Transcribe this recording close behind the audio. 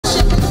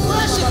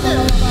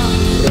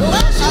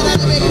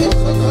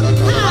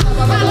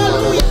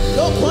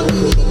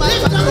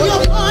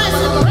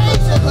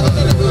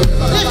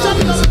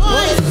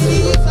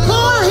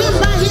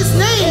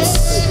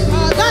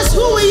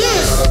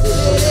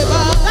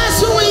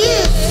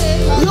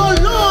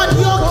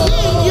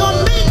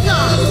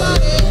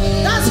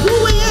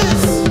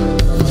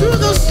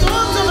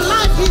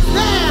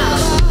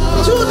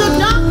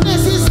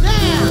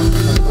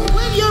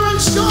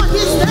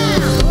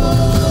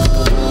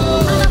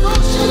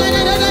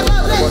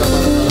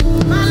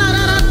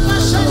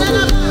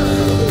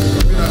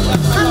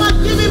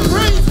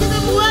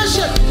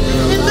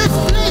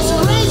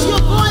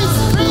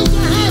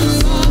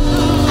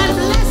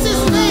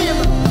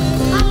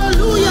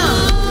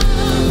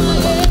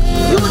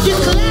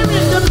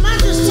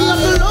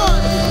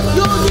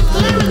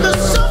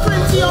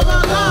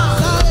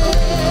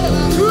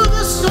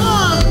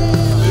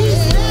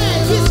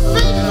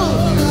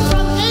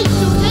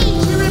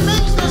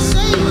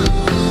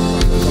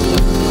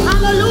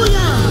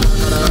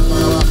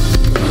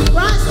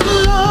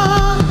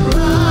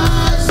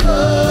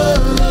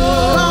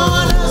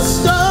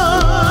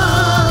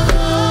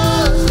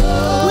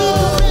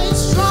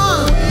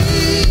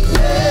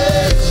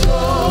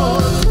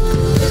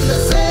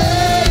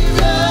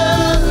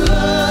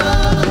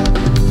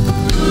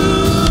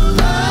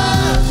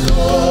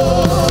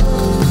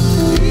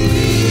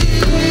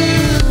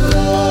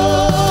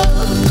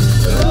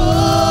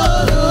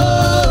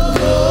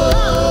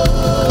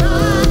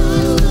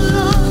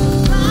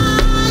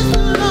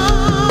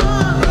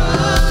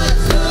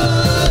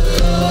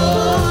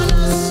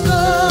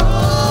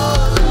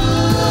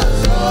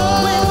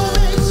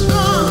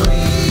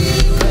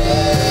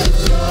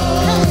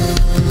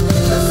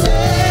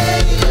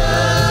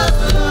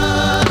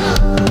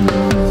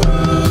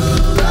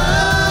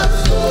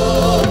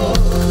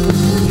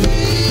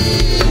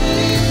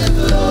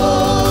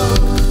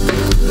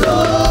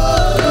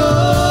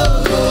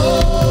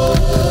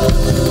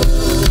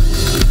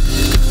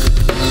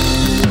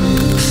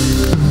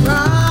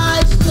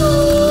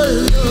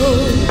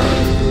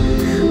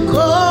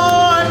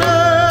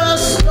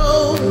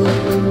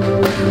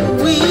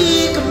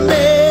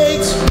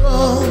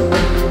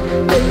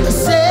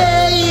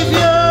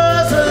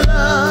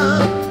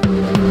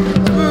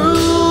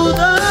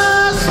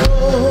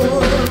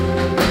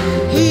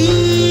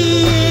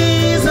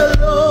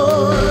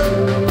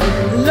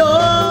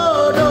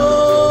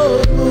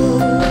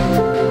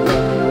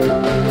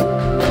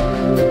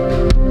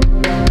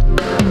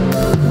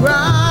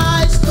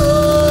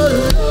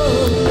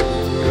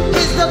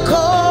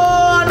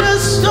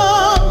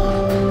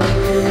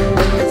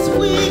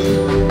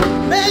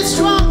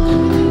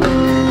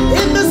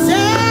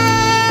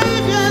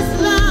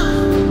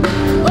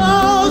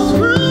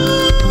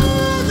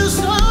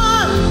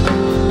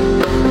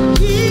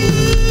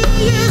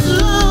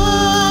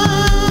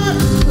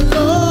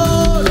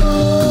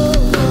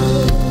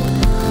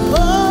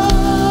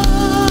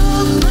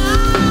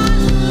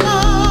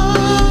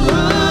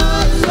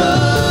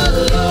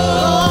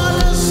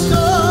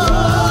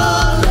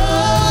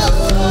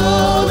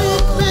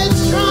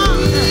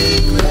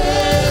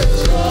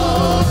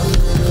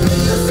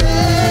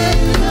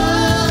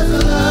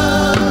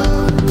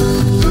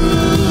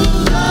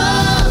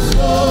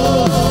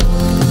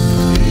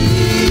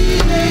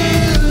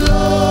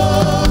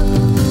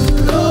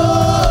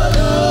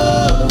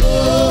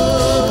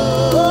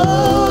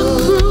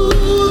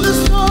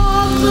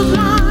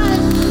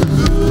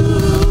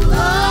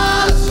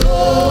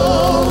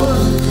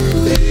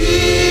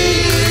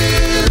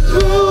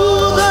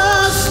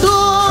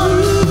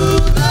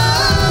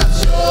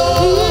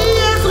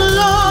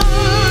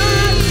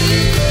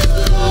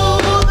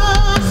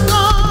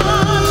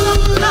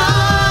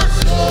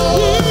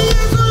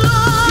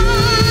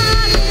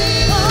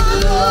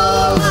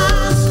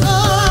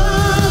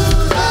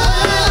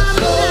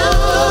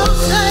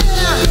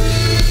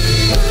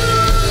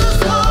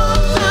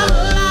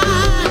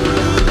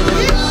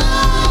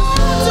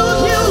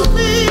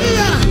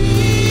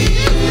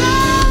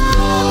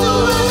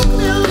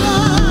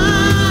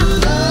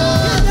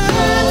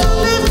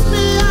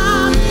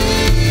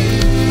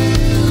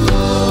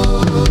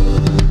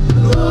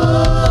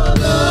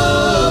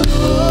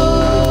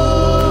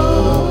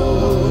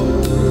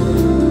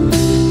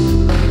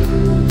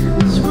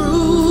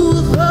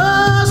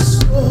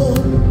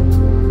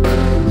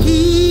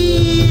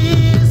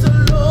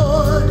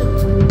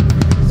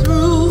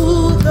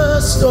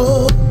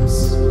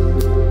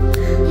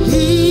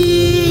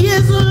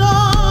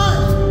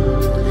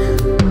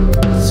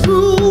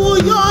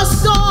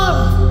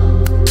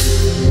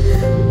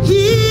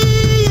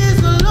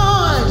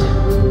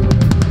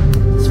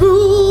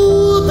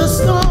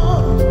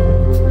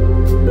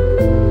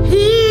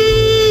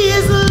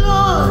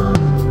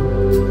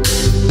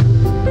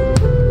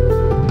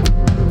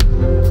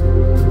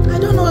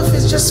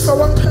just for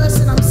one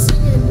person I'm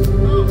singing.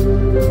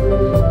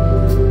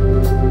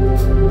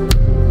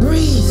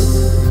 Breathe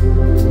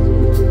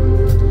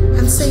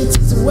and say it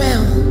is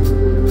well.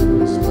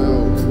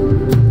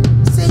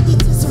 Say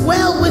it is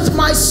well with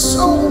my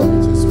soul.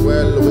 It is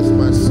well with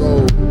my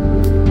soul.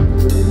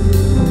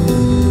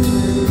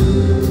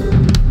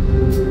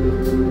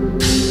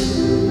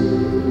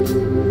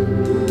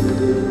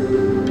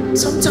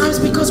 Sometimes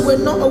because we're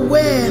not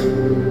aware,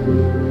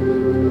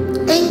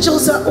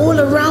 angels are all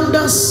around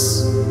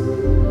us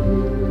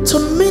to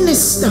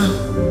minister.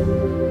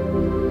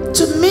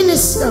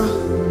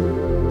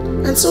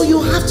 And so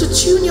you have to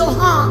tune your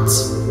heart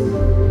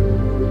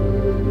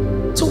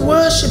to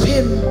worship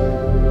him.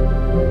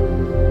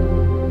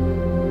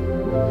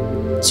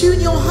 Tune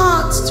your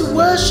heart to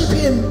worship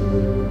him.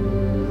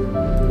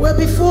 We're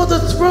before the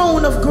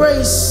throne of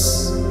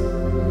grace.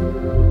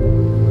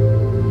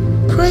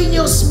 Pray in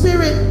your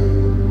spirit.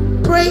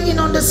 Pray in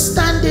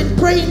understanding.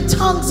 Pray in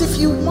tongues if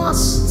you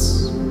must.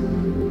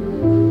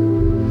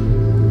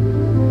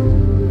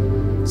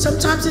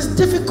 Sometimes it's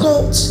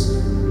difficult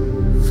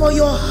for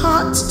your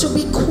heart to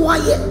be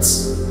quiet.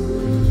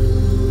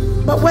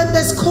 But when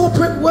there's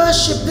corporate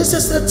worship, this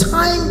is the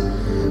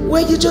time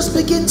where you just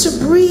begin to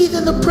breathe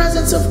in the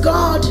presence of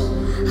God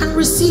and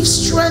receive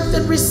strength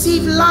and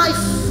receive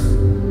life.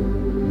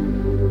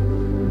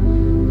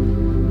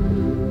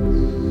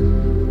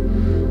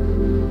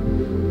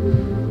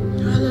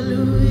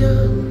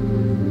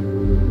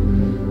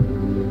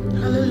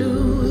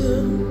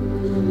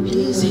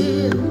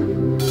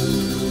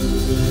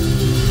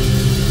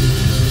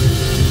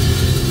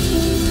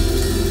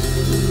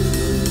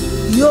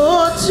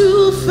 You're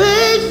too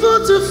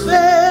faithful to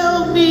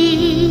fail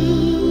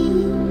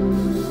me.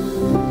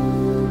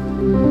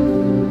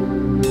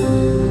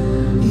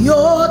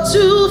 You're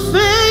too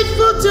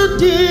faithful to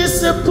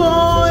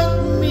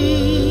disappoint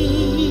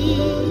me.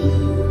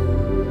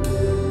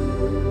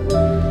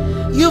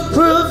 You've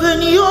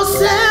proven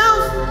yourself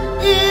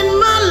in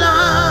my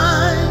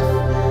life,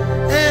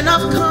 and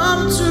I've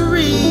come to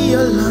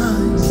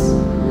realize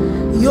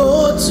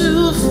you're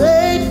too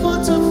faithful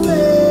to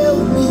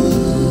fail me.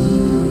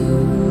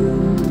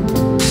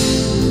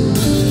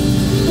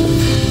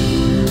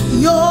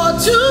 You're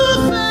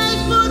too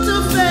faithful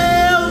to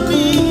fail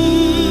me.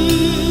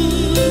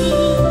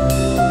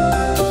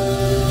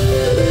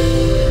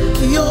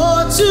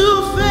 You're too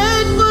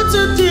faithful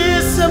to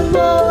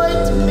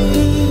disappoint me.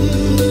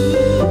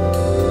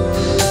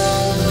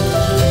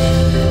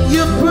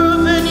 You've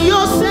proven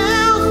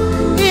yourself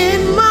in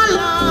my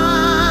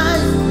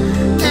life,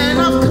 and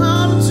I've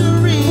come to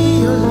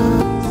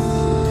realize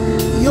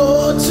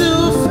you're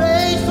too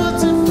faithful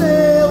to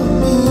fail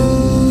me.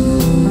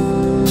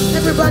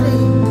 Everybody,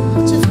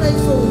 too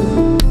faithful.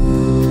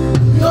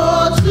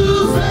 You're too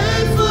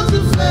faithful to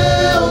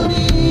fail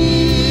me.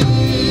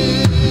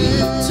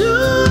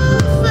 Too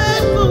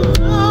faithful,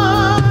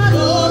 Lord.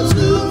 You're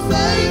too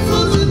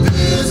faithful to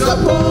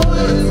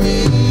disappoint me.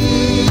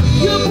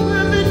 You've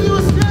proven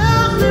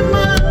yourself in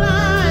my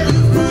life.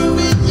 You've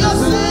proven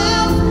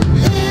yourself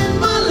in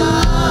my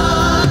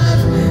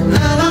life,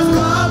 and I've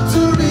come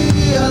to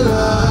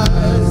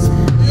realize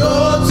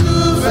you're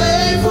too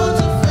faithful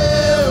to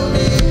fail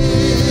me.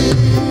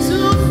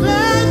 Too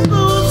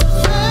faithful to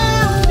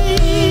fail me.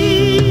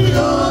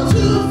 You're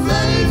too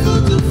faithful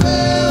to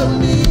fail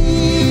me.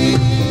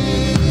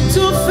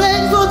 Too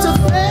faithful to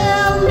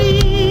fail me.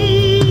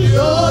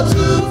 You're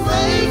too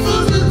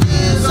faithful to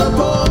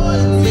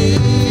disappoint me.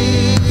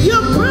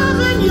 You've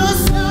proven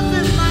yourself in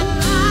my life.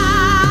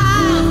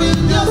 Proving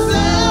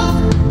yourself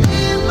in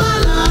my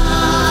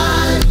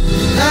life,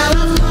 and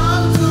I've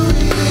come to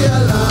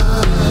realize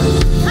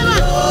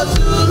you're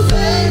too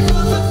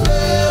faithful to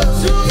fail me.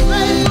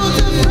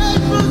 Too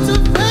faithful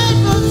to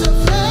fail me.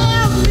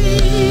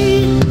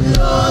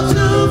 You're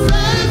too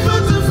faithful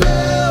to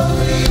fail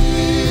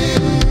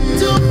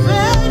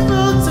me. Too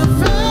faithful to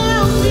fail me.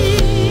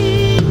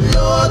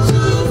 You're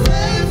too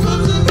faithful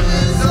to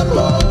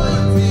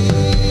disappoint me.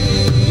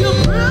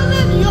 You've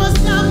proven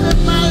yourself in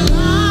my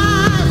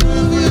life.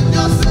 Proving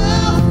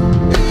yourself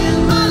in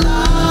my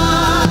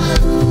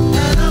life,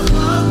 and I've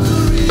come to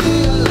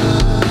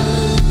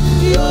realize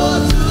you're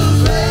too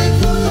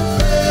faithful to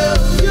fail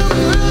me.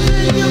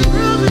 You've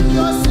proven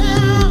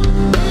yourself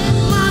in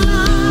my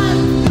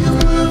life. You've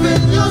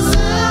proven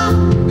yourself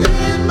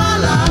in my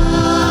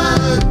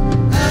life,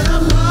 and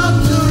I've come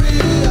to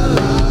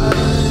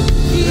realize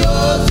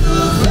you're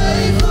too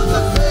faithful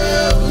to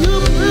fail me.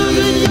 You've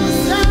proven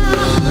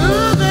yourself.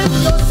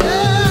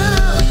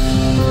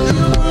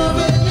 You've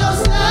proven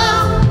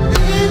yourself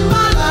in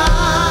my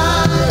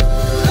life,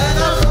 and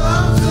I've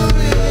come to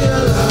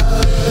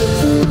realize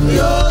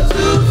you're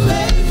too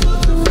faithful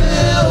to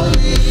fail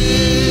me.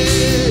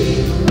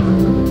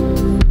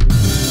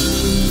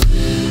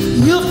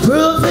 You've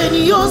proven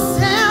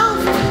yourself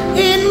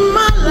in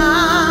my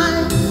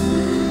life,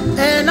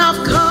 and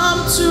I've come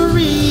to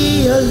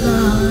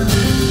realize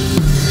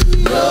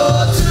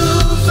You're too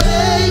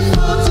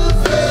faithful to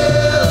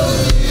fail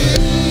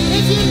me.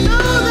 if you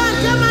know that,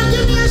 come and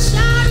give me a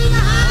shout in the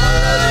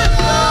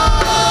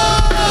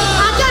house.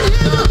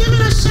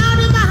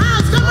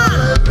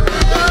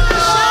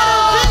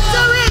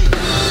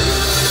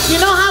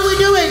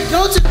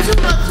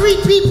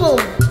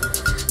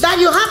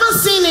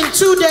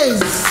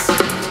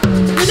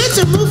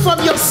 move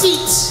from your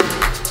seat.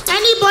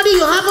 Anybody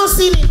you haven't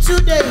seen in 2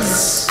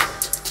 days?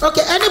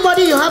 Okay,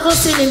 anybody you haven't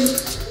seen in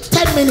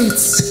 10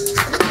 minutes?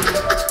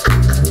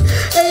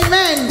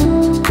 Amen.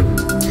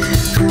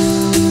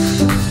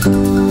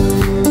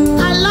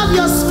 I love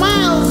your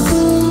smiles.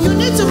 You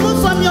need to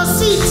move from your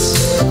seat.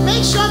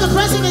 Make sure the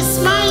person is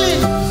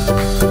smiling.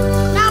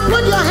 Now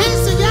put your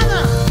hands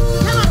together.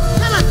 Come on,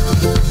 come on.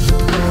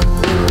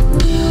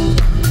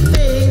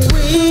 Thing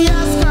we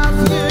ask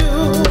of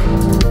you,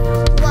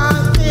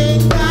 one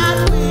thing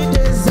that we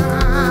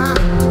desire,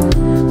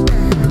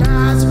 and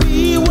as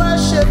we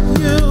worship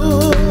you,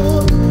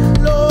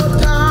 Lord,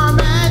 come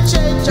and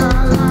change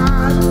our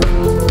lives.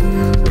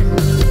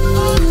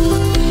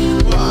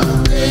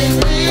 One thing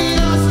we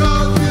ask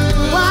of you,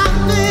 One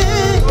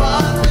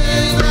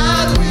thing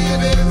that we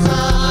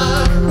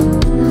desire,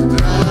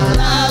 that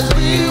as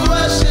we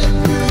worship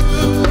you,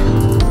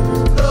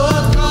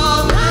 Lord,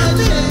 come and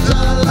change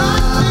our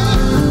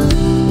lives.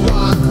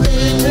 One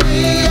thing we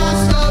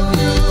ask of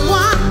you,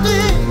 one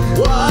thing.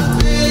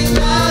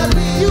 that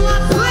we You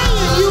are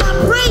praying, you are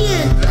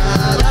praying.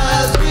 that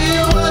as we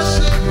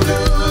worship you,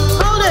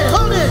 Hold it,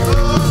 hold it,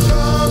 Lord,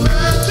 come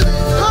and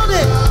change our hold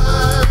it,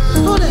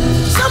 hold it.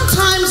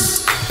 Sometimes,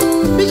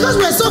 because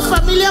we're so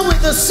familiar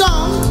with the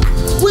song,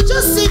 we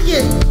just sing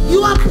it.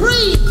 You are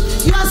praying,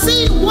 you are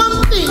saying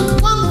one thing,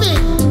 one thing.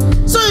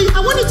 So I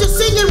want you to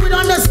sing it with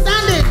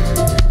understanding.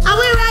 Are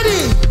we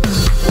ready?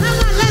 Come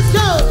on, let's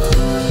go.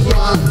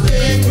 One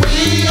thing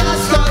we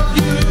ask of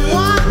you,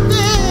 One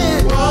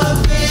thing, one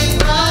thing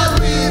that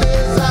we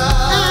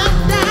desire, and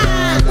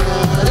then,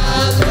 that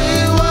as we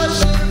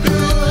worship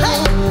you,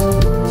 hey,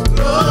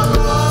 Lord,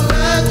 come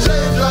and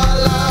change our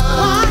lives.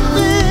 one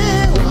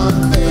thing, One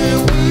thing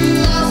we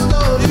ask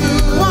of you,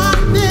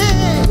 one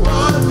thing,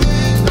 one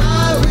thing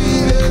that we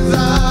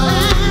desire,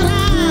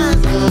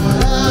 and then.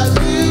 that as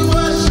we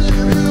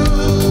worship you,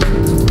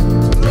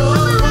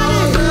 Lord,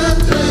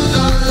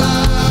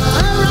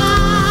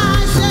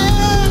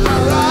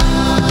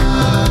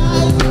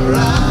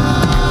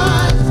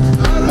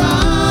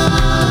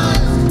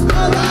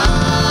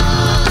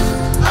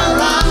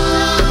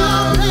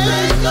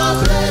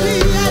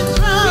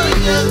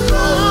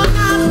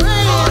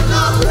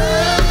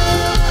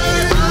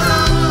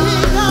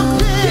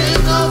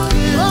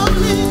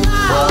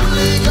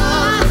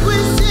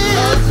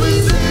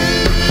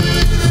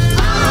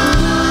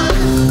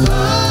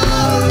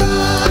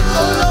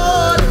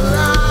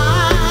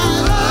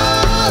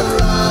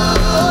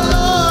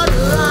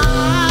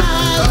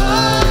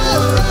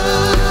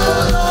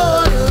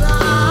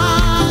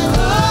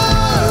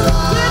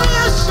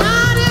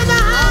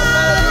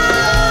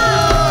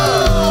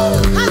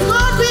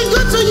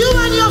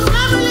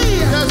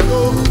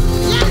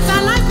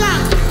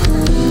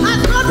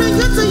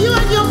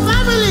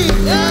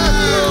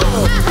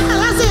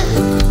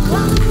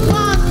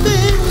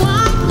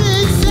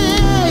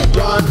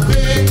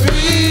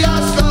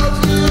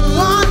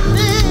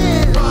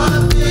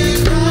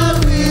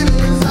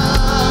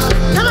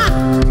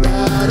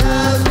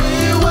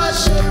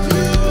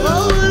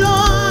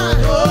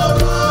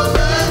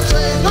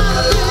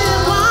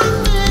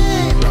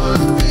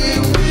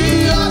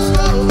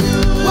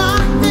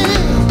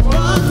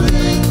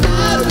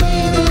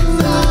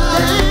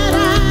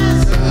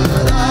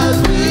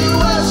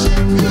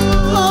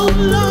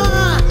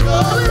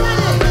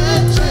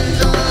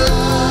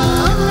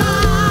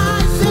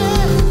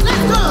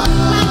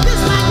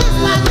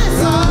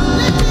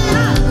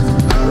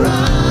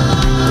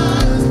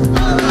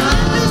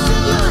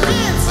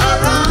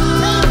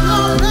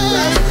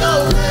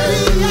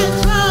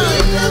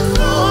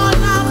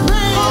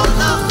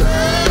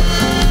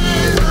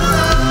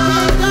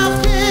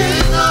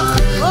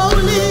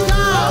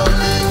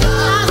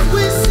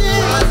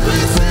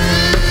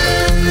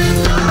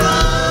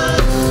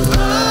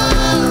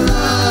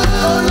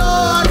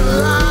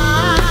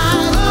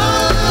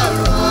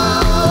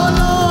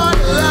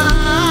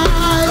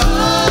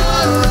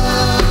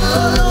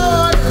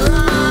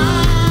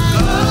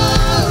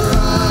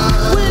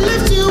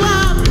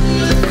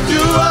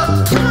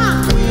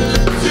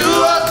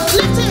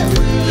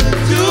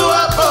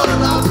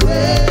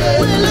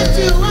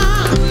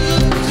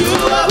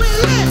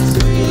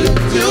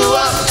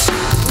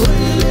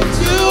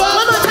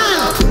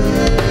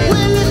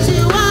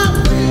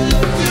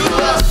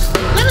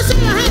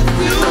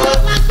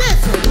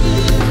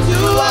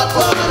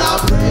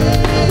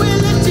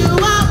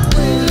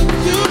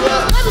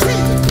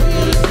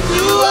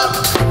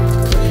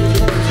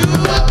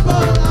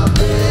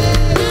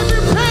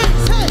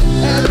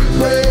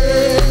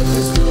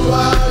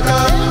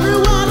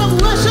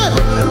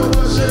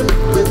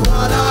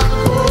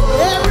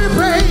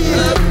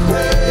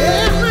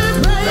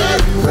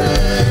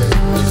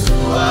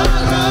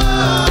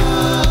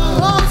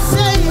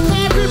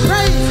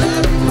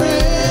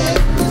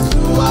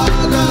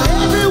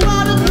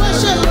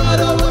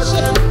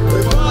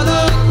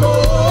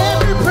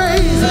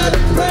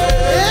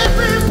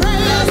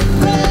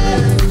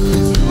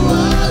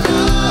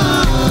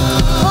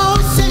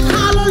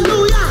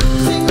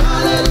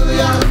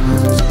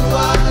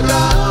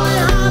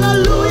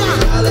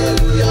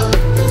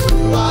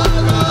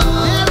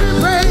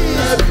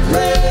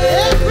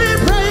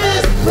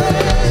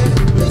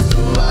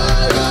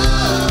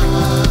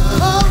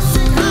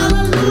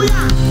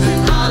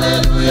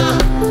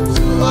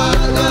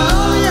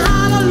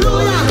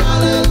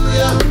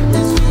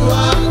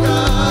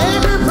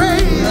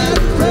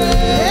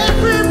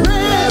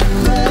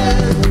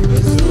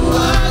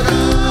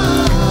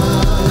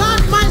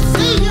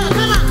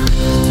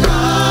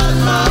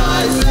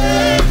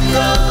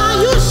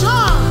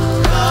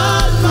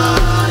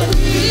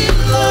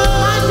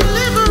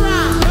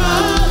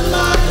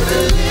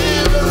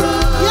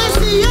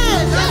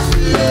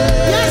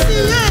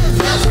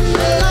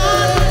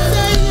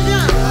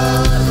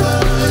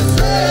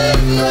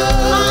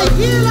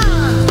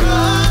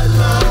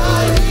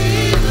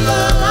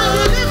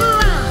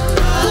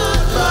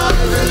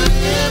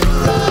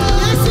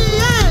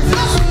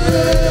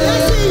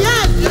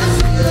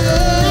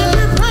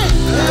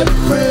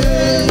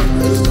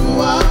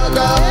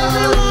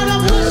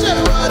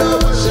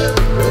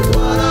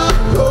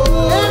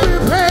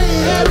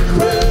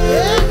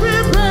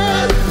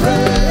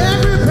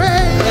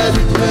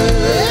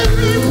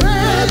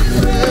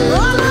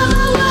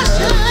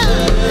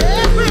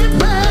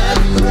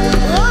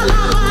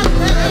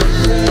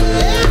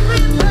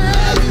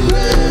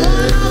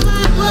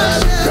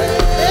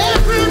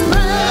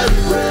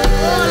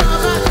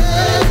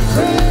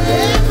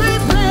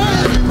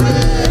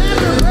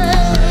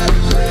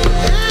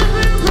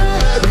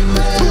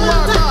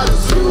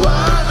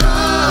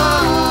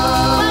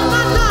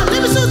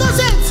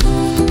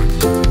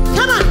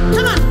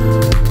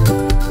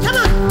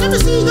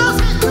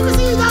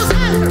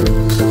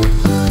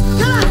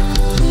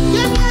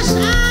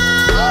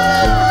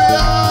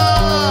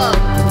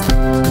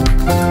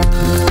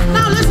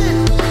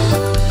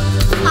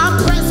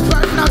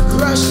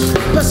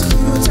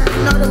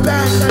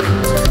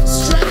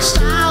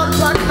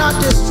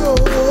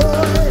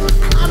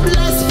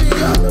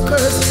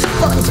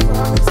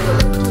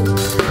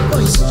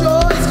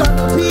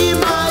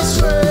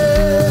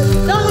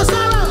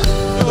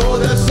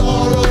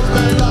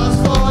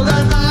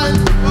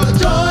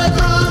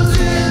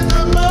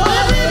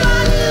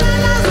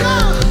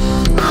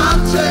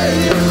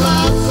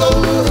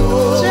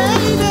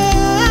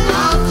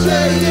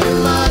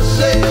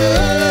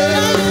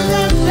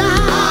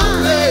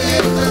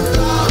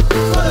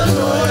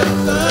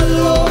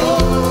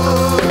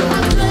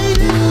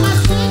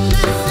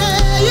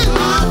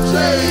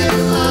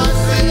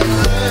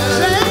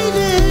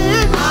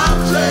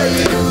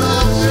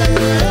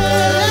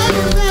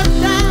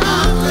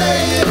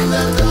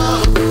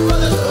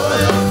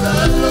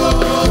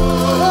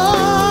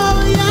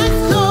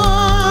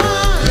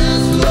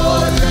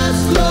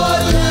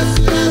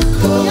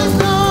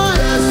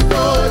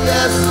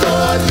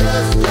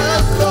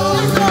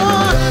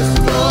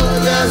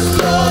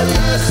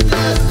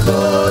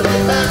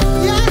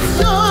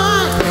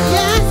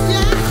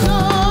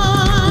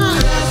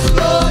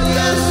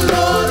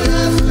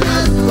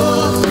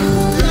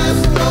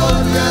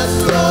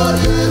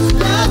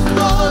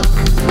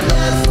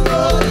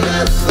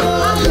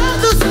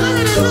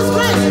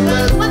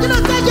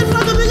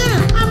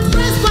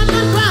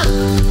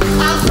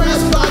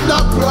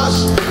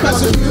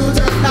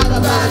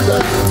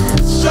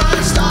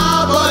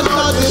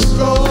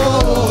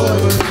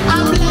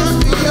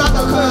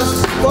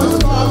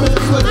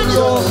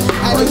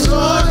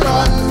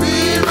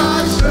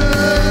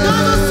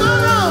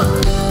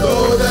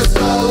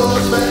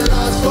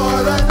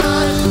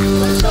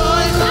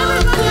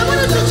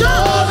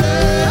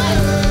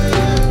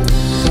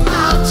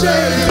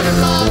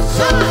 trading my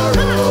sorrow.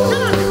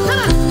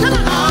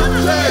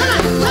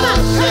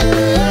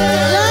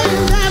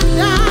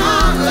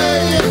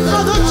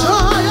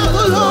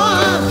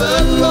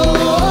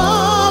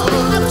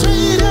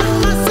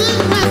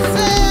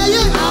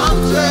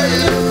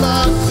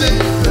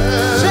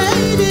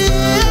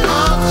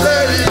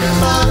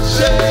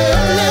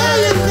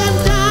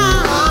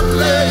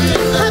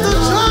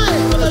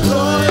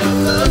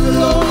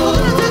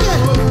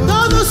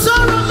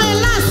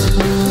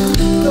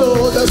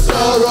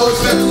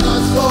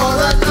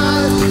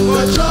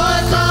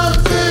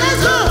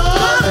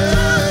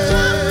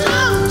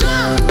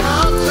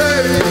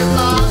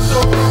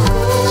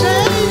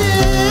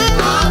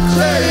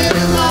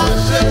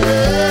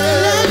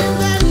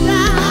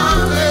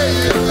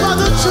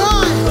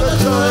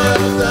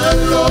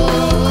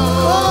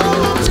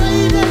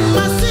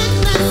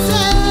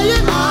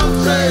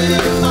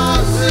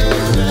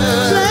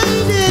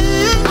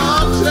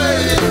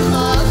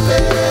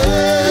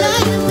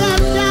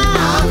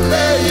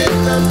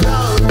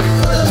 Down.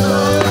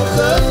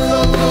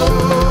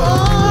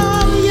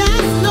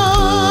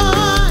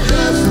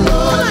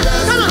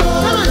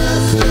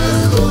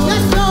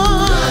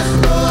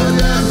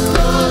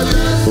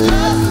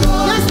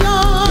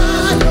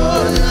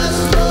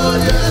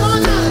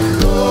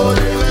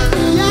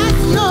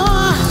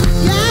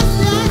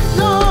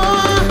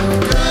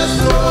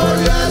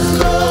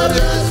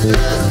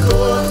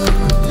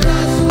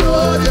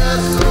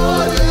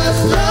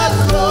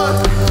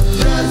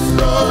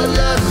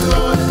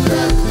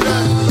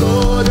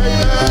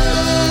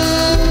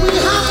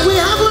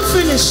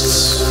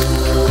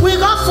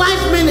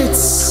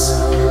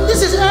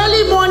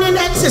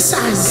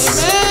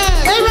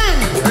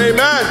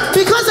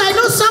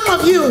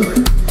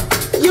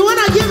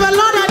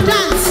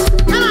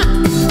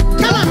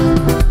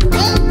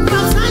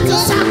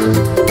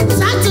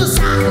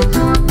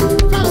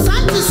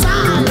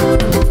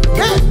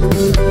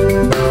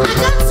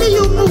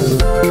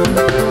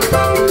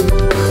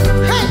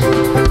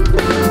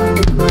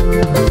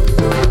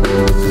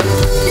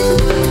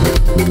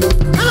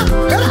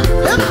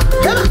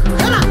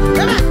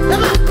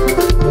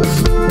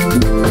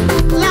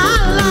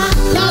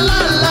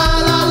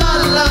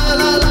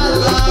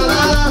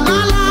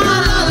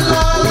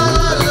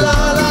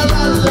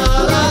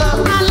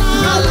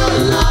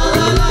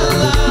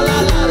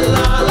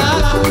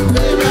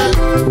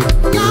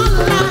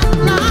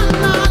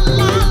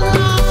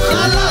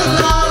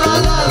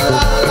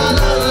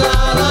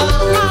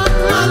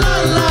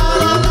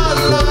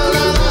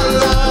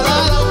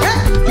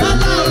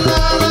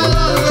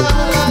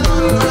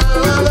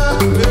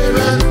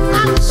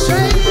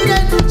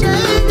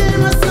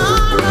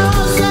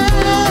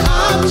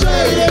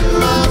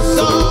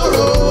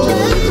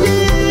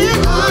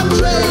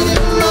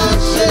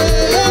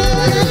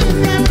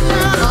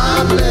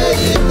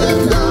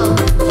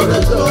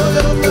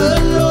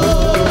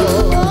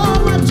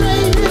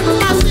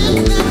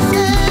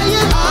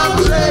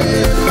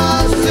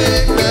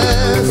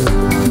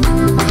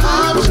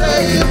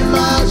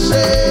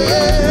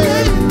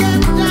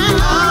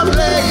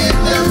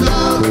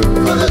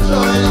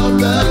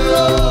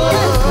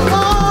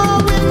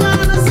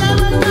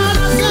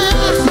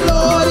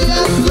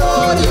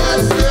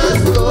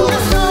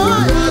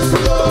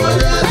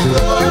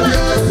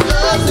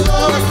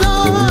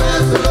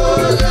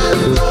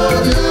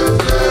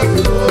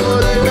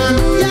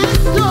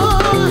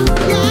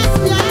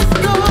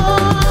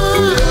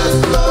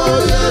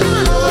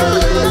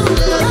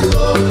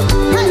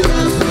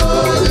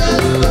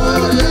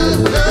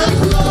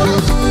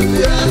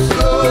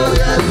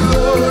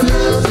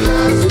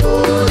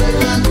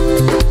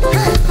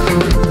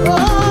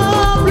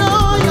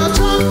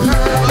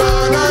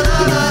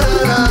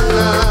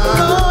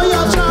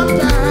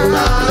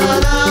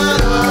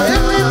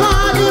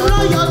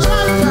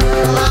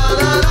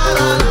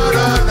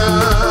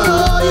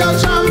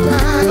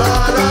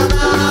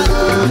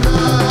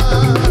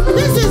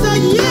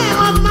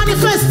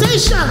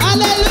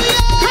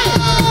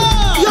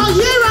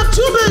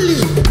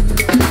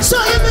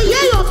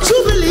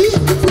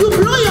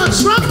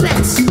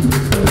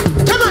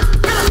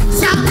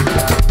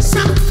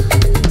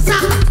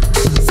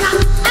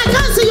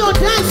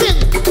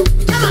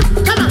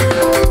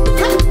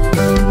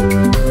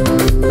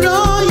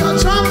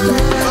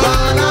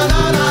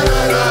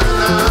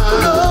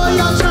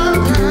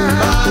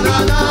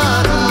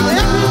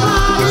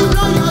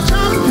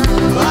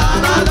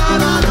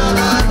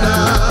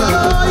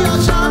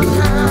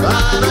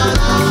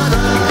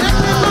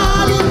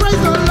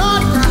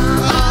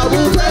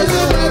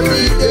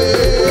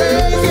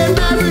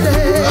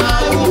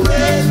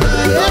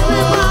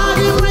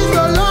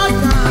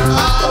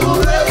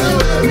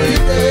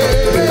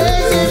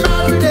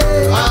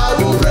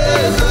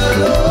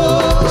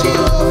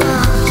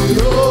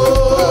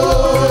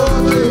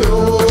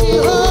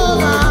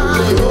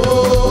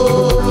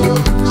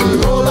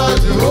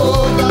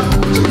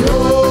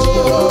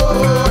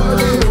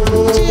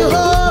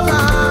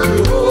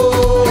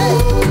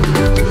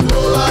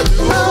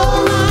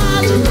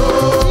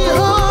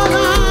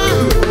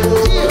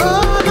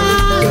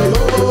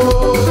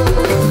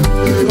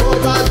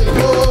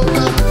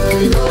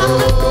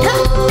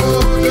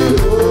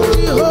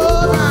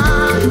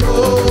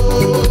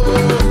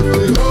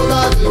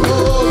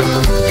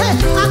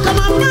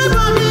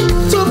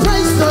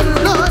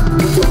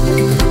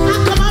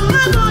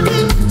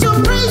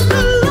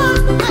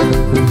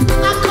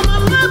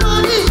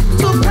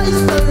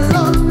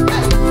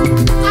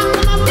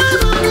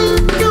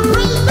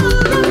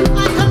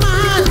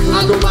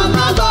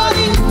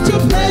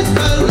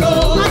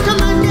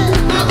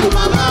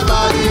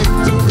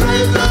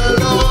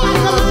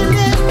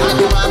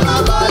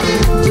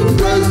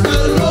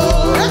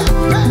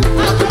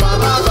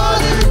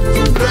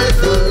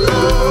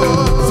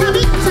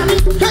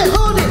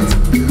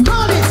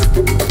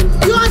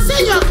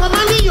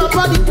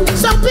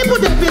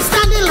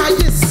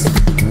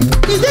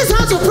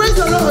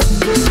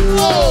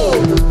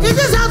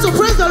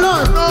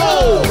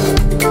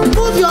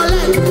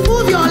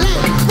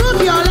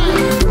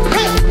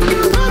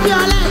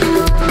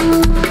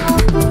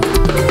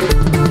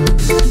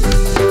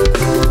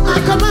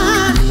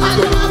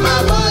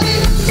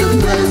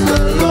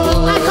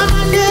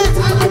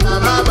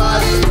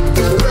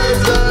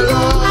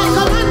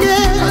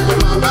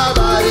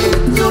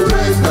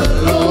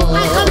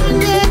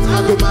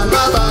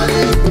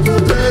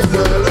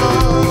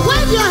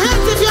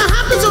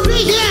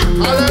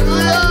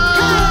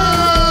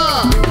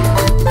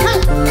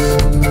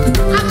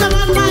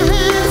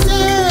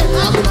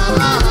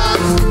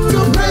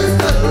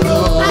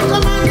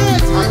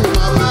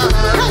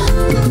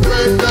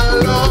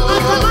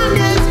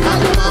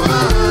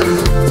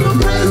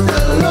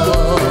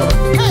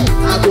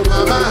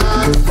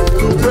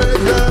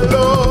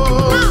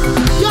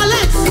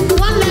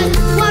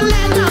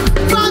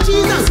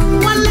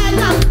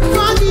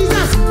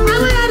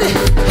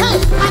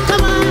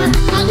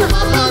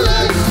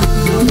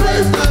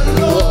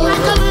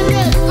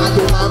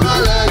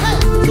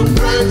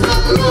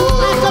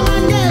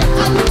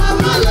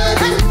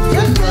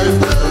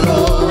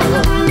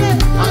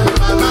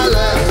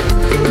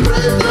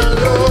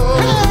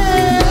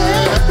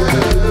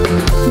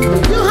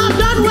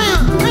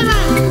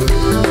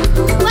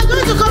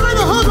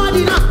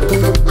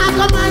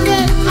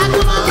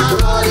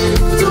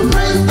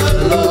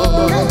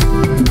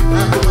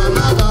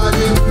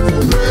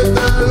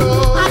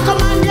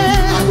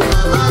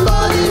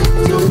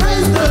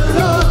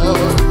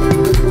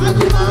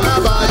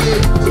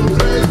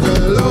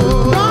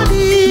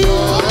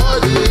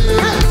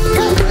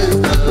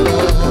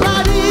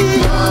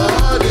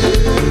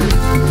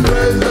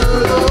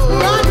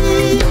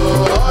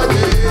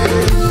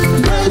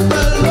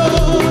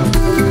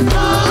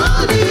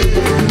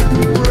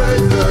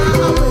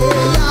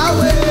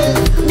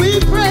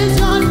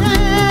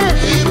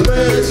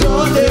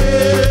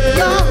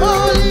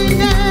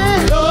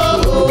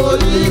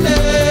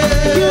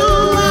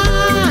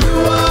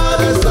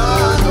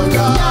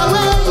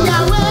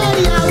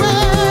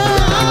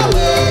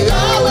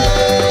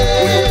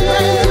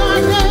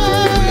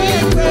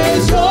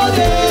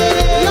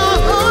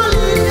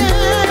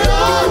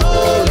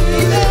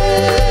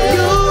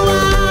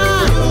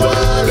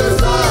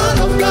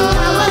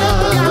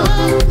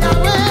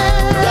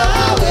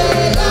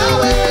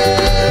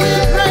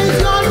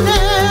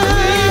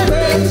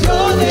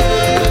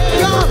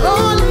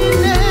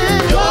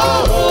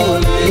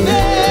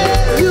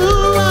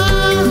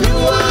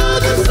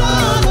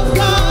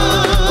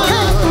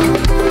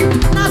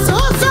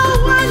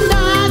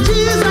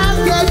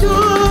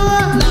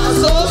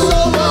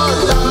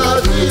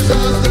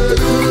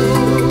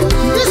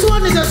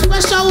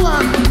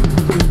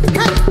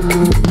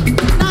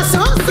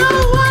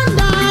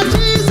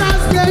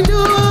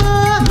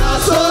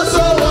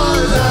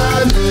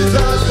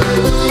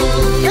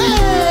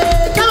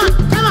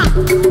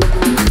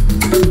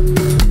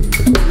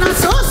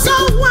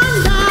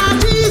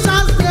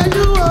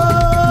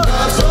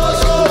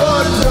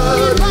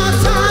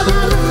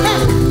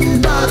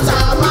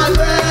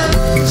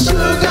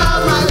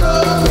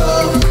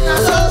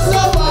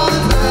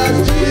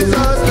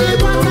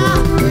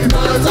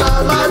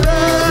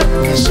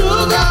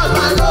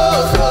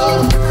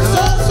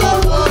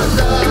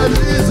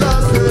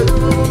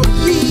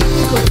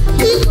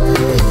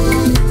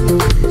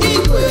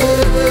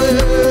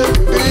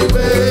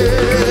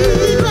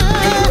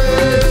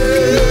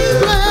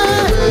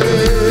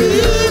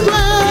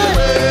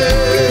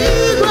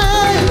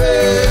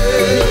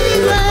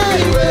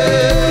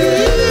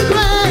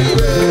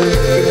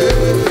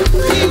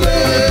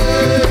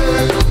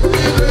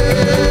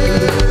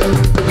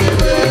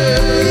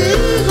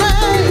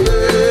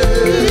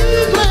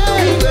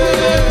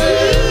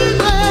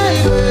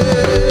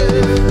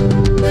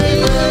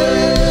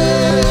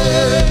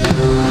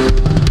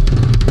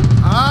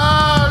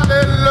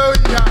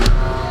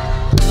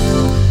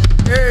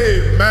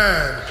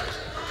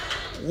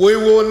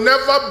 will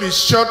never be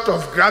short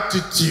of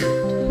gratitude.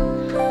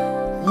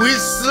 We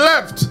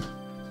slept.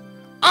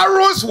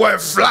 Arrows were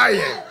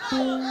flying.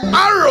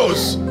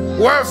 Arrows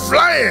were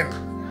flying.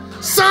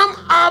 Some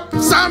up,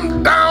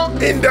 some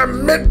down in the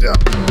middle.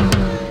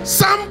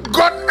 Some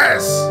got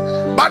us.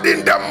 But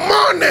in the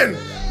morning,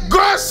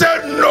 God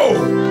said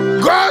no.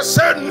 God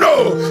said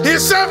no. He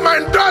said, my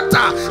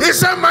daughter, he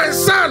said, my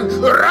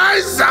son,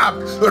 rise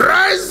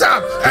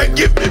up and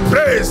give me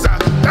praise.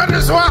 That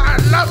is why I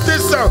love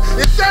this song.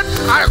 He said,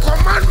 I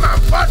command my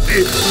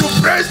body to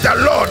praise the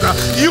Lord.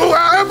 You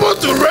are able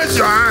to raise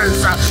your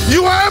hands.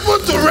 You are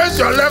able to raise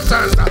your left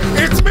hand.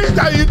 It means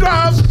that you don't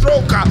have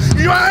stroke.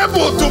 You are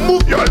able to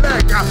move your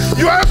leg.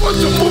 You are able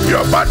to move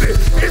your body.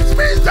 It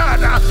means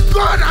that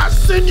God has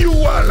seen you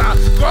well.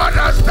 God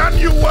has done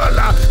you well.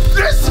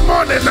 This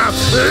morning,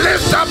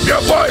 lift up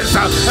your voice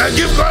and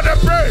give God a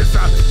praise.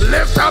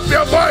 Lift up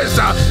your voice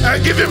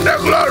and give him the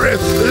glory.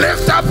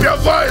 Lift up your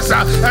voice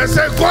and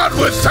say, God,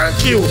 we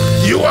thank you.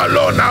 You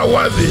alone are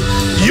worthy.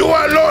 You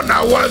alone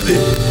are worthy.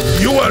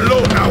 You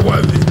alone are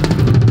worthy.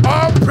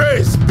 All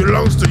praise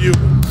belongs to you.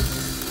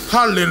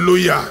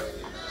 Hallelujah.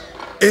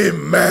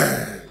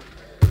 Amen.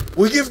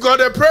 We give God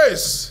a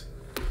praise,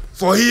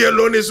 for he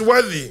alone is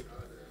worthy.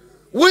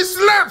 We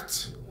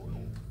slept.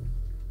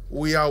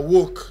 We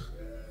awoke.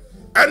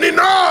 And in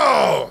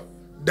all,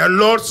 the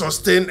Lord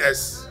sustained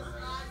us.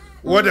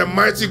 What a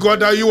mighty God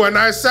that you and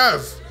I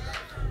serve.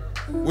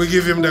 We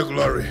give him the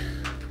glory.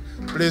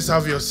 Please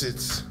have your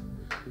seats.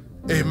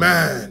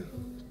 Amen.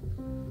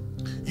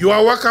 You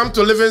are welcome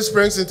to Living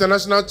Springs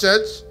International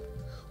Church.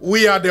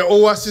 We are the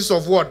oasis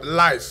of what?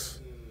 Life.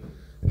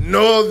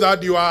 Know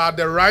that you are at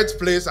the right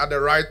place at the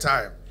right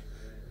time.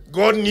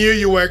 God knew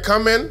you were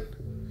coming,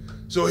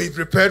 so he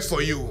prepared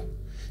for you.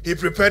 He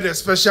prepared a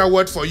special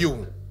word for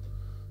you.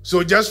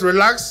 So just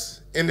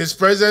relax in his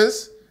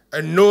presence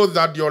and know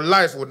that your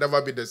life will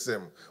never be the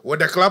same. With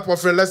the clap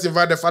offering, let's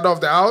invite the father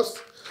of the house.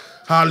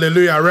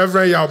 Hallelujah.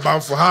 Reverend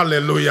Bamfo.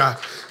 Hallelujah.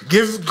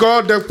 Give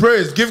God the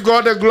praise. Give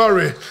God the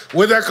glory.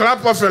 With the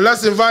clap offering,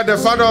 let's invite the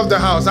father of the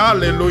house.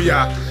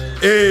 Hallelujah.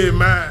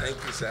 Amen.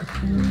 Thank you, sir.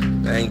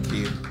 Thank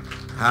you.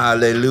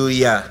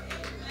 Hallelujah.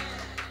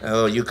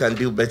 Oh, you can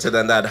do better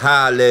than that.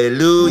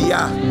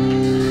 Hallelujah.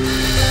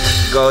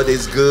 God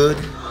is good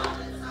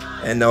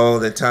and all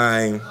the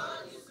time.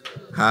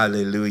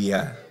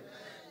 Hallelujah.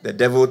 The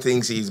devil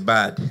thinks he's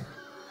bad,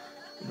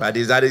 but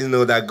he doesn't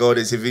know that God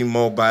is even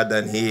more bad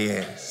than he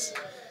is,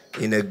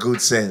 in a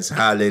good sense.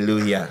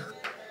 Hallelujah.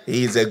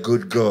 He is a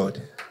good God.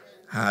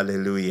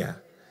 Hallelujah.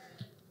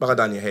 Bow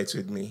down your heads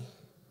with me.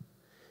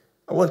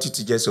 I want you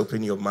to just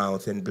open your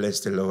mouth and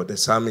bless the Lord. The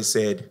psalmist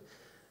said,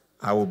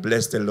 I will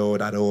bless the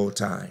Lord at all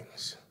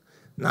times.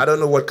 Now, I don't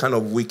know what kind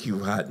of week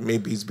you've had.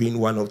 Maybe it's been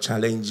one of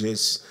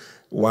challenges,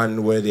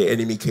 one where the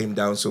enemy came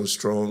down so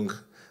strong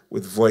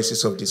with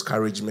voices of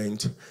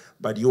discouragement,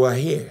 but you are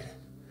here.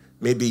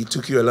 Maybe it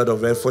took you a lot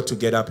of effort to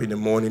get up in the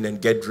morning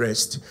and get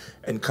dressed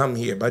and come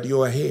here, but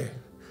you are here.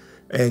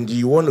 And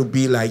you want to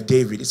be like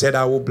David. He said,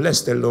 I will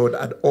bless the Lord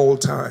at all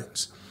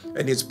times,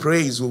 and his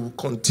praise will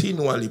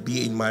continually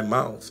be in my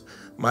mouth.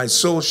 My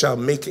soul shall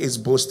make its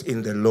boast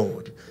in the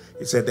Lord.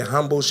 He said, the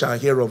humble shall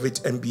hear of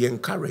it and be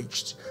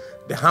encouraged.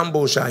 The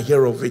humble shall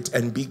hear of it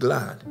and be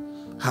glad.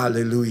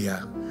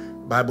 Hallelujah.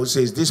 Bible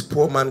says, this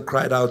poor man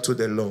cried out to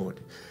the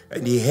Lord,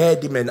 and he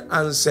heard him and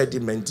answered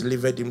him and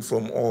delivered him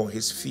from all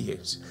his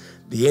fears.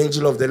 The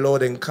angel of the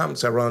Lord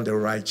encamps around the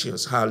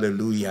righteous,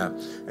 hallelujah,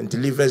 and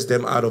delivers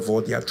them out of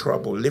all their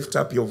trouble. Lift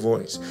up your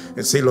voice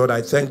and say, Lord,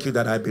 I thank you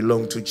that I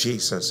belong to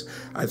Jesus.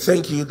 I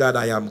thank you that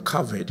I am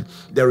covered.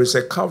 There is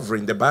a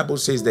covering. The Bible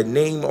says the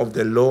name of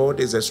the Lord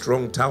is a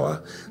strong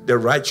tower. The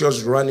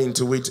righteous run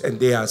into it and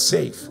they are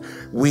safe.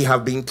 We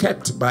have been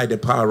kept by the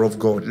power of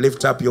God.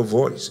 Lift up your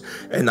voice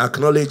and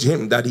acknowledge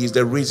him that he's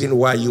the reason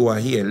why you are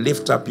here.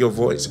 Lift up your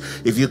voice.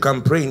 If you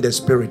can pray in the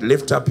spirit,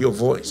 lift up your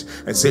voice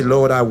and say,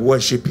 Lord, I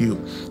worship you.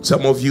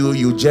 Some of you,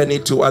 you journey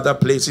to other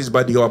places,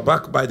 but you are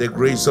back by the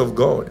grace of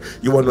God.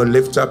 You want to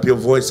lift up your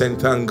voice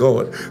and thank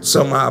God.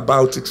 Some are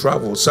about to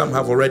travel. Some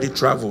have already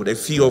traveled. A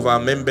few of our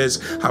members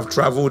have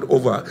traveled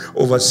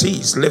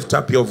overseas. Lift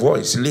up your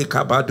voice. I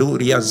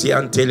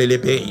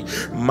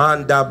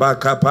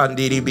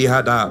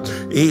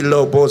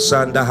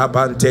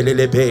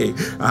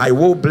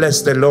will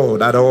bless the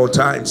Lord at all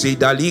times. In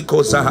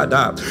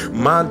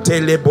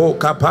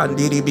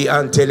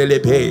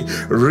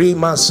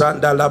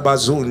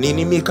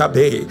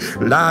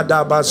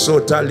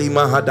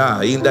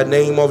the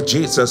name of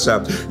Jesus,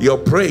 your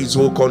praise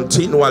will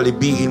continually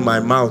be in my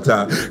mouth.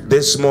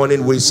 This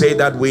morning we say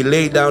that we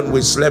lay down,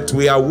 we slept,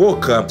 we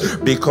awoke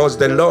because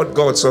the Lord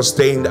God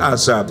sustained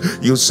us.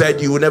 You said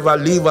you will never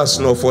leave us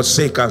nor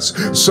forsake us,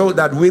 so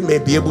that we may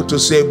be able to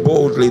say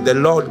boldly, the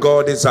Lord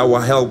God is our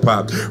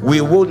helper.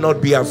 We will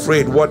not be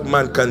afraid what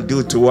man can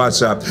do to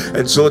us.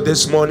 And so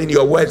this morning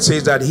your word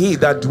says that he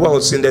that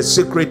dwells in the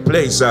secret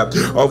place of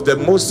the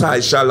Most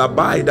High shall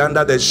abide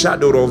under the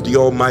shadow of the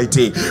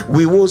Almighty.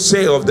 We will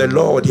say of the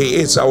Lord, He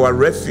is our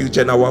refuge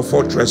and our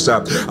fortress.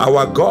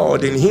 Our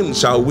God, in Him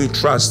shall we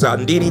trust.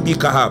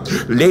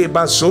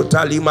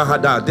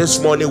 This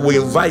morning we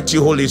invite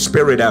you, Holy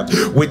Spirit.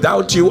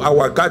 Without you,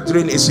 our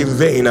gathering is in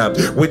vain.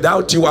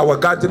 Without you, our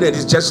gathering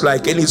is just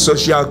like any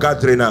social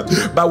gathering.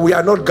 But we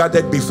are not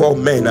gathered before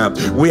men.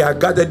 We are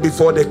gathered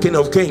before the King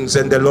of Kings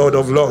and the Lord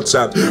of Lords.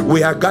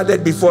 We are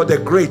gathered before the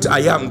great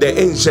I am, the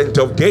Ancient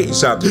of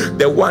Days,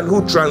 the one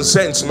who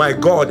transcends, my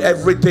God,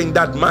 everything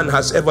that man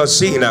has ever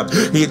seen.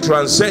 He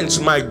transcends,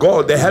 my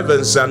God, the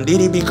heavens.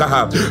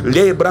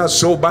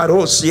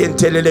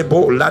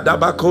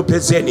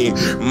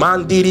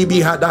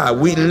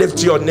 We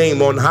lift your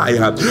name on high.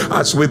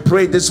 As we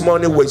pray this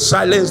morning, we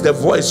silence the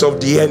voice of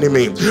the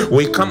enemy.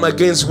 We come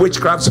against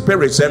witchcraft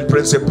spirits and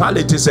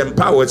principalities and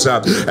powers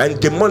and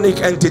demonic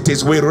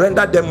entities. We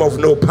render them of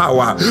no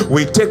power.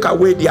 We take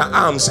away their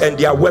arms and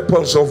their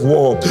weapons of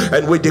war,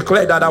 and we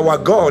declare that our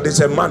God is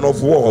a man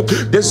of war.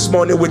 This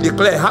morning we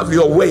declare, have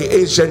your way,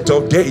 Ancient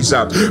of Days.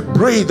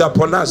 Breathe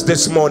upon us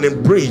this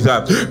morning. Breathe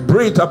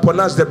upon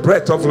us the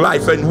breath of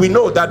life, and we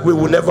know that we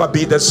will never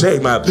be the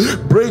same.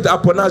 Breathe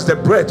upon us the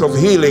breath of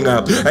healing,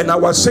 and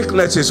our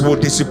sicknesses will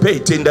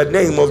dissipate in the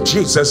name of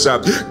Jesus.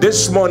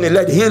 This morning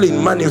let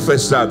healing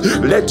manifest.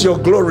 Let your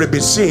glory be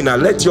seen.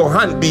 Let your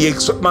hand be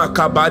exalted.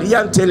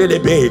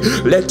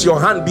 Let your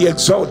hand be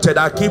exalted.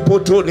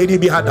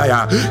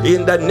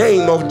 In the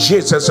name of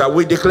Jesus,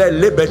 we declare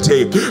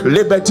liberty.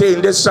 Liberty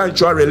in this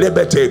sanctuary.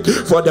 Liberty.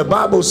 For the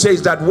Bible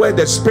says that where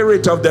the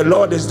Spirit of the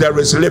Lord is, there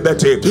is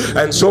liberty.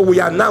 And so we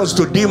announce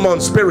to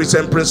demon spirits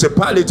and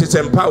principalities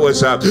and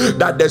powers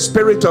that the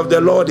Spirit of the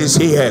Lord is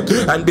here.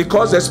 And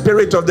because the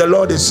Spirit of the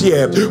Lord is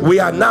here, we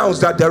announce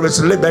that there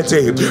is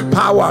liberty.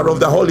 Power of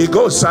the Holy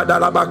Ghost.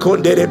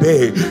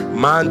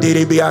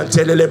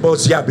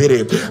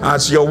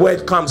 As your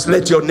word comes,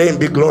 let your name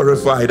be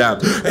glorified.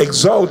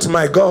 Exalt,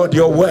 my God,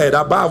 your word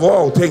above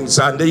all things.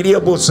 And in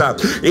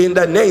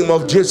the name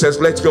of Jesus,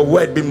 let your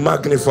word be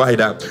magnified.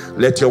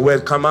 Let your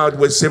word come out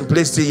with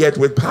simplicity yet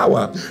with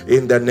power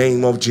in the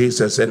name of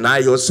Jesus. And I,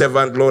 your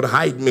servant, Lord,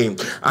 hide me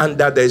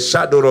under the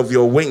shadow of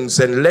your wings,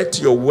 and let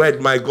your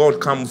word, my God,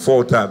 come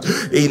forth.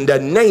 In the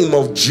name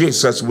of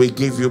Jesus, we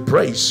give you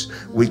praise,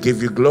 we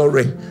give you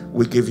glory,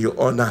 we give you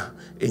honor.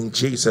 In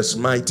Jesus'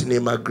 mighty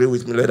name, agree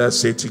with me. Let us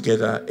say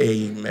together,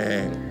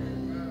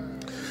 amen.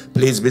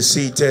 Please be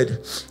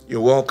seated.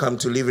 You're welcome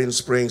to Living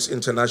Springs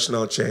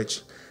International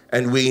Church.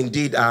 And we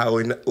indeed are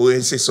an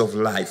oasis of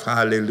life.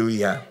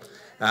 Hallelujah.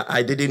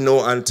 I didn't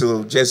know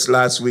until just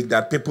last week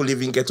that people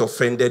even get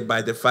offended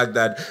by the fact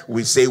that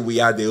we say we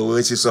are the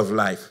oasis of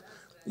life.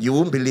 You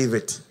won't believe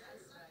it.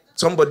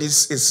 Somebody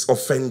is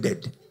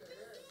offended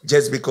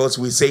just because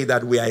we say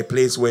that we are a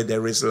place where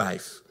there is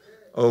life.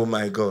 Oh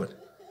my God.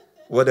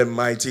 What a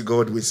mighty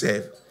God we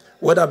serve.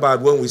 What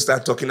about when we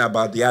start talking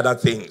about the other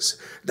things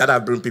that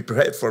have been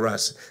prepared for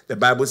us? The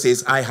Bible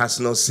says, eye has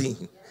not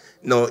seen,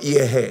 nor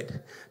ear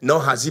heard,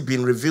 nor has it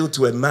been revealed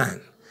to a man,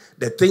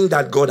 the thing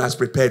that God has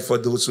prepared for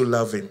those who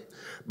love him.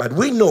 But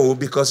we know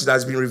because it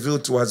has been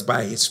revealed to us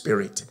by his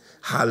Spirit.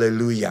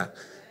 Hallelujah.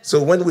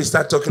 So when we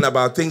start talking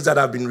about things that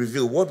have been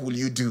revealed, what will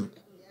you do?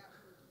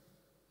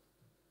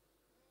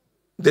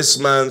 This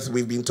month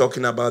we've been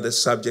talking about the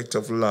subject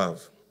of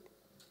love.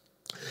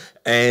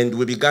 And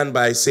we began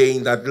by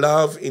saying that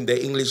love in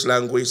the English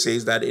language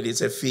says that it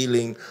is a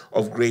feeling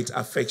of great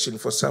affection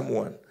for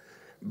someone.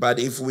 But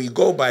if we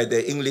go by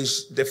the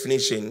English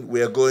definition,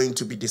 we are going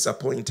to be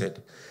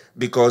disappointed,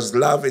 because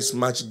love is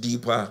much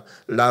deeper,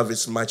 love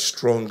is much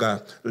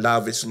stronger,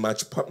 love is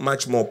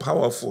much more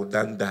powerful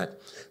than that.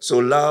 So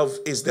love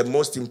is the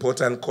most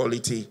important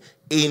quality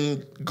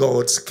in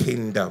God's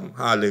kingdom.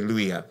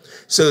 Hallelujah.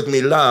 Say with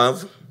me,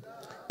 love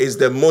is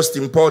the most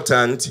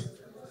important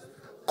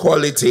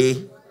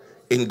quality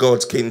in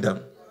God's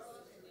kingdom.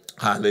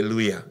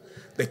 Hallelujah.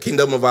 The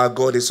kingdom of our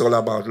God is all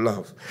about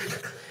love.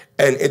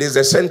 And it is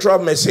the central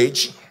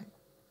message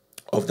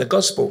of the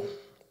gospel.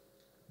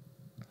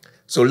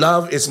 So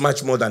love is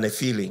much more than a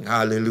feeling.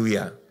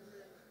 Hallelujah.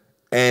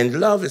 And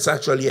love is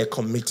actually a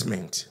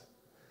commitment.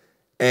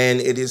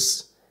 And it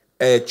is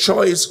a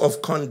choice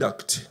of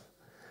conduct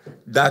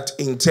that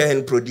in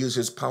turn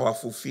produces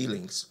powerful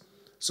feelings.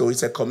 So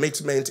it's a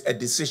commitment, a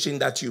decision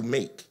that you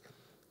make.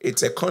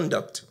 It's a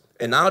conduct.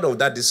 And out of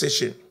that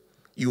decision,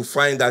 you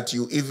find that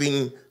you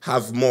even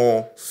have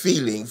more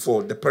feeling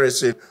for the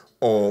person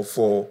or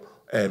for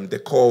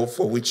the call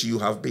for which you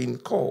have been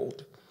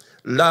called.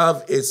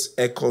 Love is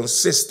a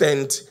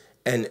consistent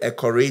and a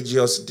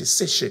courageous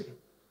decision.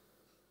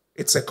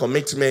 It's a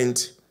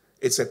commitment.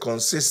 It's a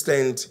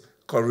consistent,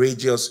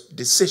 courageous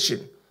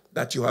decision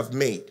that you have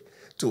made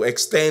to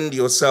extend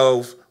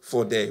yourself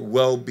for the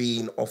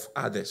well-being of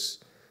others,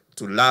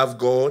 to love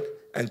God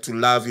and to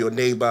love your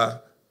neighbor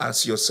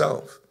as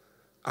yourself.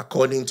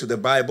 According to the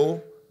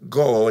Bible,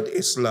 God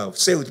is love.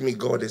 Say with me,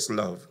 God is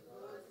love.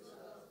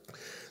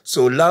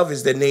 So love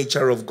is the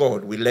nature of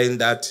God. We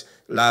learned that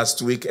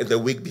last week and the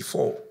week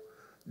before.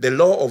 The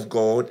law of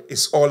God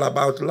is all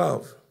about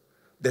love.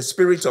 The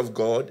Spirit of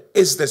God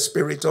is the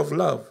Spirit of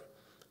love.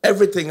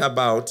 Everything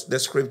about the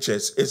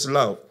scriptures is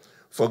love.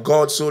 For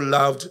God so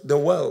loved the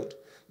world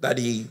that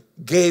he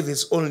gave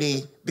his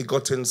only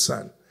begotten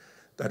Son,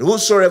 that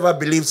whosoever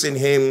believes in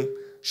him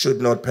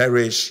should not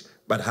perish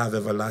but have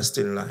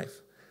everlasting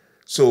life.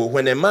 So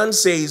when a man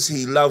says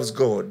he loves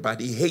God but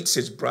he hates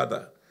his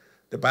brother,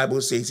 the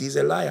Bible says he's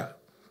a liar.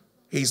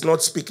 He's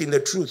not speaking the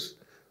truth.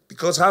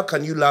 Because how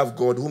can you love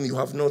God whom you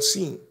have not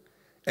seen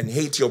and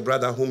hate your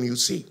brother whom you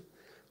see?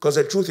 Because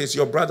the truth is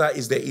your brother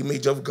is the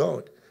image of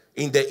God.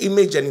 In the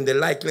image and in the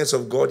likeness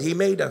of God, he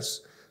made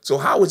us. So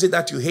how is it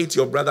that you hate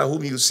your brother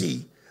whom you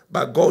see,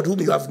 but God whom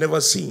you have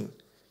never seen?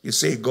 You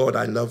say, God,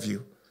 I love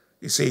you.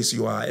 He says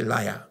you are a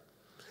liar.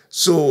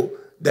 So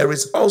there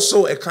is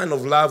also a kind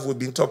of love we've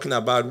been talking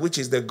about, which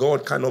is the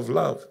God kind of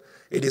love.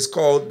 It is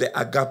called the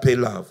agape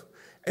love.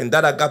 And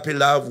that agape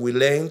love, we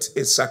learned,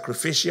 is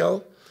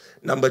sacrificial.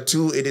 Number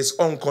two, it is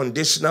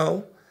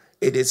unconditional.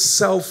 It is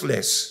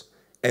selfless.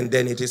 And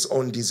then it is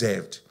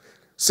undeserved.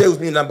 Say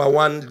with me, number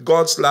one,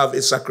 God's love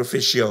is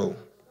sacrificial.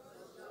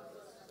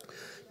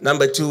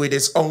 Number two, it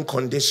is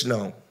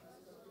unconditional.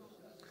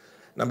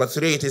 Number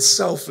three, it is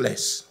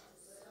selfless.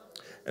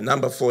 And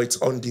number four,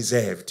 it's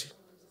undeserved.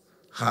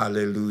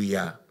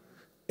 Hallelujah.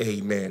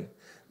 Amen.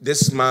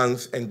 This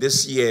month and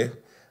this year,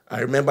 I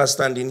remember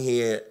standing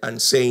here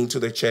and saying to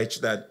the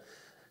church that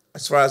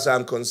as far as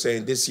I'm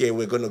concerned, this year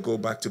we're going to go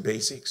back to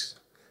basics.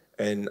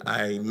 And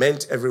I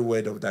meant every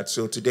word of that.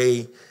 So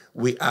today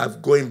we are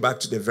going back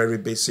to the very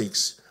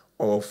basics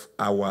of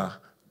our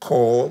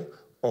call,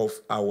 of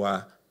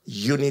our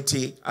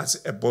unity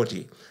as a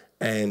body.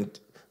 And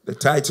the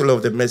title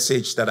of the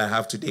message that I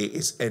have today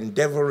is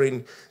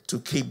Endeavoring to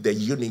Keep the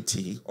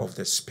Unity of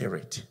the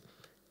Spirit.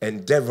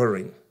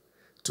 Endeavoring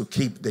to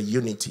keep the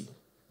unity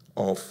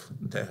of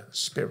the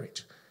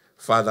Spirit.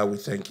 Father, we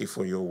thank you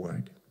for your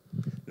word.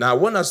 Now, I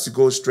want us to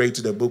go straight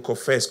to the book of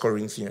 1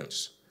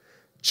 Corinthians,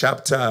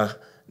 chapter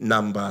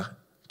number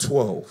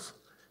 12.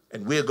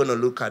 And we're going to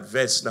look at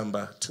verse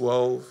number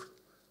 12,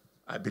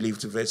 I believe,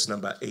 to verse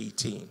number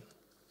 18.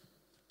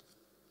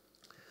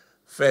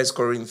 1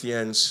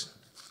 Corinthians,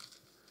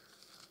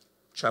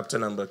 chapter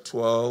number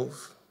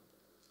 12.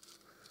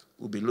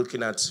 We'll be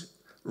looking at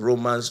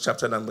Romans,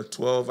 chapter number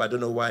 12. I don't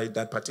know why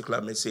that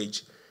particular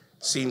message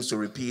seems to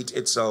repeat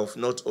itself,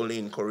 not only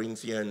in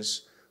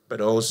Corinthians,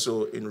 but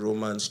also in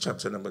Romans,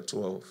 chapter number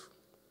 12.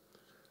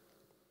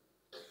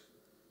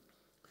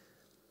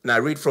 Now I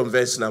read from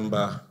verse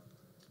number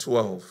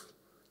 12.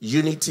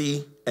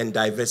 Unity and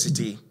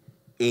diversity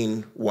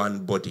in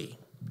one body.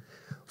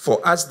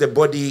 For as the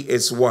body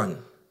is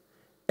one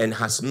and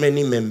has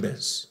many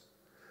members,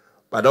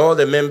 but all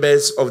the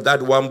members of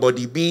that one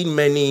body, being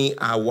many,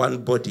 are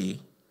one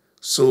body,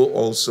 so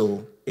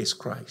also is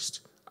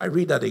Christ. I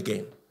read that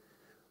again.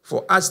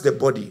 For as the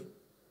body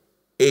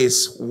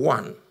is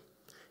one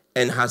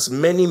and has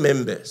many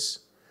members,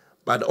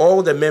 but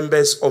all the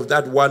members of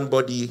that one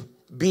body,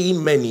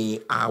 being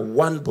many, are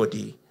one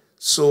body,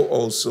 so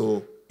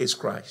also is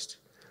Christ.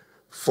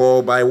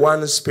 For by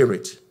one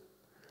Spirit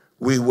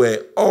we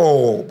were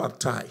all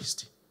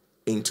baptized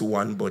into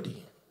one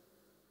body.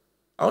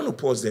 I want to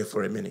pause there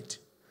for a minute.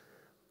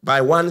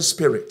 By one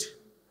Spirit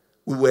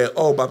we were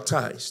all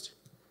baptized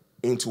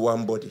into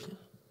one body.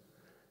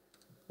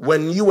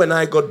 When you and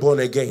I got born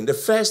again, the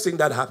first thing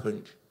that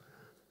happened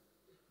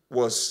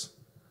was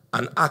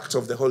an act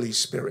of the Holy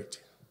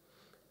Spirit.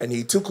 And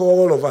he took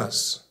all of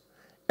us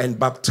and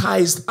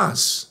baptized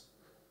us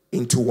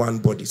into one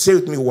body. Say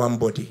with me, one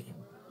body.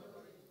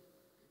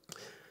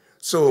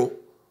 So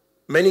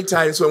many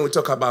times when we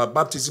talk about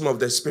baptism of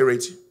the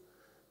Spirit,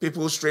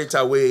 people straight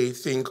away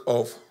think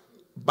of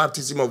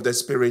baptism of the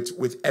Spirit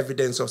with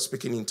evidence of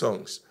speaking in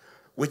tongues,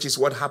 which is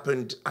what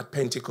happened at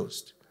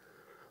Pentecost.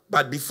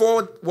 But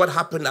before what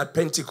happened at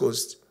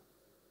Pentecost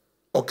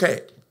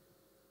occurred,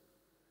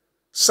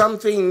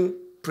 something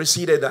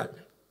preceded that.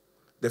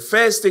 The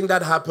first thing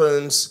that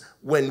happens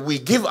when we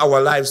give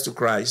our lives to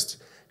Christ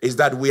is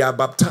that we are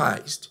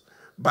baptized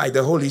by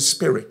the Holy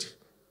Spirit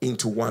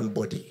into one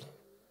body.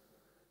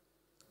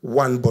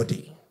 One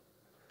body.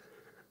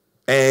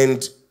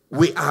 And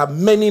we are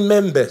many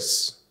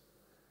members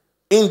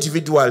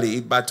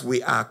individually, but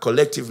we are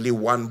collectively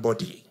one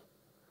body.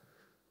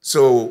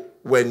 So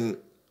when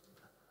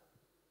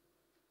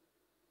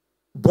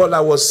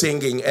Bola was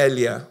singing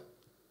earlier,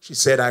 she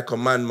said, I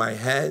command my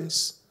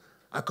hands,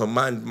 I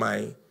command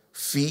my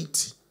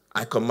feet,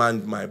 I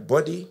command my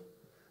body.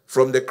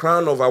 From the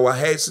crown of our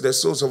heads to the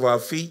soles of our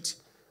feet,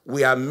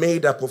 we are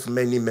made up of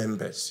many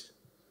members.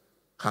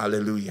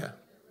 Hallelujah.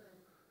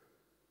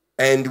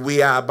 And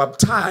we are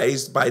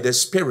baptized by the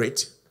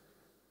Spirit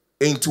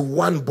into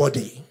one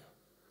body.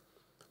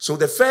 So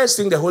the first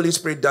thing the Holy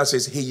Spirit does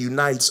is he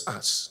unites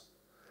us.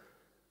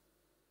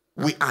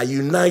 We are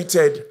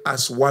united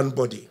as one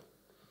body.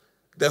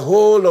 The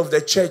whole of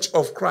the church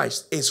of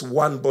Christ is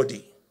one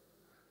body.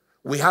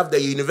 We have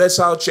the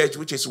universal church,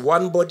 which is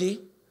one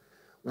body.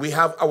 We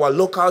have our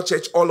local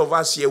church, all of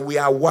us here, we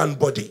are one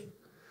body.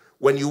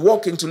 When you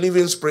walk into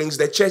Living Springs,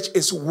 the church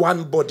is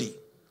one body.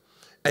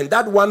 And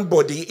that one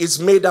body is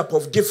made up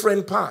of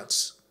different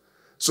parts.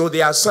 So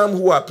there are some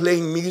who are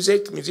playing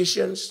music,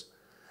 musicians.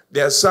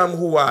 There are some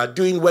who are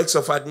doing works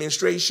of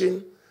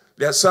administration.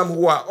 There are some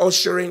who are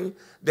ushering.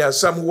 There are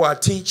some who are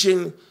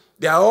teaching.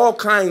 There are all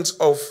kinds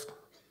of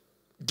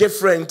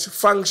different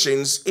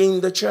functions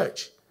in the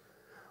church.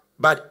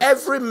 But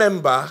every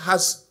member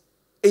has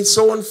its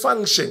own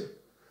function.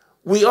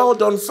 We all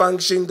don't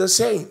function the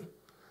same.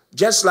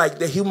 Just like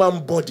the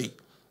human body.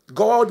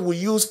 God will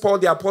use Paul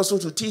the Apostle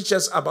to teach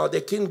us about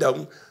the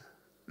kingdom,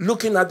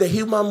 looking at the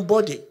human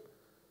body.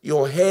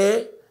 Your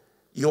hair,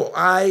 your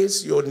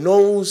eyes, your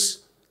nose,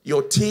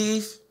 your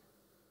teeth,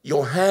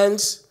 your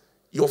hands,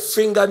 your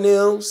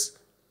fingernails,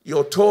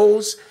 your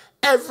toes.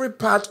 Every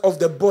part of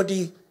the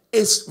body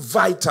is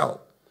vital.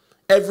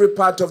 Every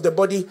part of the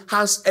body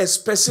has a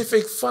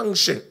specific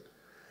function.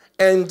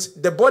 And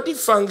the body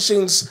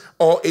functions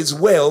or is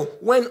well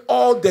when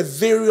all the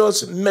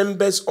various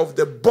members of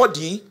the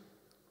body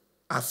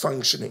are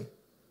functioning.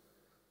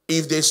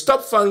 If they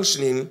stop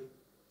functioning,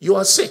 you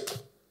are sick.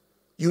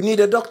 You need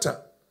a doctor.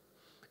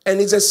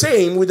 And it's the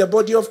same with the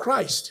body of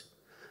Christ.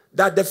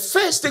 That the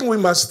first thing we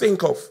must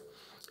think of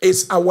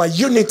is our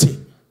unity.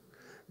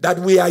 That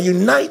we are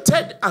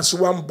united as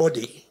one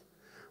body.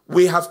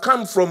 We have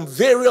come from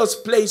various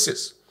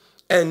places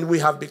and we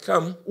have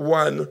become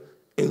one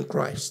in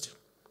Christ.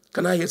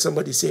 Can I hear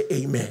somebody say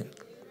amen?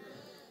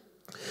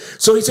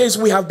 So he says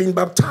we have been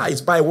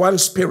baptized by one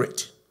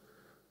Spirit.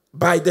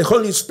 By the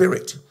Holy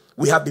Spirit,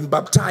 we have been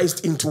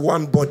baptized into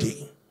one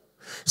body.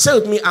 Say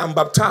with me, I'm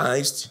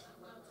baptized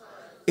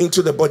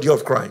into the body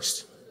of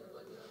Christ.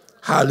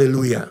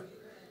 Hallelujah.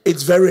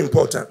 It's very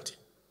important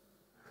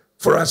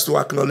for us to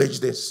acknowledge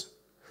this.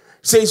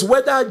 It says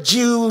whether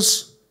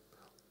Jews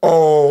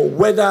or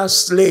whether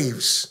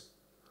slaves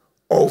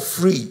or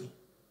free,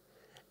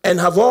 and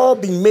have all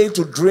been made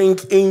to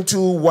drink into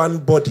one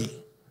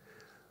body.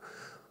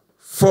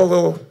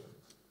 For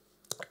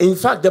in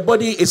fact, the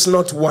body is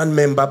not one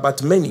member,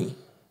 but many.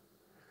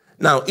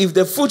 Now, if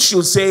the foot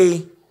should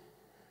say,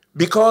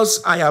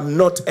 because I am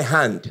not a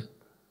hand,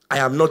 I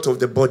am not of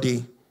the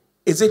body,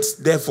 is it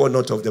therefore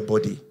not of the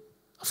body?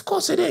 Of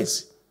course it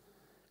is.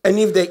 And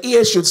if the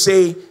ear should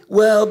say,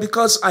 well,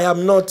 because I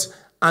am not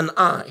an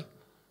eye,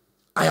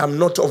 I am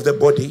not of the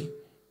body,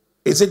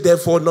 is it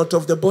therefore not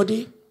of the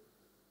body?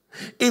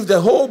 If the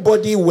whole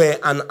body were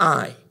an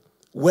eye,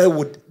 where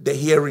would be the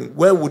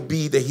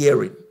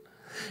hearing?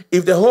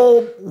 If the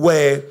whole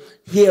were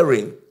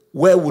hearing,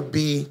 where would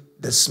be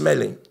the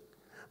smelling?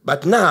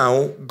 But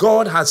now,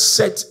 God has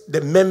set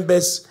the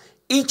members,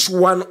 each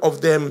one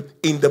of them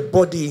in the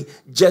body,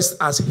 just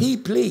as he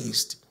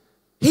pleased.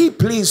 He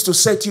pleased to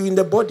set you in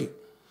the body.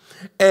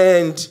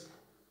 And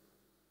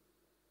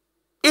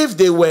if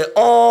they were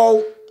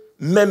all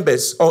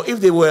members, or if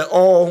they were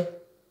all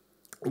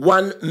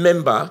one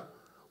member,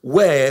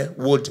 where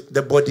would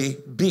the body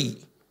be?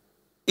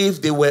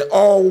 If they were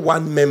all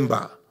one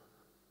member,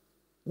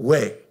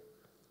 where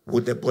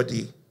would the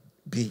body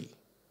be?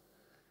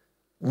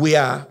 We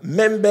are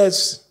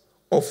members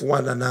of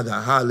one another.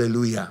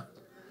 Hallelujah.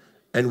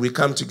 And we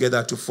come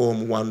together to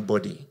form one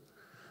body.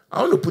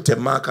 I want to put a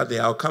marker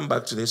there. I'll come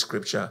back to the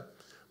scripture.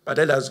 But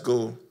let us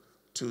go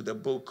to the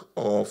book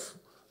of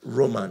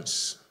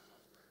Romans,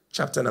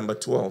 chapter number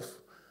 12.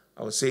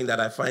 I was saying that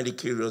I find it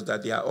curious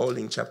that they are all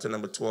in chapter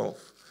number 12.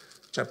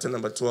 Chapter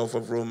number 12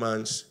 of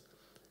Romans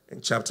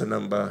and chapter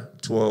number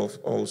 12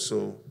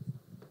 also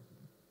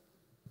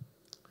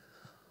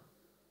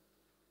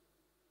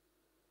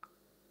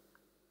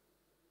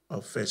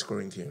of 1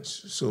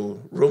 Corinthians.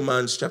 So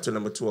Romans chapter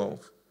number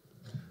 12.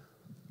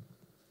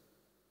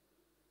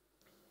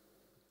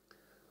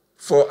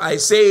 For I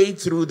say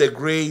through the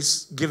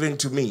grace given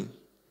to me,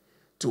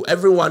 to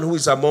everyone who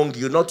is among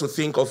you, not to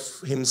think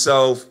of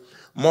himself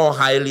more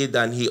highly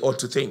than he ought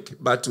to think,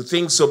 but to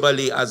think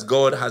soberly as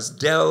God has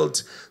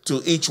dealt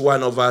to each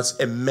one of us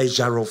a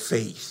measure of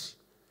faith.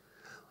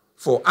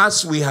 For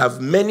us, we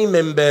have many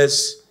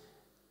members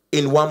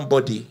in one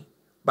body,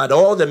 but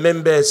all the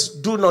members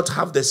do not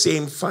have the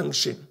same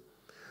function.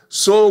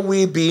 So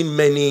we, being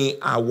many,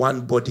 are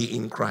one body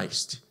in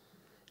Christ,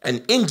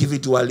 and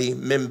individually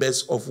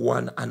members of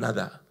one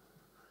another,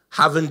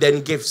 having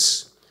then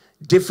gifts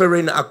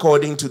differing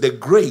according to the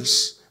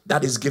grace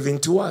that is given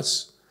to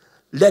us.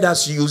 Let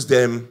us use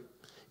them.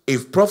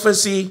 If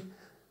prophecy,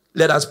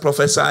 let us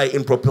prophesy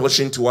in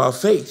proportion to our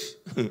faith.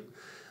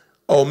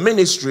 Or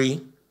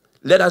ministry,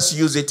 let us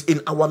use it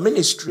in our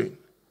ministry.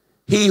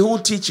 He who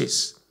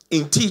teaches,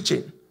 in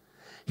teaching.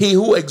 He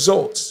who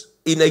exalts,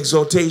 in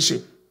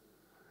exaltation.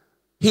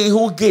 He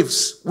who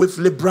gives, with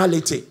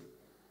liberality.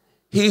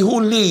 He who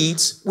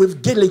leads,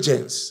 with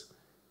diligence.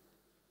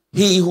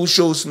 He who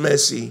shows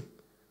mercy,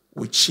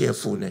 with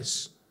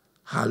cheerfulness.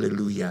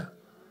 Hallelujah.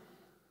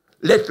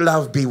 Let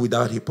love be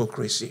without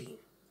hypocrisy.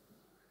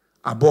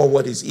 Abhor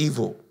what is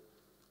evil.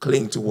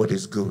 Cling to what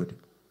is good.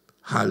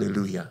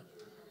 Hallelujah.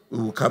 We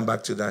will come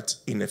back to that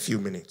in a few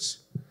minutes.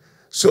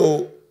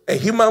 So, a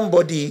human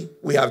body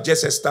we have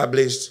just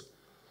established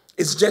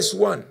is just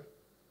one.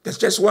 There's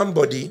just one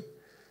body,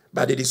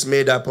 but it is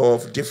made up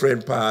of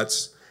different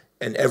parts,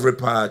 and every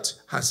part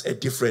has a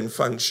different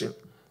function.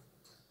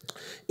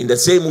 In the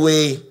same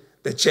way,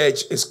 the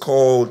church is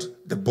called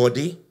the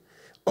body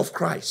of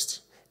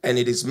Christ, and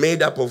it is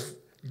made up of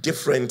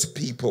different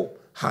people.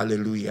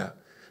 Hallelujah.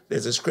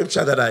 There's a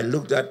scripture that I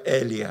looked at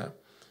earlier,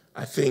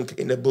 I think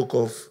in the book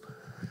of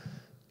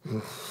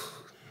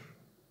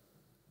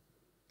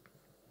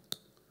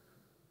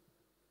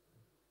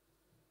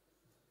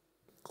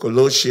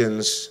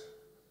Colossians.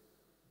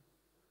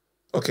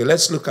 Okay,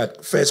 let's look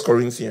at 1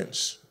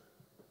 Corinthians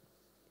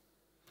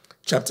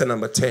chapter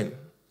number 10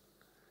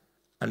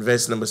 and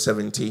verse number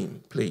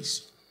 17,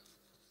 please.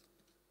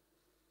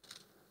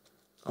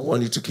 I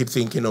want you to keep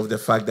thinking of the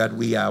fact that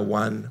we are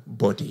one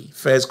body.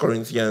 1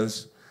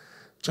 Corinthians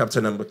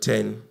chapter number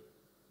 10.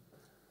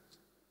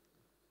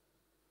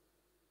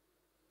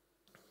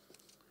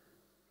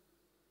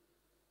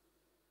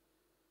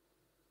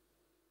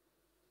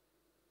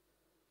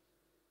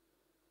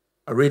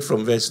 I read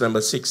from verse number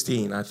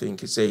 16, I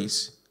think it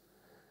says.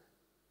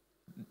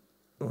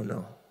 Oh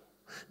no.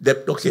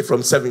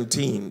 From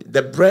 17.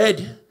 The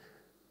bread.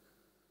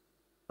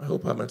 I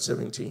hope I'm at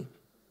 17.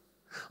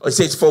 Oh, it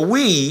says, for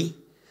we,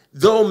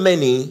 though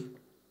many,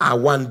 are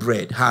one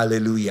bread.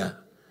 Hallelujah.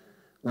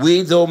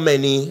 We, though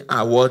many,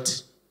 are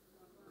what?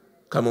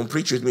 Come on,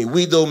 preach with me.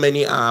 We, though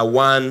many, are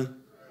one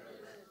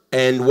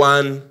and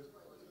one.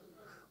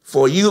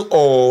 For you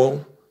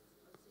all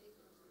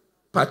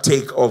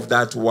partake of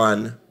that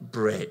one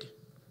bread.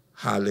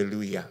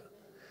 Hallelujah.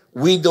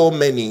 We, though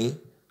many,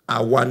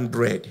 are one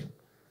bread.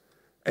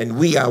 And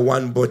we are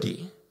one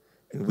body.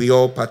 And we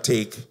all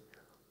partake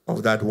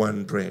of that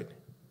one bread.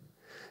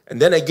 And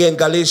then again,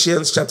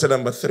 Galatians chapter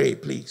number 3,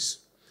 please.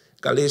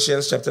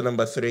 Galatians chapter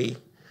number 3.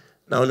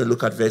 Now I want to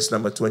look at verse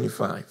number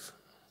 25.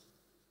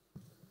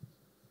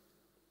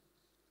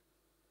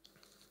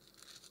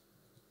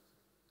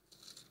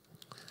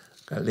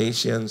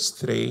 Galatians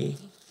 3.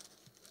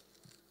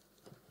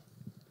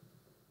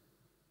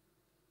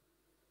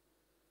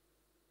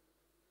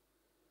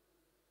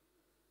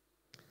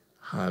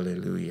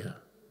 Hallelujah.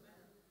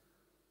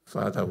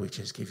 Father, we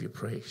just give you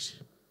praise.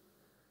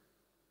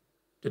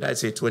 Did I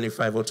say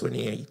 25 or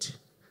 28?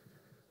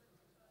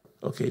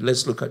 Okay,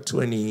 let's look at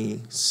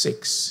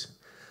 26.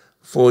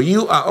 For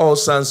you are all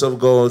sons of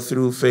God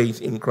through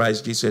faith in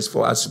Christ Jesus.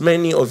 For as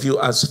many of you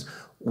as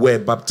were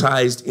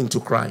baptized into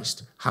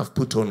Christ have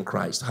put on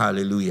Christ.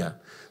 Hallelujah.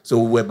 So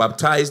we were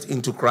baptized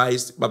into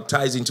Christ,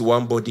 baptized into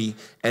one body,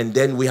 and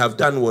then we have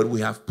done what?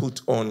 We have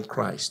put on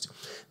Christ.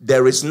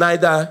 There is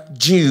neither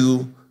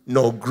Jew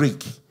nor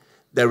Greek.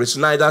 There is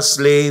neither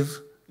slave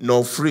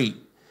nor free.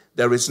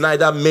 There is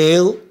neither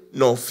male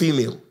nor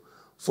female.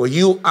 For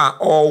you are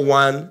all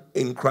one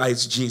in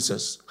Christ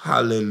Jesus.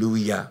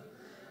 Hallelujah.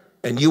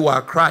 And you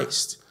are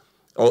Christ.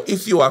 Or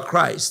if you are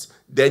Christ,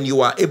 then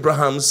you are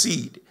Abraham's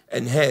seed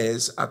and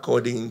heirs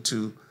according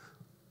to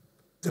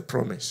the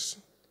promise.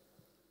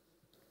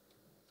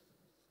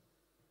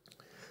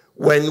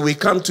 When we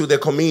come to the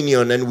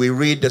communion and we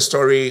read the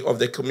story of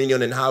the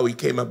communion and how it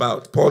came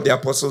about, Paul the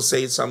Apostle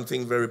says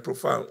something very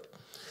profound.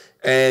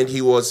 And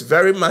he was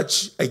very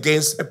much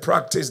against a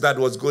practice that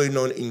was going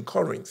on in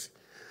Corinth.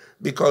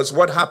 Because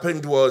what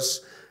happened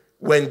was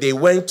when they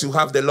went to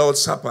have the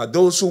Lord's Supper,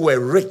 those who were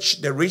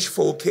rich, the rich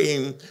folk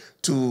came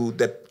to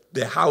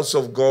the house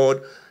of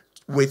God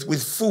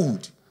with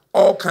food,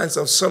 all kinds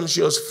of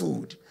sumptuous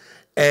food.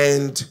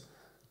 And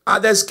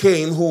others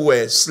came who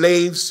were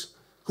slaves,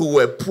 who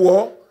were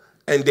poor,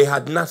 and they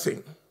had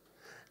nothing.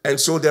 And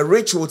so the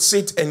rich would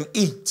sit and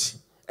eat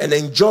and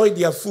enjoy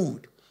their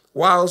food,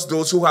 whilst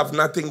those who have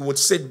nothing would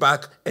sit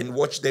back and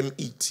watch them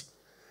eat.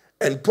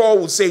 And Paul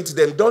would say to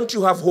them, don't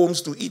you have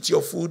homes to eat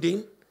your food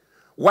in?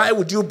 Why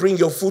would you bring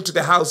your food to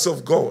the house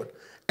of God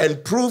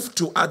and prove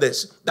to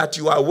others that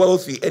you are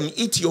wealthy and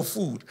eat your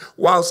food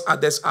whilst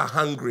others are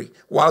hungry,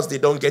 whilst they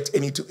don't get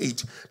any to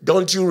eat?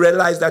 Don't you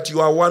realize that you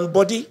are one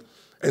body?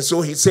 And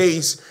so he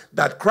says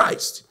that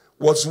Christ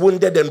was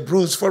wounded and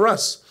bruised for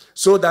us,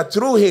 so that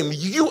through him,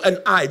 you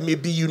and I may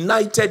be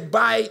united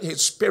by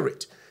his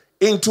Spirit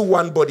into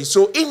one body.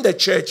 So in the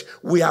church,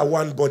 we are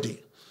one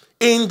body.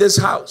 In this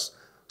house,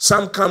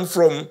 some come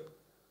from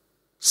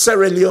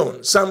Sierra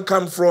Leone, some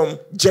come from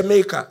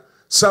Jamaica,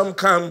 some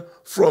come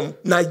from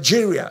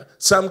Nigeria,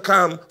 some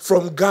come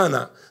from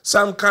Ghana,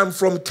 some come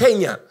from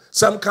Kenya,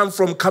 some come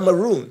from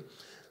Cameroon.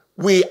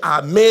 We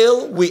are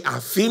male, we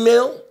are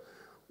female,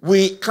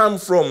 we come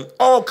from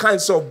all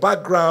kinds of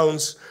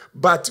backgrounds,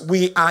 but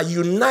we are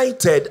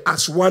united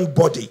as one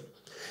body.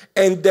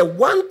 And the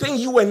one thing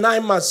you and I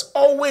must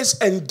always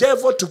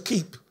endeavor to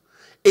keep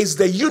is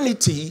the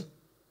unity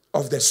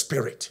of the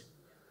Spirit.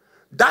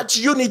 That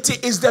unity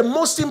is the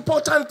most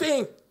important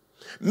thing.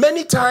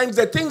 Many times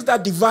the things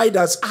that divide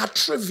us are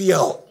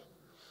trivial.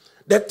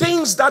 The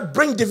things that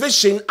bring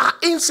division are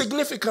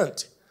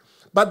insignificant.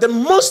 But the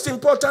most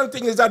important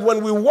thing is that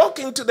when we walk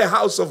into the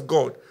house of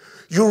God,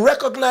 you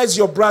recognize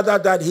your brother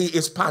that he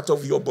is part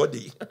of your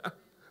body.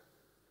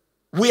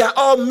 We are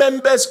all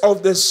members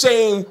of the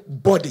same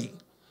body.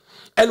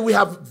 And we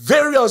have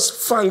various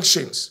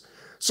functions.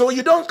 So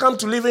you don't come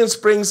to Living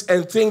Springs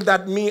and think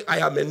that me, I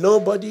am a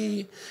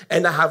nobody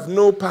and I have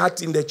no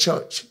part in the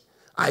church.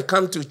 I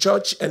come to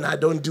church and I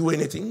don't do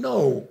anything.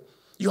 No,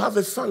 you have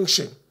a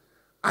function.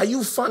 Are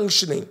you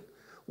functioning?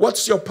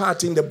 What's your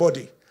part in the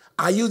body?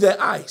 Are you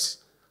the eyes?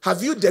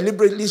 Have you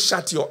deliberately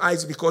shut your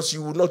eyes because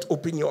you will not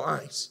open your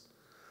eyes?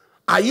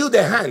 Are you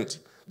the hand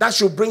that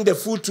should bring the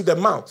food to the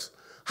mouth?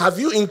 Have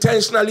you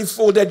intentionally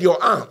folded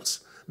your arms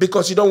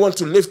because you don't want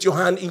to lift your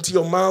hand into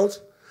your mouth?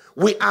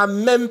 We are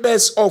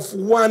members of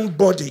one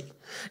body,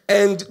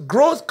 and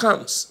growth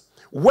comes,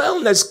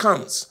 wellness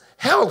comes,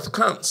 health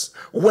comes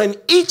when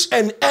each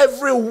and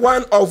every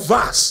one of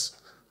us,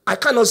 I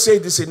cannot say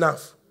this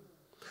enough,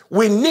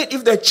 we need,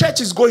 if the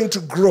church is going to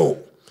grow,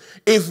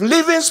 if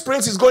Living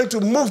Springs is going to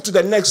move to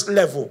the next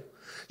level,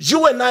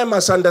 you and I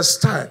must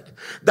understand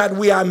that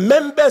we are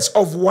members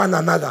of one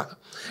another,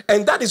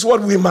 and that is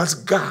what we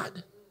must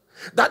guard.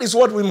 That is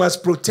what we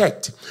must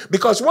protect,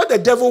 because what the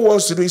devil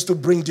wants to do is to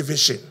bring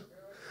division,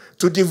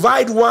 to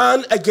divide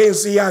one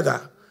against the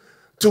other,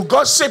 to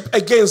gossip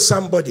against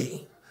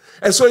somebody.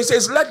 And so he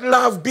says, let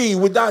love be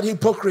without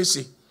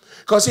hypocrisy.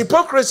 Because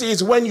hypocrisy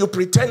is when you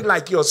pretend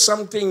like you're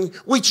something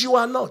which you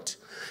are not.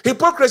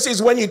 Hypocrisy is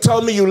when you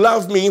tell me you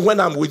love me when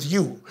I'm with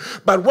you.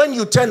 But when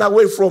you turn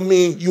away from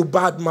me, you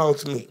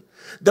badmouth me.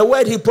 The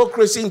word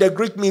hypocrisy in the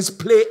Greek means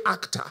play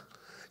actor.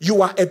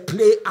 You are a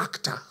play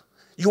actor.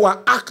 You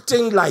are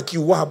acting like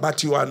you are,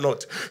 but you are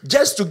not.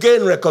 Just to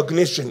gain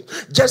recognition,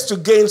 just to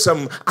gain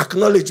some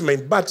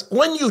acknowledgement. But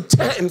when you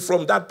turn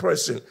from that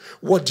person,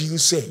 what do you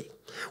say?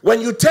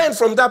 When you turn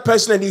from that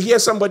person and you hear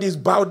somebody's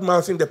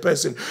bad-mouthing the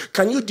person,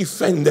 can you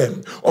defend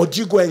them? Or do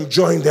you go and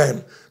join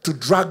them to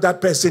drag that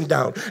person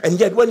down? And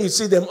yet when you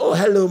see them, oh,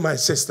 hello, my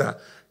sister,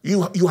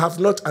 you have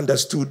not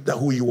understood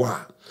who you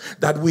are.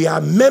 That we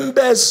are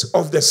members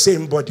of the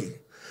same body.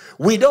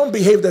 We don't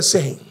behave the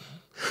same.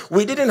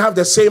 We didn't have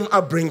the same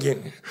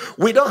upbringing.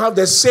 We don't have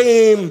the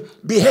same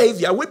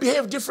behavior. We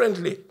behave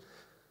differently.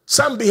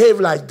 Some behave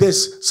like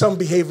this, some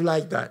behave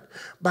like that.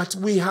 But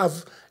we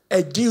have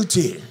a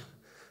duty.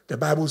 The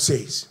Bible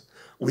says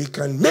we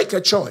can make a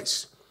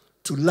choice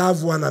to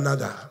love one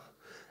another.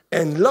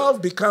 And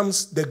love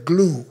becomes the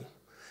glue,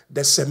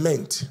 the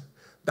cement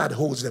that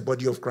holds the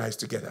body of Christ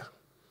together.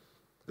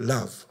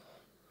 Love.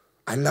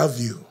 I love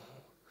you.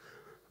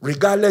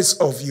 Regardless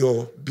of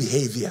your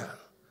behavior,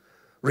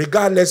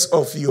 regardless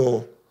of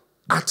your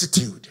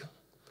attitude,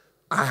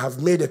 I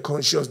have made a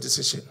conscious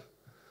decision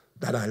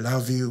that I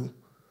love you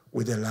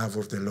with the love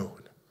of the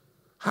Lord.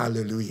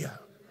 Hallelujah.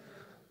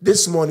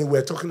 This morning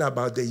we're talking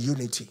about the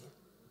unity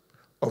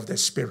of the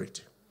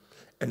Spirit.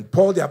 And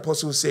Paul the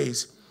Apostle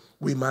says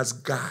we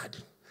must guard.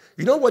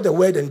 You know what the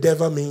word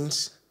endeavor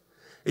means?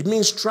 It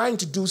means trying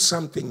to do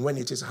something when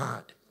it is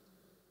hard.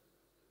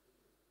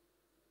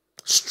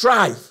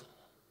 Strive.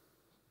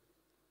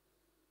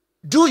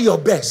 Do your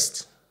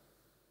best.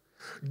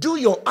 Do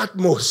your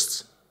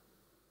utmost.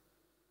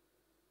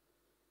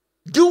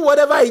 Do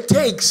whatever it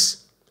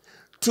takes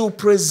to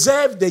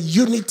preserve the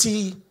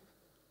unity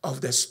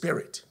of the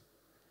Spirit.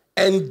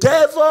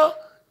 Endeavor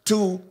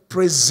to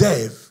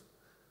preserve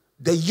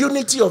the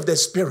unity of the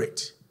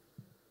Spirit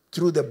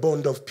through the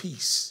bond of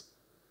peace.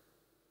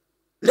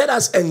 Let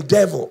us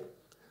endeavor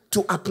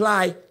to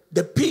apply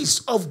the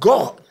peace of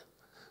God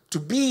to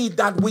be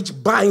that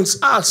which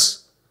binds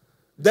us,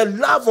 the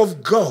love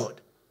of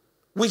God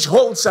which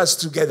holds us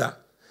together.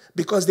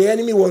 Because the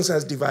enemy wants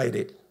us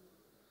divided.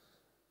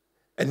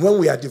 And when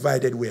we are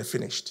divided, we are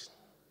finished.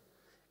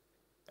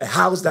 A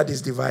house that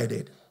is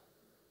divided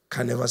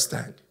can never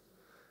stand.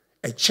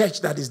 A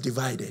church that is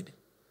divided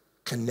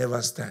can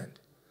never stand.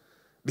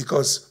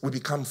 Because we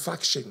become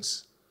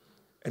factions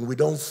and we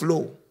don't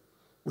flow.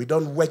 We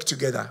don't work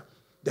together.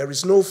 There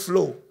is no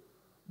flow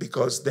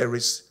because there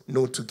is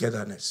no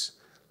togetherness.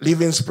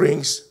 Living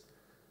Springs,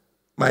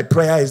 my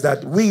prayer is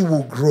that we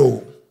will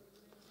grow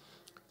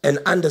and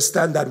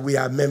understand that we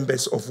are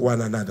members of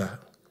one another.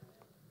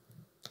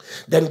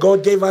 Then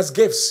God gave us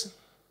gifts.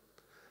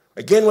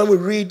 Again, when we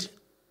read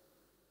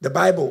the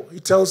Bible,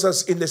 it tells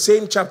us in the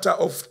same chapter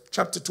of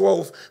chapter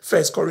 12,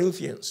 1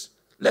 Corinthians.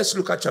 Let's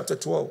look at chapter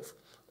 12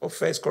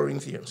 of 1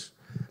 Corinthians.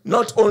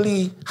 Not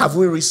only have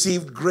we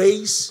received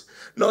grace,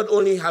 not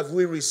only have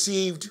we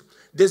received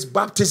this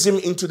baptism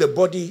into the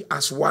body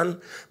as one,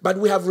 but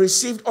we have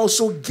received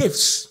also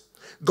gifts.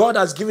 God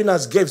has given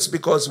us gifts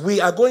because we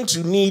are going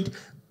to need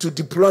to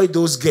deploy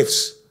those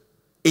gifts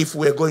if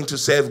we're going to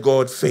serve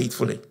God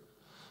faithfully.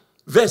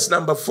 Verse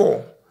number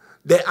 4,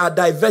 there are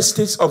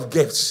diversities of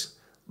gifts,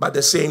 but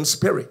the same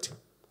Spirit.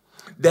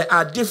 There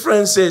are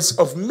differences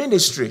of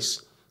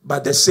ministries,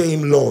 but the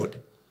same Lord.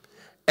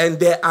 And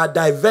there are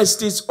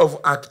diversities of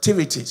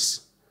activities,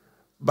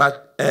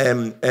 but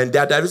it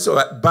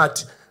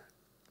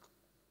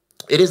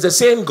is the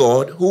same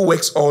God who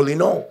works all in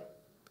all.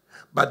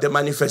 But the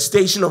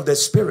manifestation of the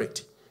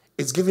Spirit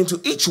is given to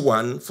each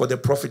one for the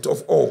profit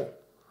of all.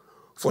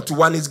 For to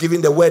one is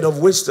given the word of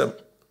wisdom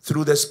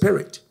through the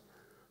Spirit,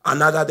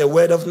 another the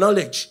word of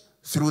knowledge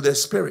through the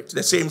Spirit,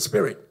 the same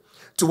Spirit.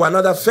 To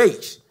another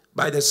faith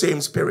by the same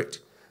Spirit.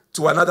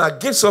 To another,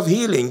 gifts of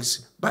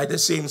healings by the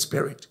same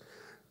Spirit.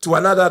 To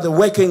another, the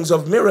workings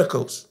of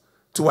miracles.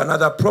 To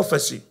another,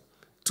 prophecy.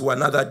 To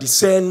another,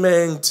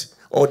 discernment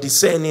or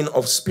discerning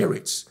of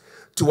spirits.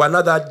 To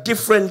another,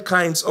 different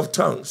kinds of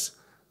tongues.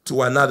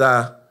 To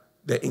another,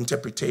 the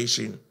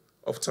interpretation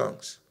of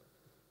tongues.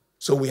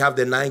 So we have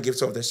the 9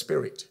 gifts of the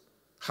Spirit.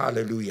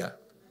 Hallelujah.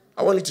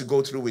 I want you to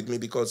go through with me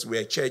because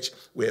we're a church,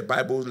 we're a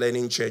Bible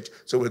learning church,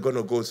 so we're going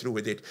to go through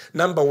with it.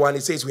 Number 1,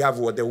 it says we have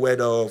what? The word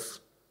of...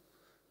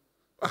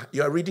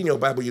 you are reading your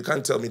Bible, you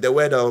can't tell me. The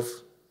word of...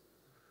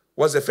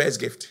 What's the first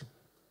gift?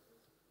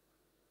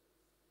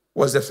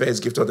 What's the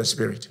first gift of the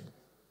Spirit?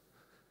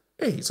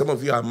 Hey, some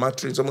of you are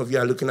muttering, some of you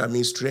are looking at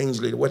me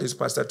strangely. What is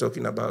Pastor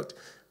talking about?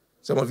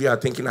 Some of you are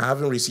thinking, I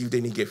haven't received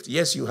any gift.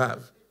 Yes, you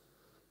have.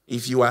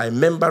 If you are a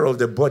member of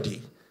the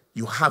body,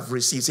 you have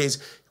received. It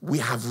says, we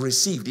have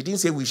received. It didn't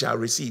say we shall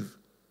receive.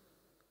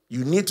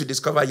 You need to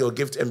discover your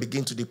gift and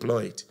begin to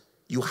deploy it.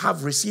 You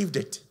have received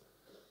it.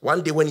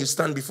 One day when you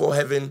stand before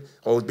heaven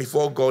or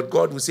before God,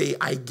 God will say,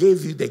 I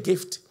gave you the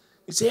gift.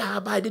 You say,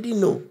 but I didn't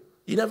know.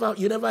 You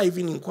never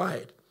even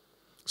inquired.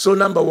 So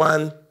number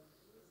 1,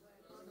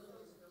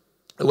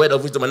 a word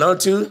of wisdom. Number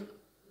 2,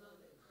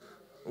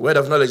 word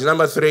of knowledge.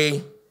 Number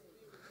 3,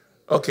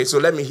 okay, so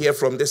let me hear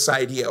from this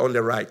side here on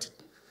the right.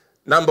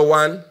 Number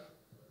 1,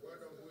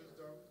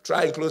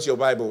 try and close your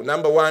Bible.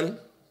 Number 1,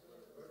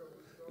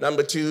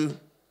 number 2,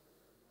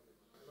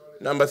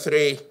 number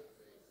 3,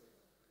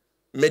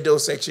 middle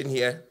section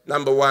here.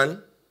 Number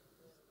 1,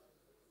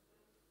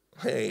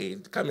 hey,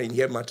 come in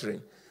here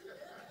muttering.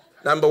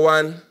 Number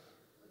 1,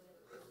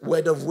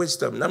 word of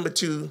wisdom. Number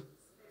 2,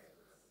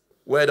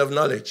 word of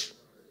knowledge.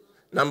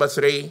 Number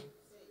 3,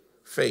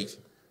 faith.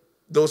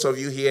 Those of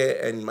you here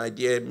and my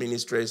dear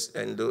ministers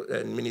and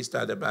minister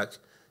at the back.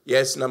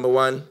 Yes, number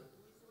 1,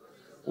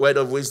 word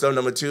of wisdom.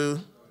 Number 2,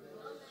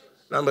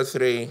 number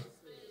 3.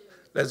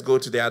 Let's go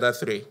to the other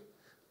 3.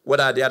 What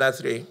are the other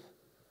 3?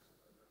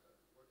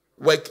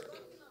 Work,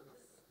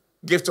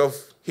 gift of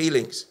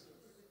healings.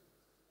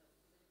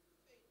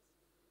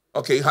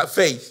 Okay, you have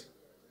faith.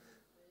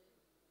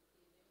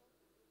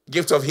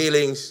 Gift of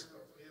healings,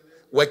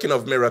 working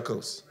of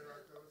miracles.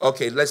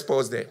 Okay, let's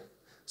pause there.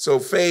 So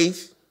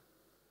faith,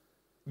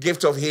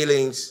 gift of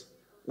healings,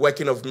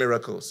 working of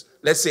miracles.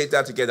 Let's say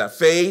that together.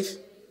 Faith,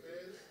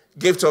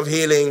 gift of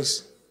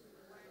healings,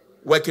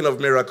 working of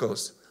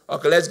miracles.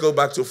 Okay, let's go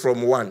back to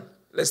from 1.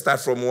 Let's start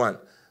from 1.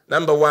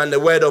 Number 1, the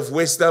word of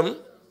wisdom,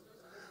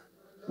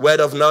 word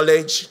of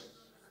knowledge,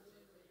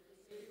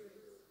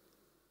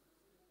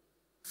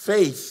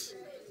 faith.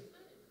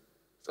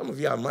 Some of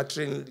you are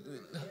muttering.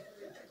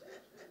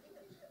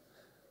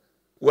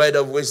 Word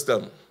of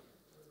wisdom,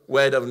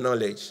 word of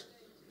knowledge,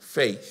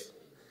 faith,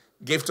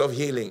 gift of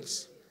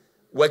healings,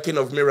 working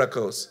of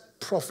miracles,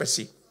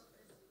 prophecy.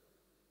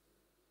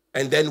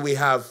 And then we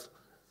have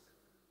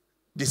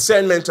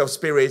discernment of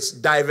spirits,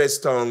 diverse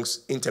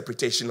tongues,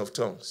 interpretation of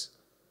tongues.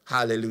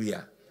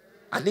 Hallelujah.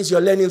 At least you're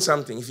learning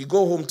something. If you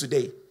go home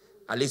today,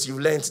 at least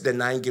you've learned the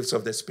 9 gifts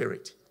of the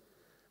Spirit.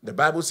 The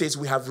Bible says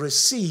we have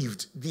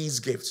received these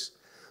gifts.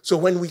 So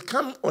when we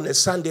come on a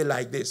Sunday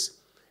like this,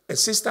 a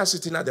sister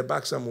sitting at the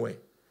back somewhere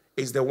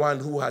is the one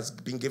who has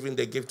been given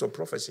the gift of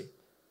prophecy.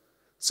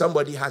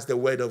 Somebody has the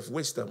word of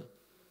wisdom.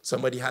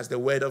 Somebody has the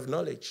word of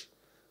knowledge.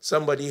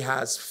 Somebody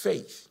has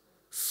faith.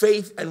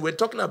 Faith, and we're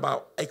talking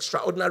about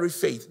extraordinary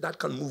faith that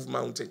can move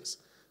mountains.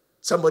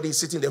 Somebody is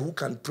sitting there who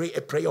can pray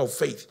a prayer of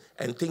faith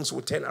and things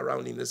will turn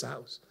around in this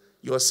house.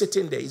 You're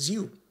sitting there, it's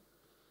you.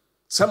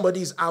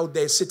 Somebody is out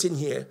there sitting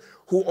here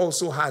who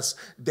also has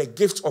the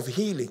gift of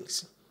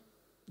healings,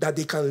 that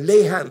they can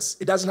lay hands.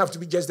 It doesn't have to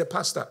be just the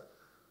pastor.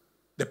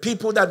 The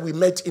people that we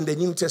met in the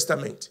New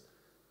Testament,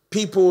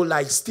 people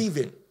like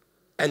Stephen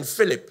and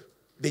Philip,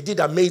 they did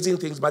amazing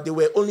things, but they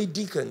were only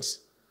deacons.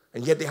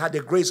 And yet they had the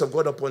grace of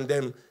God upon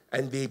them,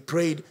 and they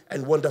prayed,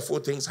 and wonderful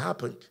things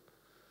happened.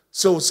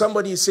 So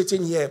somebody is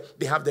sitting here,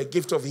 they have the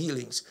gift of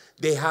healings.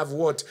 They have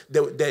what?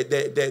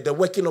 The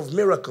working of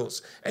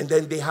miracles. And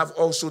then they have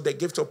also the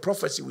gift of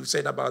prophecy. We've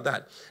said about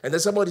that. And then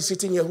somebody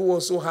sitting here who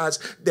also has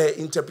the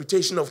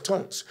interpretation of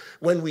tongues.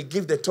 When we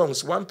give the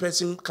tongues, one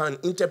person can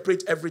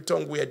interpret every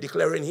tongue we are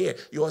declaring here.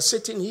 You are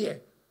sitting here.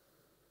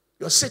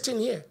 You're sitting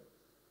here.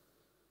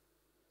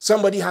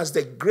 Somebody has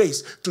the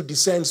grace to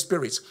discern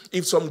spirits.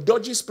 If some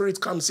dodgy spirit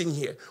comes in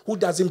here who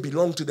doesn't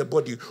belong to the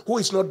body, who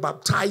is not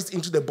baptized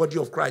into the body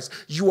of Christ,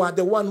 you are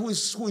the one who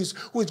is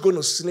going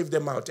to sniff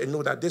them out and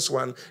know that this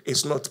one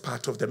is not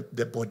part of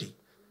the body.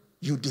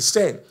 You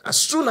discern. As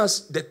soon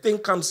as the thing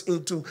comes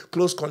into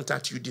close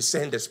contact, you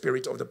discern the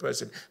spirit of the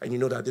person and you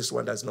know that this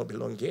one does not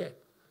belong here.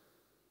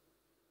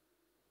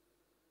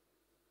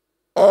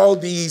 All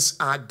these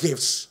are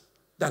gifts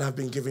that have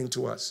been given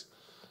to us.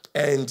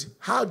 And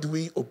how do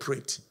we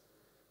operate?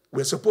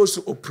 We're supposed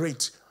to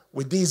operate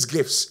with these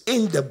gifts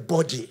in the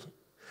body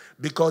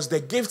because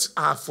the gifts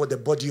are for the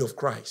body of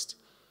Christ.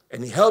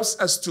 And it helps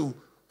us to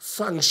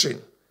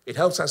function. It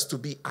helps us to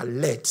be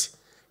alert.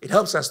 It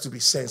helps us to be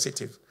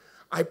sensitive.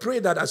 I pray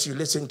that as you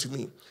listen to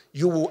me,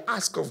 you will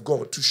ask of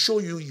God to show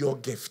you your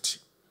gift.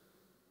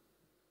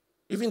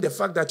 Even the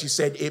fact that you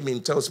said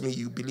amen tells me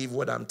you believe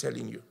what I'm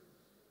telling you.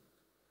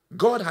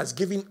 God has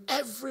given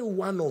every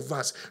one of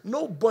us.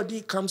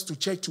 Nobody comes to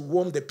church to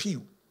warm the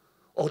pew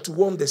or to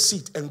warm the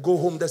seat and go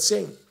home the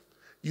same.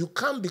 You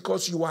come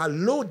because you are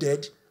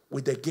loaded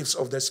with the gifts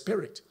of the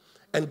Spirit.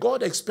 And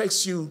God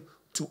expects you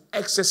to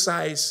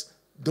exercise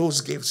those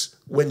gifts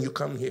when you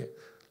come here.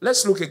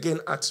 Let's look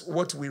again at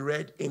what we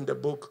read in the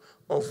book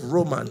of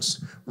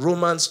Romans.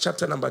 Romans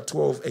chapter number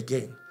 12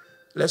 again.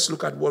 Let's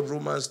look at what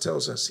Romans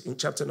tells us in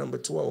chapter number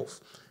 12.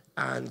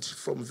 And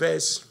from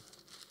verse...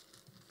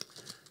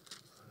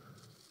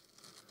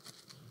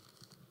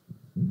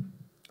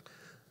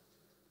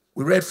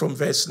 We read from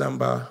verse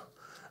number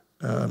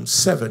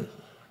 7.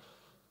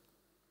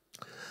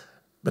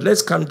 But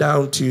let's come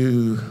down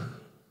to...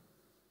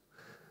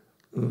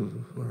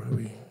 where are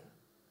we?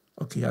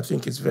 Okay, I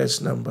think it's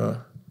verse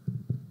number...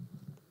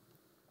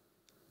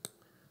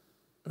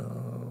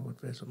 what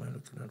verse am I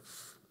looking at?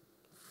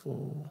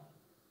 4.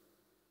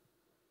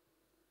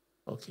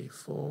 Okay,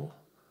 4.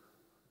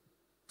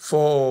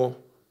 For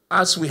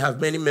as we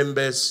have many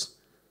members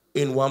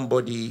in one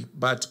body,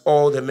 but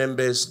all the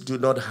members do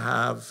not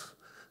have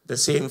the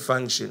same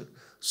function,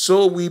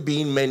 so we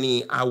being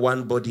many are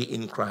one body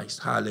in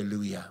Christ.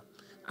 Hallelujah.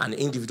 And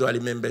individually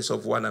members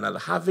of one another,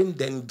 having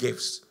then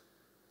gifts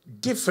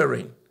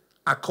differing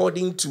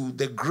according to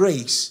the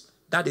grace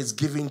that is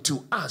given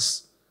to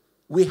us.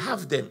 We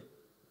have them.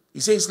 He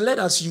says, let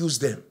us use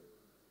them.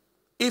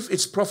 If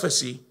it's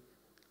prophecy,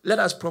 let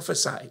us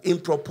prophesy in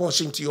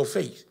proportion to your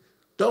faith.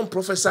 Don't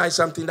prophesy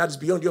something that is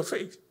beyond your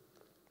faith.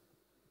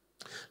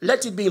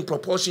 Let it be in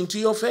proportion to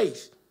your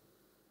faith.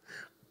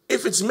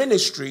 If it's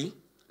ministry,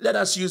 let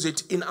us use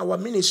it in our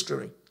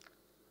ministry.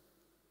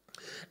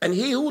 And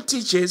he who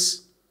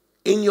teaches,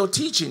 in your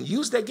teaching,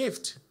 use the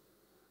gift.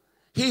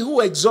 He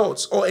who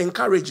exhorts or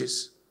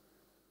encourages,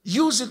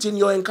 use it in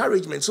your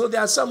encouragement. So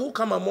there are some who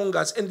come among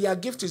us and their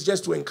gift is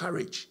just to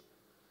encourage.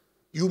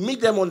 You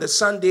meet them on the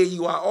Sunday,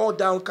 you are all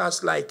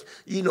downcast like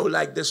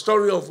the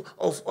story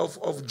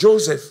of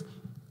Joseph,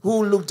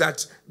 who looked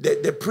at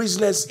the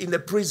prisoners in the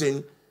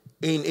prison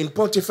in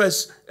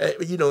Potiphar's,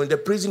 in the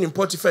prison in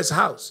Potiphar's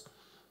house,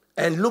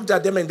 and looked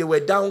at them and they were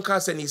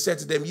downcast, and he said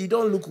to them, you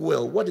don't look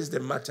well. What is the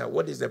matter?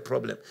 What is the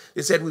problem?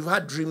 They said, we've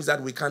had dreams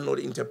that we cannot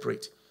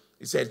interpret.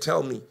 He said,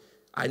 tell me.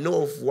 I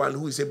know of one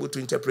who is able to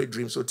interpret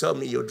dreams, so tell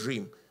me your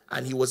dream.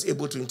 And he was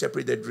able to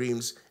interpret the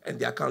dreams, and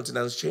their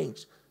countenance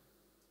changed.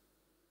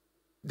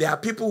 There are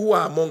people who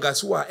are among us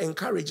who are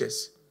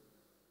encouragers.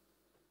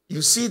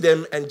 You see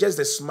them and just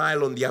the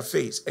smile on their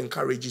face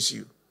encourages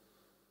you.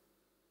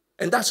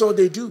 And that's all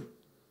they do.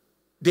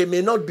 They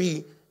may not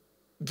be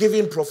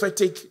giving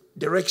prophetic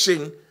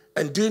direction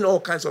and doing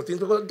all kinds of things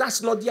because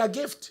that's not their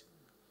gift.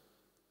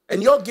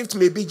 And your gift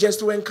may be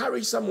just to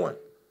encourage someone.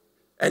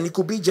 And it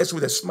could be just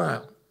with a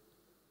smile.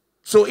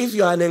 So if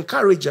you are an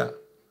encourager,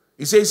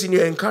 he says in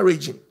your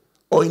encouraging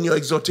or in your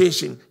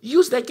exhortation,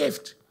 use the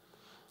gift.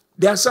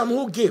 There are some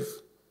who give.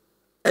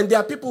 And there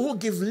are people who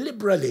give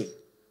liberally.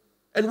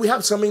 And we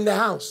have some in the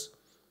house.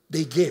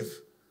 They give.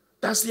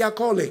 That's their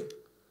calling.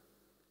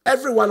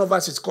 Every one of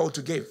us is called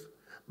to give.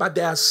 But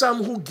there are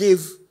some who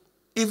give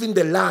even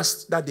the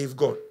last that they've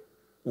got.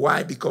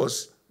 Why?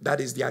 Because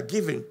that is their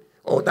giving.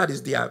 Or that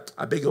is their,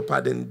 I beg your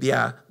pardon,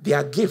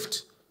 their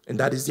gift. And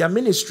that is their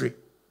ministry.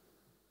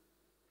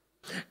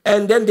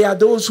 And then there are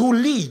those who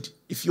lead.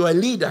 If you're a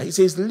leader, he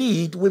says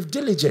lead with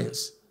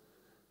diligence.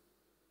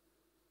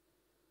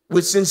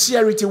 With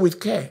sincerity, with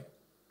care.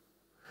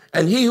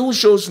 And he who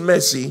shows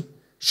mercy,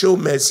 show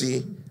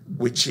mercy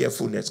with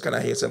cheerfulness. Can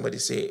I hear somebody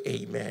say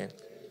amen?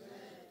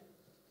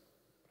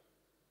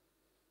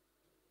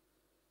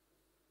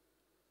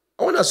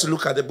 I want us to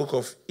look at the book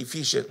of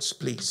Ephesians,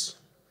 please.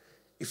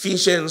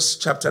 Ephesians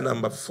chapter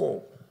number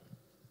 4.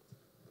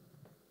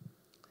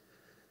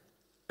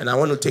 And I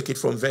want to take it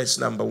from verse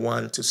number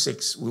 1 to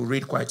 6. We'll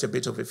read quite a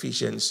bit of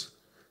Ephesians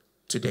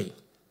today.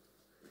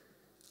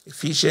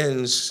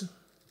 Ephesians,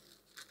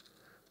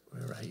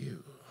 where are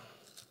you?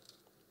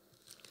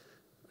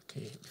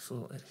 Okay,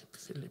 before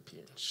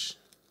Philippians.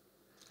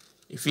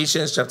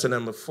 Ephesians chapter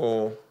number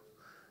 4.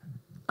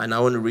 And I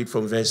want to read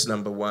from verse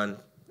number 1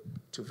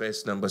 to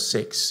verse number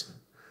 6.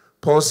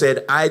 Paul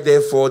said, I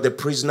therefore, the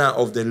prisoner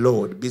of the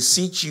Lord,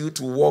 beseech you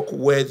to walk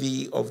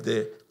worthy of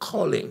the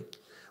calling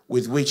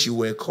with which you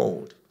were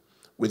called,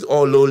 with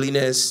all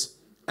lowliness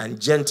and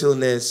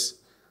gentleness,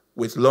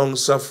 with long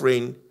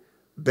suffering,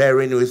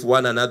 bearing with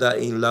one another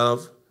in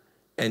love,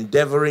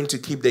 endeavoring to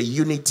keep the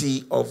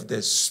unity of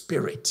the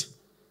Spirit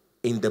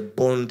in the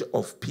bond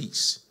of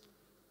peace.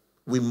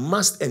 We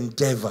must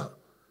endeavor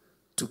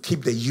to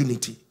keep the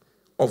unity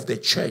of the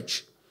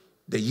church,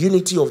 the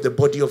unity of the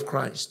body of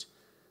Christ.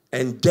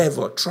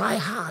 Endeavor, try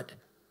hard.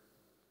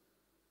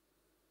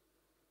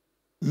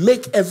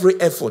 Make every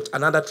effort,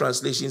 another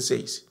translation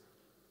says.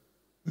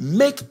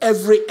 Make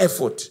every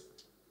effort,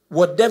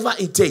 whatever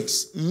it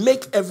takes,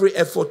 make every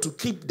effort to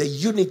keep the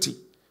unity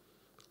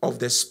of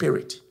the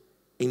Spirit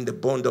in the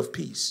bond of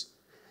peace.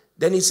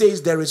 Then he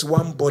says there is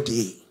one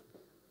body.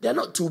 There are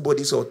not two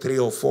bodies or three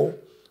or four.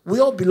 We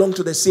all belong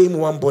to the same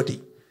one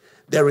body.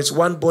 There is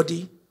one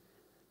body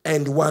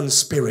and one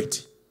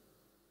spirit.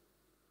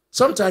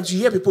 Sometimes you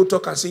hear people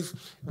talk as if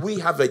we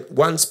have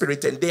one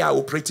spirit and they are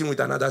operating with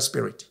another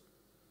spirit.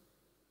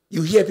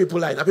 You hear people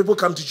like that. People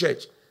come to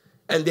church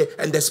and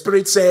the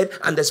spirit said,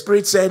 and the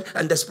spirit said,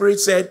 and the spirit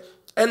said,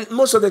 and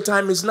most of the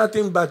time it's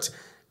nothing but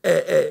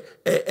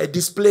a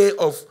display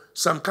of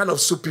some kind of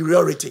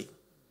superiority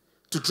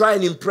to try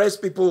and impress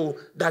people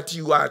that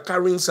you are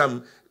carrying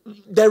some.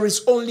 There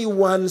is only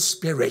one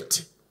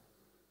spirit,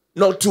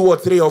 not 2 or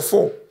 3 or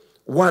 4.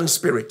 One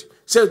spirit.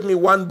 Say with me,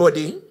 one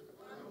body,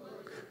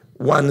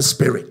 one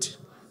spirit.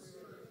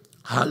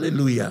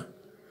 Hallelujah.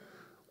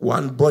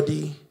 One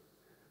body,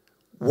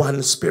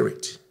 one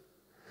spirit.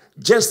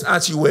 Just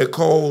as you were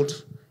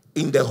called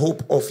in the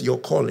hope of your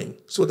calling.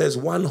 So there's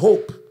one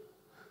hope,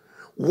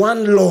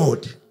 one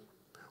Lord,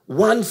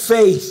 one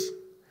faith,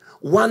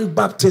 one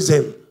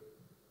baptism,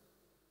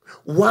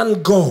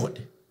 one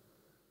God,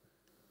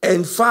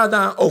 and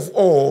Father of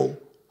all,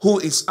 who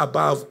is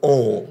above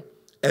all,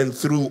 and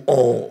through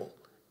all,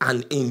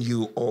 and in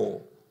you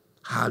all.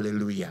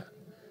 Hallelujah.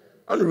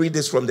 I want to read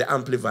this from the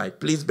Amplified.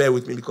 Please bear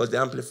with me because the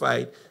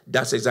Amplified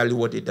does exactly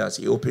what it does.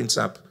 He opens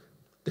up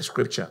the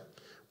scripture.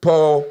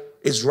 Paul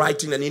is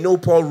writing, and you know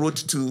Paul wrote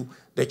to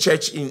the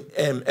church in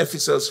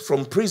Ephesus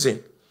from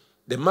prison.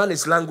 The man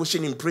is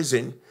languishing in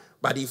prison,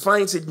 but he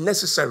finds it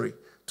necessary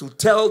to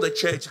tell the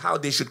church how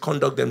they should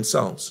conduct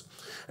themselves.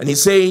 And he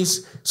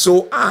says,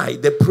 so I,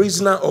 the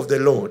prisoner of the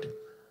Lord,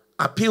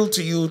 appeal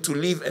to you to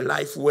live a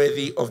life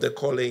worthy of the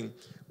calling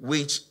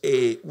which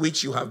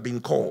you have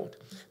been called.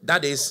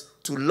 That is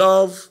to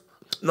love,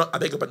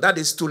 that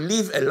is to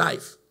live a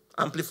life,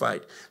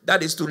 amplified.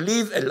 That is to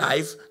live a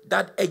life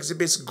that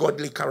exhibits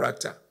godly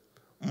character,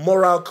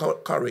 moral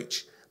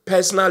courage,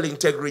 personal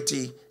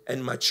integrity,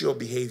 and mature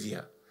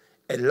behavior.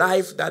 A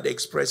life that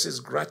expresses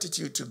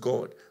gratitude to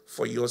God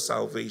for your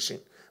salvation.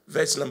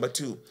 Verse number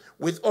 2,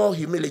 with all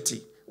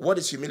humility. What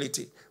is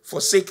humility?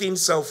 Forsaking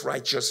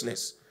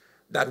self-righteousness.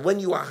 That when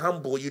you are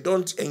humble, you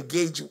don't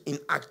engage in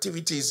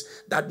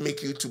activities that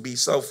make you to be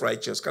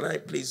self-righteous.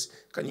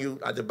 Can you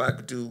at the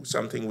back do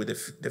something with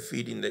the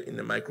feed in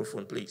the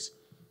microphone, please?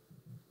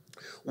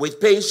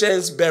 With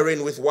patience,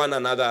 bearing with one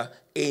another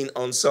in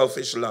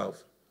unselfish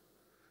love.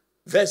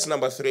 Verse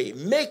number 3,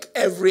 make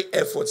every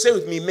effort. Say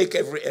with me, make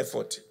every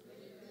effort.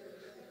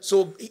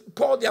 So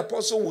Paul the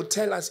Apostle will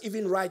tell us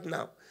even right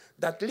now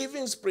that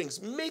Living Springs,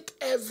 make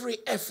every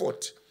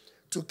effort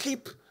to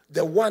keep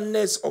the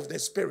oneness of the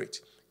Spirit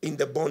in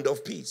the bond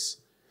of peace.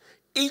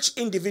 Each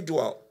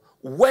individual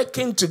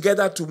working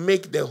together to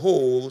make the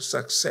whole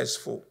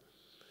successful.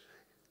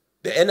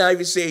 The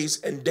NIV says,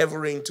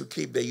 endeavoring to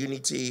keep the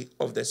unity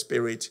of the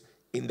Spirit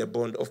in the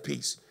bond of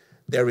peace.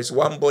 There is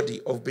one body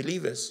of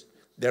believers.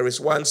 There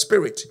is one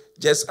Spirit,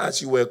 just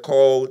as you were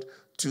called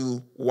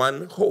to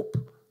one hope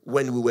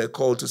when we were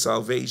called to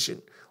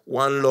salvation.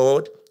 One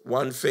Lord,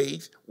 one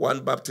faith,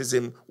 one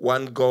baptism,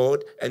 one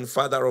God and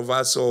Father of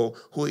us all,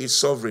 who is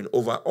sovereign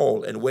over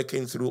all and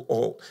working through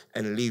all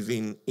and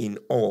living in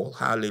all.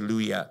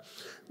 Hallelujah.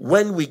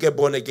 When we get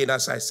born again,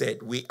 as I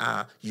said, we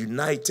are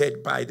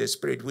united by the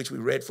Spirit, which we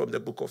read from the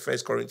book of 1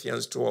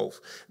 Corinthians 12,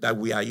 that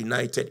we are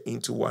united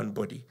into one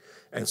body.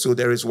 And so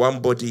there is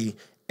one body,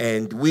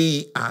 and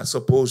we are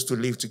supposed to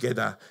live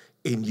together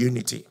in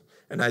unity.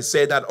 And I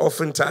say that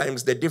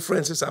oftentimes the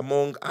differences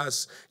among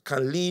us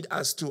can lead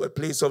us to a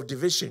place of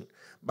division.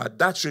 But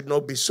that should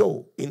not be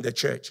so in the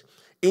church.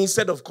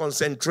 Instead of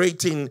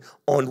concentrating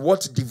on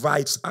what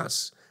divides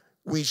us,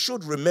 we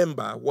should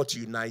remember what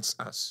unites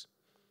us.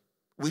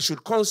 We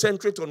should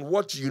concentrate on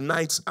what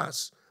unites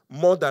us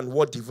more than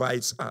what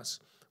divides us.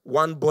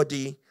 One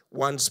body,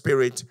 one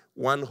Spirit,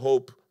 one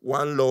hope,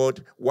 one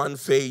Lord, one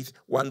faith,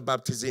 one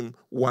baptism,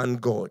 one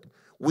God.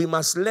 We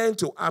must learn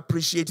to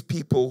appreciate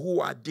people who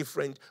are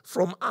different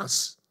from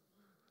us.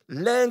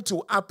 Learn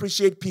to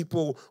appreciate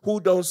people who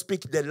don't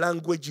speak the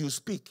language you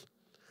speak.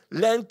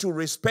 Learn to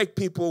respect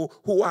people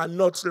who are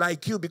not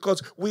like you,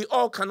 because we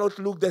all cannot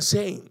look the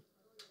same.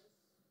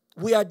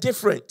 We are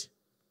different.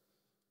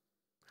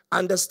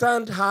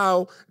 Understand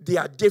how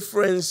their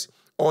difference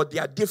or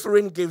their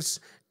different gifts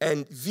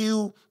and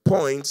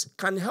viewpoints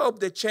can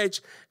help the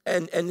church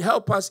and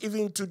help us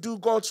even to do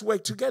God's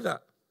work together.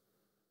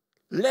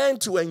 Learn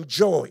to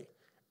enjoy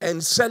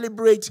and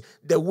celebrate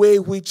the way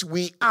which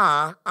we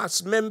are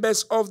as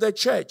members of the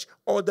church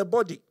or the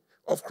body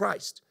of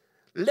Christ.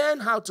 Learn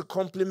how to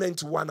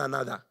complement one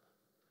another.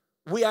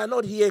 We are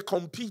not here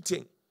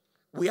competing.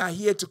 We are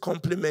here to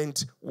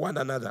complement one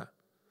another.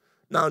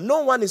 Now,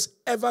 no one is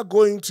ever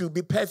going to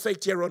be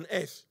perfect here on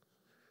earth.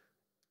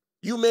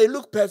 You may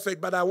look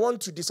perfect, but I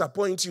want to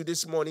disappoint you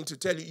this morning to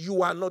tell you,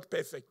 you are not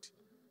perfect.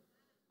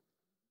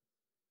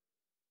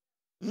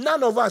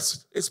 None of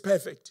us is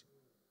perfect.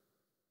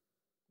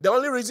 The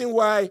only reason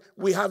why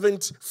we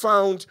haven't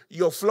found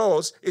your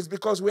flaws is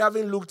because we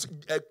haven't looked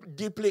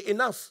deeply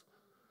enough.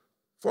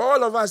 For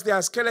all of us, there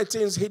are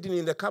skeletons hidden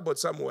in the cupboard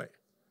somewhere.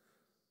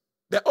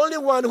 The only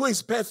one who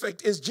is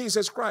perfect is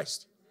Jesus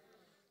Christ.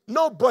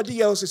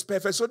 Nobody else is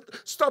perfect. So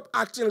stop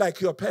acting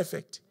like you're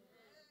perfect.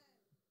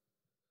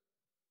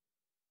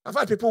 I've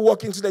had people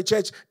walk into the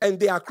church and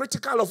they are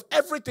critical of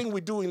everything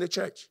we do in the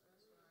church.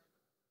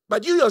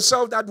 But you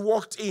yourself that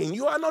walked in,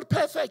 you are not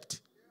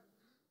perfect.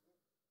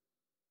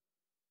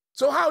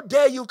 So how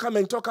dare you come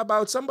and talk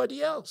about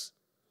somebody else?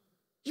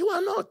 You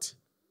are not.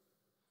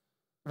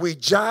 We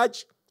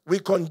judge, we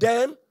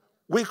condemn,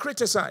 we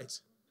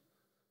criticize.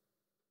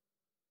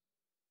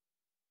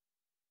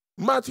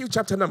 Matthew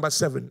chapter number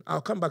 7.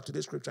 I'll come back to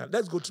this scripture.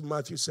 Let's go to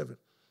Matthew 7.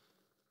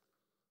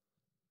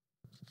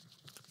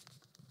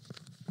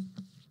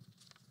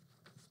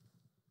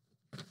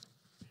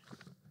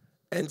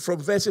 And from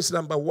verses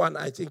number 1,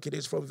 I think it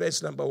is from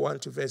verse number 1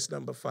 to verse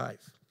number 5.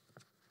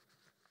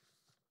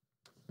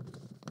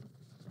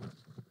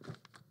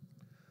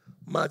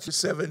 Matthew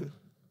 7,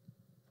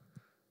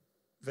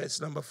 verse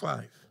number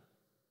 5.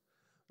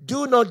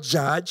 Do not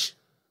judge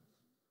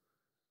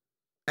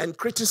and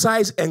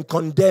criticize and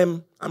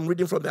condemn. I'm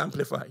reading from the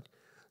Amplified.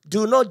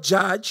 Do not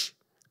judge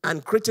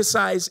and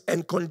criticize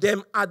and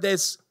condemn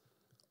others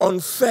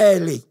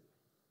unfairly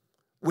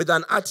with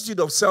an attitude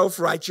of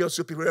self-righteous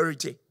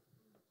superiority.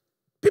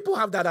 People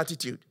have that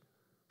attitude,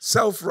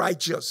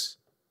 self-righteous.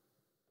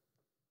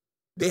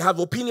 They have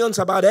opinions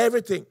about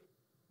everything.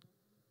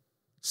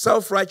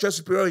 Self-righteous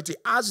superiority,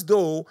 as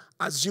though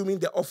assuming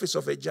the office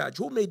of a judge.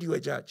 Who made you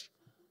a judge?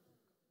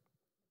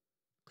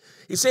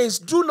 He says,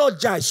 do not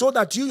judge so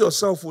that you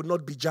yourself will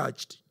not be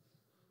judged.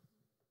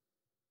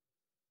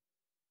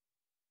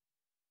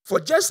 For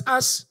just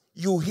as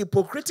you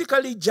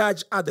hypocritically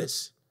judge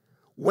others,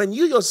 when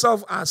you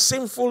yourself are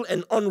sinful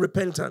and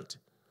unrepentant,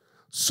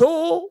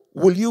 so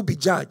will you be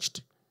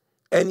judged.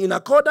 And in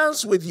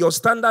accordance with your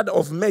standard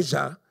of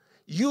measure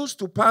used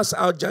to pass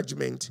out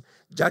judgment,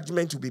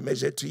 judgment will be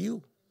measured to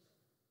you.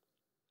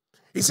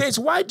 He says,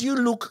 why do you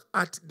look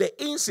at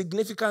the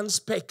insignificant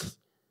speck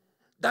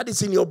that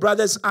is in your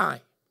brother's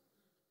eye,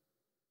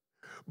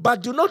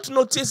 but do not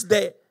notice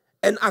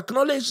and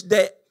acknowledge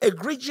the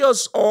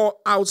egregious or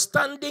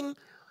outstanding,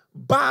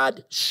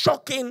 bad,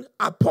 shocking,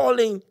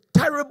 appalling,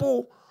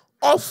 terrible,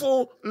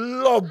 awful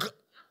log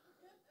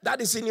that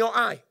is in your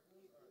eye?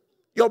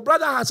 Your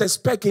brother has a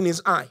speck in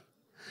his eye.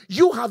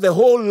 You have a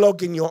whole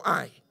log in your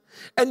eye.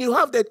 And you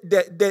have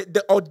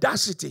the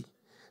audacity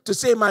to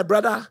say, my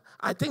brother,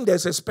 I think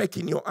there's a speck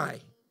in your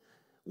eye.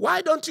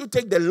 Why don't you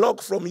take the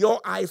log from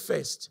your eye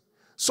first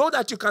so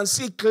that you can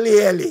see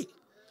clearly?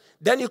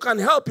 Then you can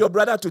help your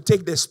brother to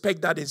take the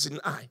speck that is in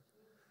eye.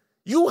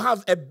 You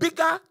have a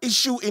bigger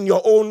issue in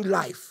your own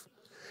life.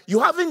 You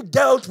haven't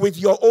dealt with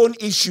your own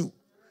issue.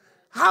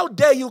 How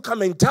dare you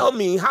come and tell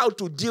me how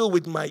to deal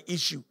with my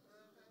issue?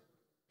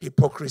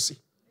 Hypocrisy.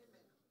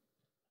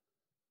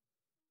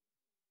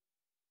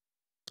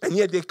 And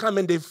yet they come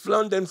and they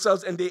flaunt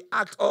themselves and they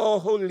act all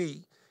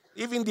holy.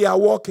 Even they are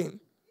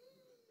walking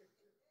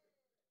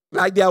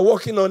like they are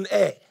walking on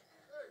air.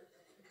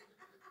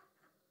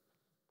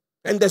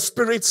 And the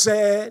Spirit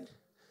said,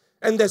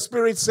 I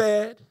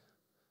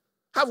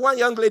have one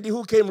young lady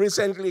who came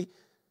recently,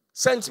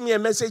 sent me a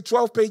message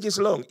 12 pages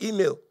long,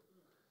 email.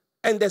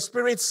 And the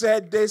Spirit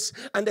said this,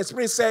 and the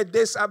Spirit said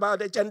this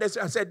about it. And I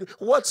said,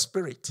 what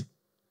Spirit?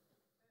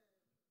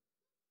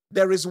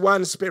 There is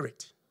one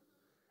Spirit.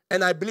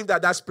 And I believe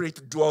that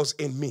Spirit dwells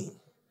in me.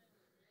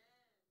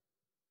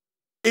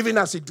 Even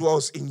as it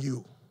dwells in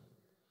you.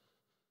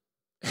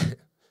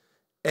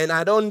 And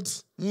I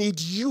don't need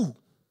you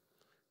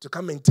to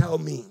come and tell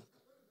me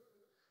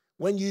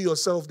when you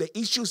yourself, the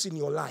issues in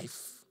your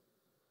life.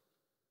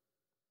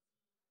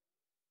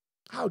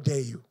 How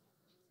dare you?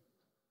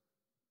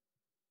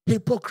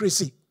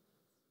 Hypocrisy.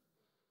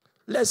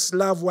 Let's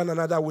love one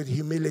another with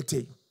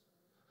humility.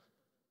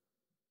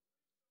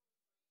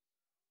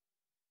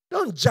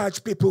 Don't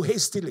judge people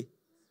hastily.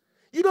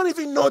 You don't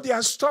even know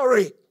their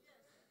story.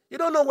 You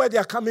don't know where they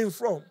are coming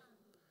from.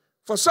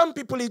 For some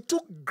people, it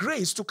took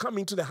grace to come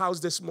into the house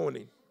this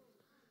morning.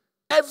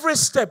 Every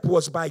step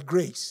was by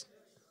grace.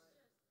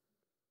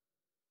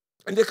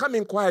 And they come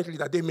in quietly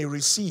that they may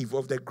receive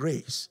of the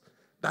grace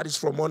that is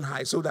from on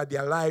high, so that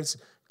their lives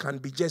can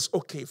be just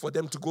okay for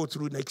them to go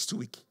through next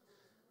week.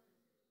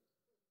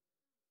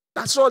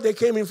 That's all they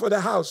came in for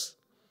the house.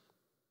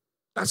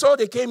 That's all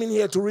they came in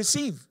here to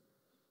receive.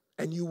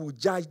 And you will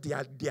judge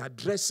their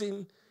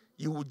dressing.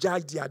 You will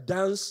judge their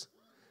dance.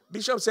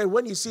 Bishop said,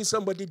 when you see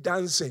somebody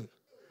dancing,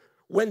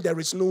 when there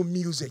is no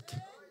music,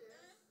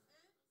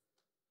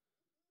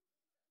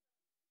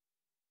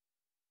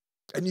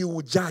 and you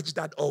will judge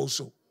that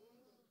also.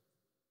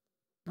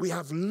 We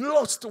have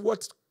lost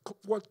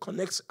what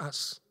connects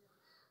us,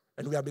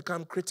 and we have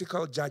become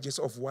critical judges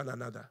of one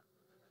another.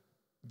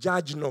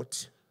 Judge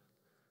not,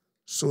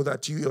 so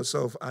that you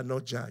yourself are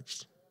not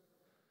judged.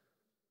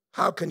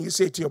 How can you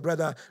say to your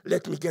brother,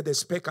 let me get the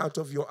speck out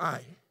of your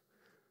eye,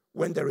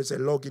 when there is a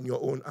log in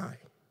your own eye?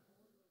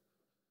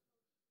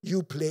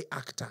 You play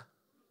actor.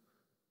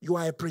 You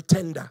are a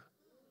pretender.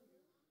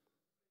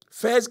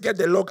 First, get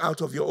the log out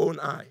of your own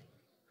eye.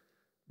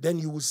 Then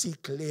you will see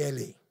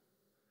clearly.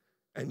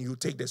 And you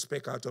take the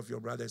speck out of your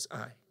brother's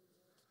eye.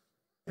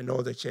 And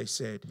all the church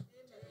said,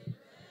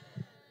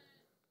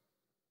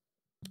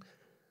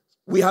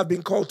 we have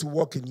been called to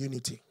walk in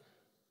unity.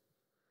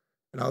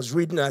 And I was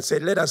reading and I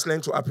said, let us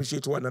learn to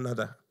appreciate one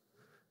another,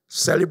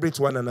 celebrate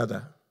one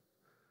another.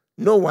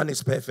 No one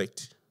is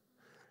perfect.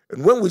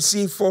 And when we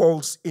see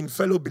faults in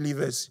fellow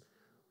believers,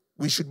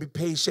 we should be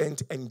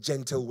patient and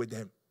gentle with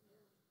them.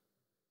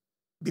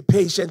 Be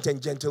patient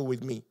and gentle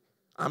with me.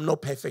 I'm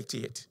not perfect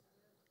yet.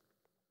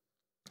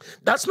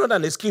 That's not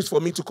an excuse for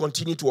me to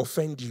continue to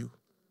offend you.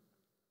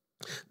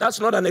 That's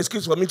not an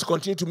excuse for me to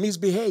continue to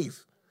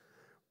misbehave.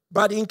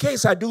 But in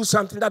case I do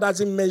something that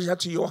doesn't measure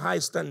to your high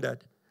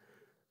standard,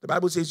 the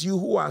Bible says, you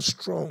who are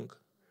strong,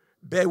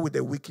 bear with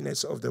the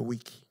weakness of the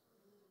weak.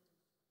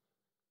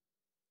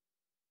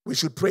 We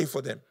should pray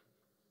for them.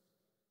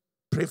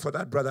 Pray for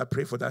that brother,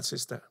 pray for that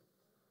sister.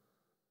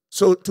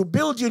 So to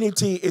build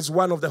unity is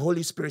one of the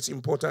Holy Spirit's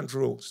important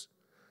roles.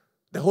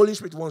 The Holy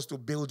Spirit wants to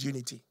build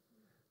unity.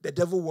 The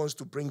devil wants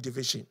to bring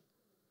division.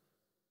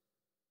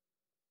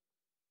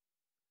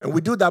 And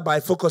we do that by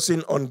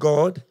focusing on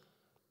God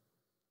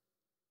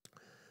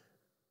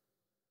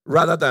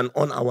rather than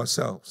on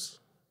ourselves.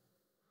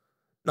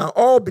 Now,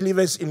 all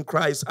believers in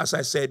Christ, as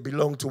I said,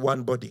 belong to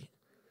one body.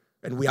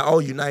 And we are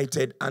all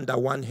united under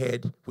one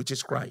head, which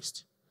is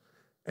Christ.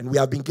 And we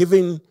have been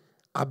given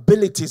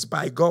abilities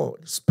by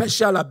God,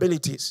 special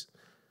abilities.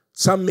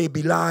 Some may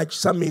be large,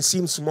 some may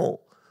seem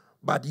small.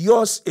 But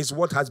yours is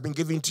what has been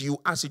given to you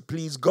as it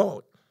please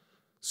God.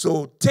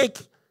 So take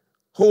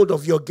hold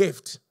of your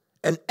gift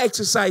and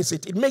exercise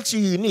it. It makes you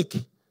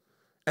unique.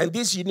 And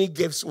these unique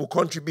gifts will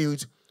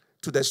contribute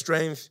to the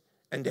strength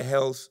and the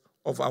health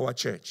of our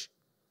church.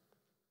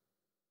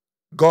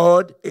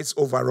 God is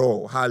over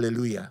all.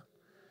 Hallelujah.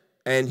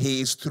 And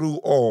he is through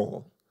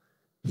all.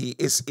 He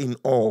is in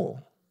all.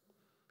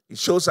 It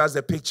shows us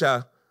the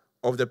picture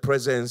of the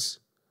presence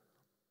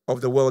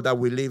of the world that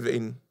we live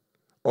in,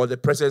 or the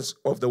presence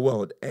of the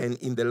world, and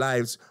in the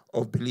lives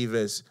of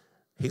believers,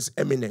 his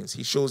eminence.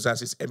 He shows us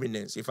his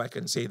eminence, if I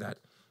can say that.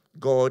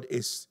 God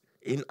is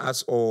in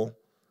us all,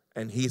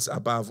 and he's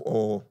above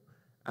all,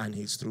 and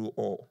he's through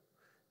all.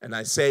 And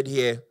I said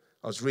here,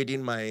 I was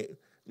reading my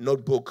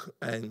notebook,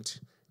 and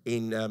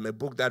in a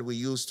book that we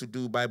used to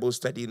do Bible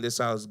study in this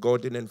house,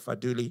 Gordon and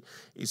Faduli,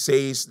 it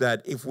says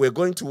that if we're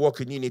going to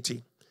walk in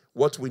unity,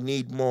 what we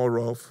need more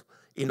of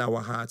in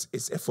our hearts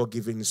is a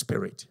forgiving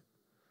spirit.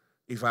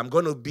 If I'm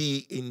going to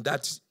be in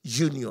that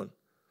union,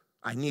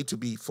 I need to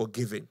be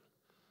forgiven.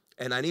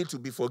 And I need to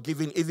be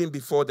forgiven even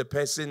before the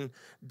person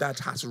that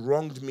has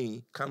wronged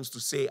me comes to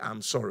say,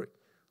 I'm sorry.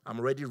 I'm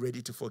already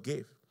ready to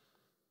forgive.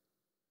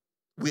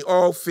 We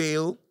all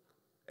fail,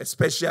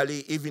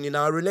 especially even in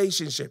our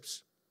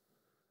relationships.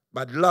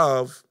 But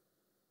love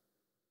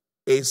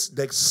is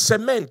the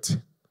cement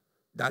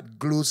that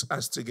glues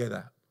us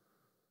together.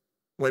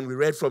 When we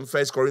read from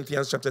 1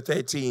 Corinthians chapter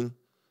 13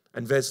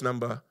 and verse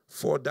number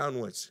 4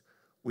 downwards,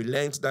 we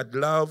learned that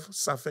love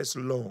suffers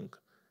long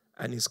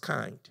and is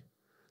kind.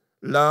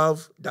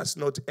 Love does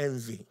not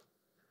envy.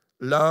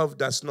 Love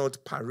does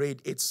not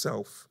parade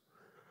itself.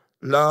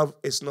 Love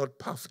is not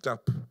puffed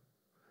up.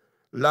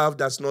 Love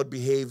does not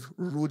behave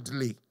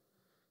rudely.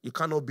 You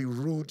cannot be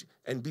rude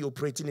and be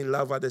operating in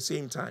love at the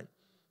same time.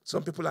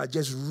 Some people are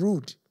just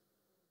rude.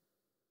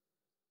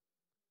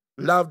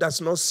 Love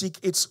does not seek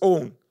its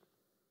own,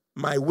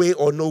 my way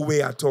or no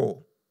way at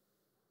all.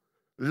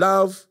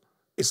 Love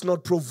is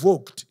not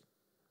provoked.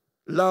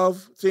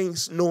 Love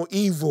thinks no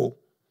evil.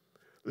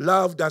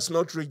 Love does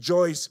not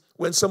rejoice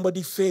when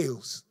somebody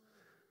fails.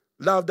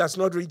 Love does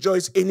not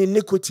rejoice in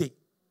iniquity.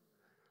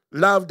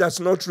 Love does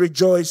not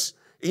rejoice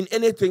in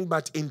anything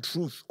but in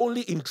truth.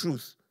 Only in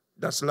truth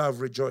does love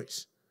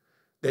rejoice.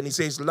 Then he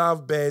says,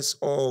 love bears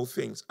all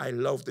things. I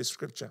love this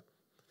scripture.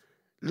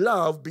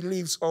 Love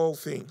believes all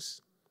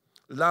things.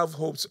 Love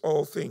hopes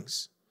all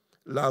things.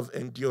 Love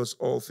endures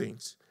all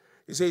things.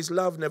 He says,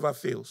 love never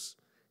fails.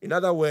 In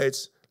other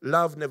words,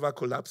 love never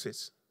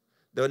collapses.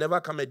 There will never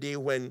come a day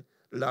when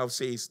love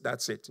says,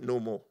 that's it, no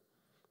more.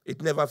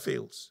 It never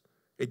fails.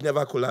 It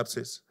never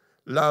collapses.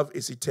 Love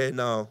is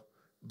eternal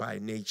by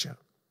nature.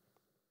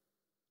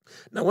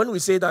 Now, when we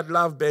say that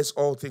love bears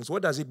all things,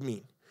 what does it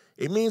mean?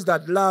 It means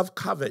that love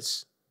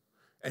covers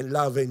and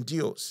love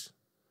endures.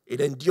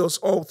 It endures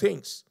all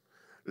things.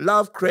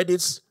 Love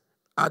credits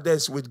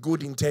others with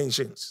good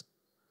intentions.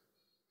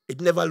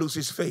 It never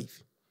loses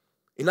faith.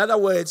 In other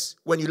words,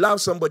 when you love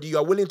somebody, you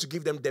are willing to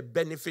give them the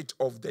benefit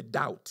of the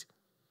doubt.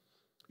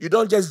 You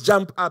don't just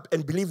jump up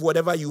and believe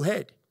whatever you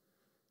heard.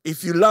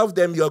 If you love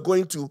them, you are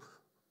going to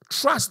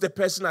trust the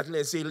person at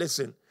least and say,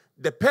 listen,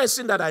 the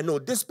person that I know,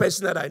 this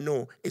person that I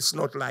know, is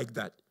not like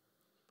that.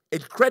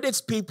 It credits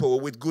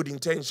people with good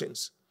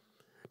intentions.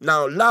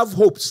 Now, love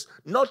hopes,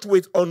 not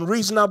with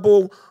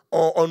unreasonable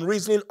or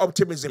unreasoning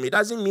optimism. It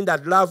doesn't mean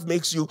that love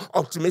makes you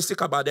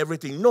optimistic about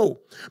everything. No.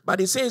 But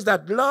it says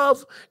that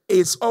love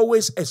is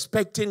always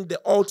expecting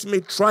the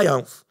ultimate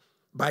triumph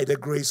by the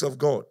grace of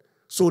God.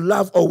 So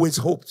love always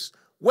hopes.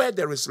 Where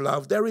there is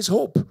love, there is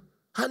hope.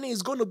 Honey,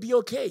 it's going to be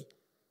okay.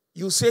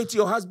 You say to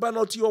your husband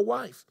or to your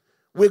wife,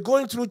 We're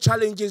going through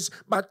challenges,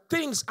 but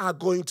things are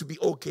going to be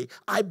okay.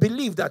 I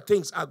believe that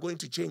things are going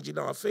to change in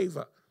our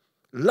favor.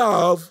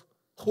 Love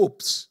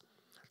hopes.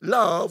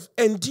 Love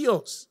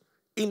endures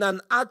in an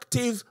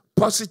active,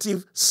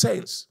 positive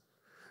sense.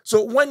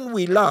 So when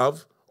we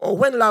love, or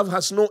when love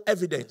has no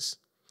evidence,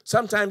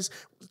 sometimes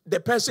the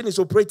person is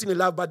operating in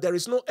love, but there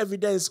is no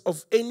evidence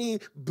of any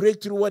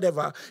breakthrough,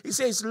 whatever. He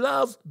says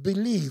love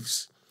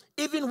believes.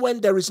 Even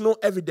when there is no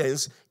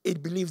evidence,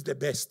 it believes the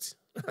best.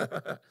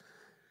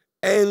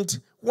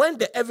 And when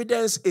the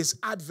evidence is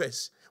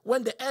adverse,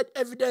 when the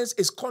evidence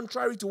is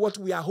contrary to what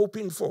we are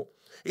hoping for,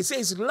 it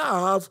says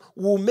love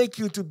will make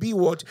you to be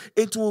what?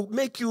 It will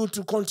make you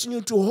to continue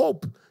to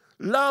hope.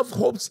 Love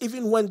hopes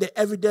even when the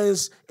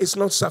evidence is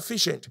not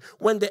sufficient.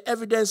 When the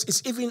evidence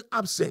is even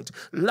absent,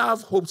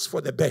 love hopes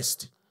for the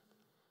best.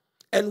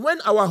 And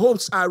when our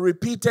hopes are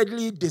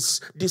repeatedly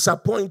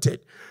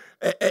disappointed,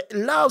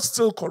 love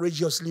still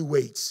courageously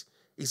waits.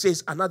 It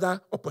says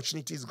another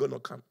opportunity is going to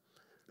come.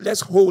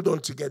 Let's hold on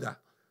together.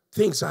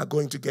 Things are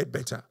going to get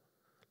better.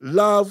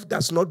 Love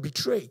does not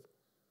betray.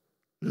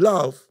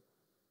 Love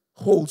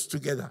holds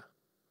together.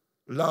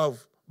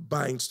 Love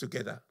binds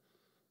together.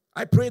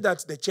 I pray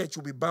that the church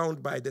will be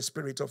bound by the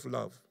spirit of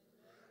love.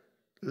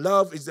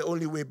 Love is the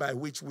only way by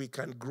which we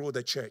can grow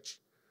the church.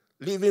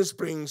 Living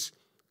Springs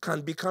can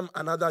become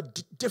another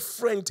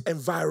different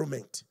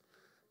environment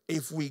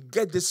if we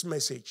get this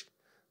message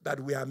that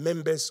we are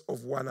members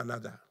of one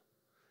another.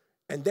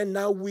 And then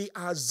now we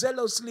are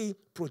zealously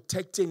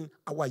protecting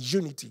our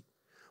unity.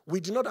 We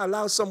do not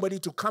allow somebody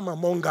to come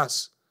among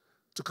us,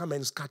 to come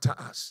and scatter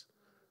us.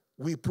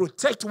 We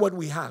protect what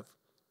we have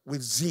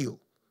with zeal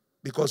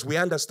because we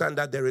understand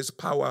that there is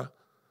power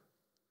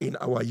in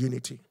our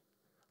unity.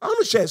 I want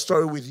to share a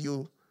story with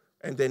you,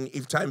 and then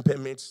if time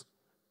permits,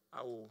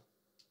 I will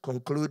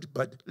conclude.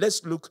 But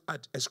let's look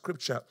at a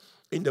scripture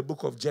in the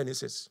book of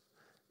Genesis.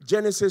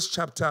 Genesis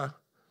chapter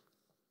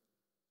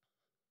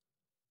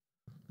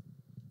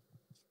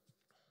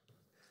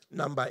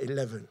number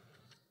 11.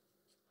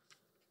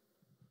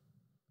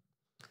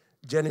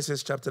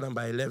 Genesis chapter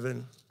number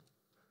 11.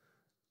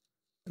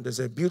 And there's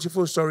a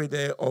beautiful story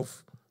there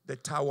of the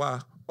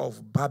Tower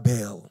of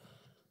Babel.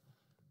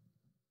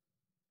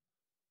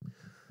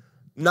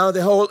 Now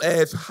the whole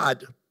earth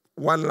had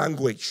one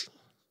language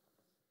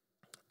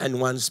and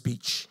one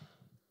speech.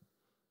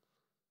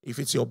 If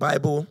it's your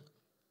Bible,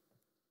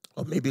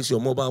 or maybe it's your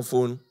mobile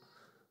phone,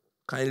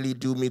 kindly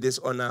do me this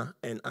honor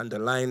and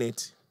underline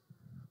it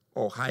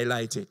or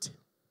highlight it.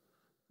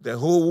 The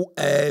whole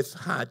earth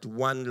had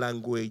one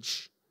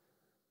language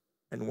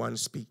and one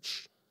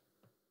speech.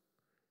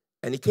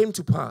 And it came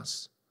to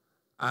pass,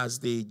 as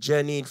they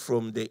journeyed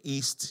from the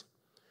east,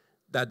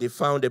 that they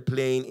found a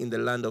plain in the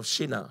land of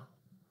Shinar,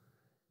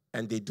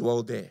 and they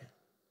dwelled there.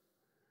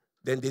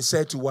 Then they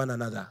said to one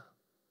another,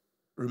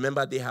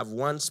 remember, they have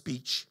one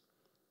speech,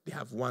 they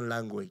have one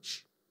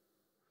language.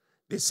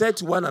 They said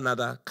to one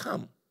another,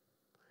 come,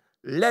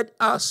 let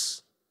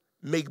us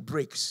make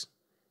bricks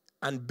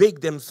and bake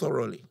them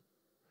thoroughly.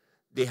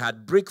 They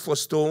had brick for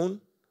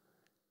stone,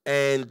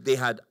 and they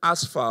had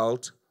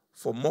asphalt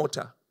for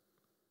mortar.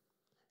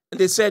 And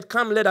they said,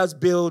 come, let us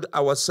build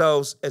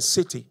ourselves a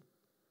city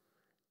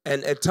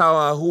and a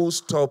tower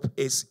whose top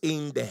is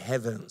in the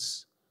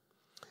heavens.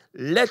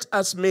 Let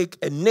us make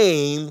a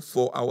name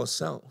for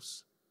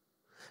ourselves,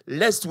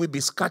 lest we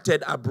be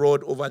scattered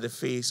abroad over the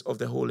face of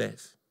the whole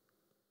earth.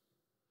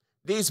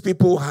 These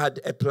people had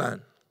a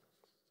plan.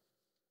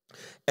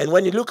 And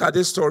when you look at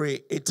this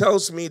story, it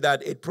tells me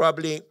that it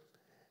probably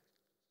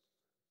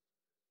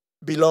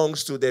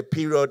belongs to the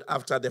period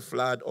after the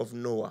flood of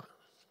Noah.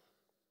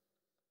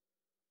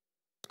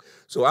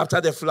 So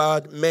after the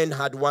flood, men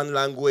had one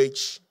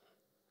language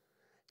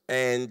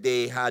and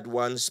they had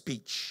one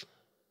speech.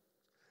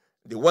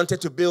 They wanted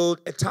to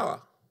build a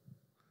tower.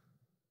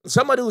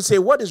 Somebody will say,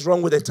 what is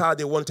wrong with the tower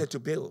they wanted to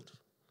build?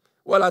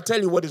 Well, I'll tell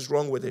you what is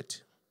wrong with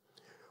it.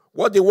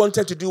 What they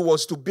wanted to do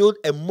was to build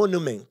a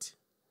monument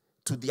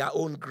to their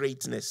own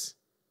greatness.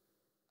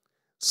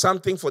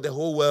 Something for the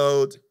whole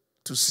world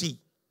to see.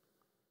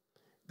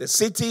 The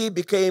city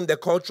became the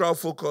cultural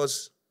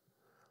focus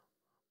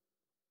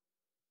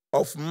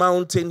of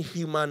mounting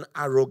human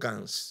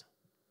arrogance.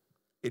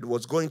 It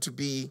was going to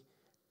be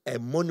a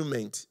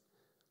monument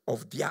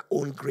of their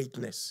own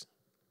greatness.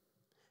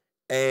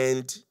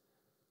 And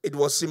it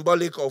was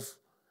symbolic of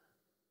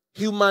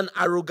human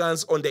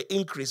arrogance on the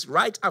increase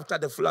right after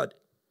the flood,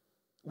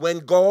 when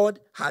God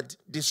had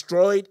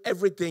destroyed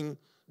everything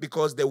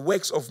because the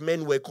works of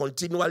men were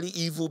continually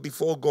evil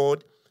before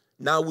God.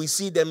 Now we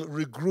see them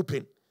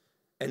regrouping.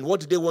 And what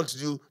do they want to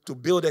do? To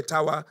build a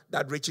tower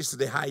that reaches to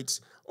the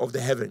heights of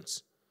the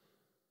heavens.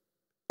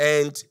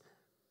 And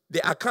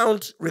the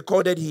account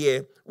recorded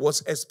here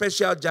was a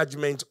special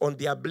judgment on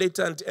their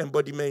blatant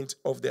embodiment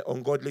of the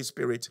ungodly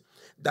spirit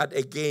that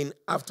again,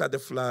 after the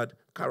flood,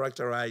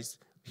 characterized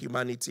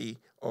humanity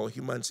or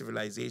human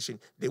civilization.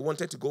 They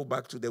wanted to go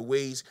back to the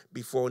ways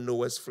before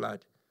Noah's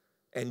flood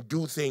and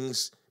do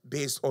things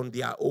based on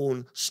their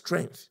own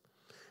strength.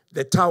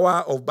 The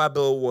Tower of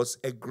Babel was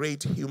a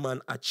great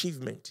human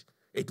achievement.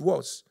 It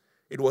was.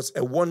 It was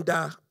a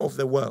wonder of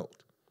the world.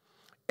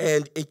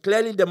 And it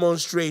clearly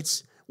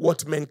demonstrates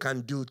what men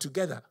can do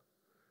together.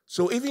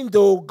 So even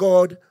though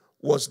God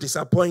was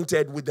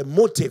disappointed with the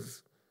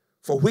motive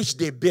for which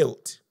they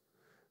built,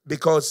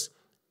 because,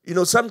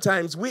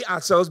 sometimes we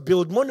ourselves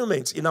build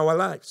monuments in our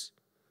lives.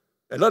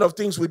 A lot of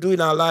things we do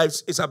in our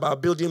lives is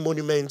about building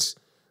monuments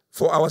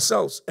for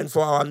ourselves and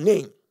for our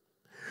name.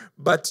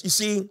 But you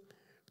see,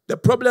 the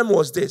problem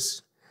was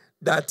this,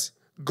 that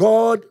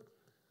God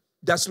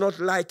does not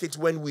like it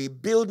when we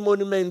build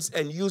monuments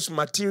and use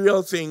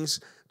material things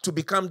to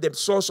become the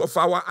source of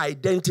our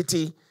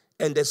identity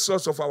and the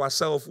source of our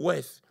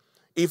self-worth.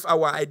 If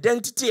our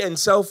identity and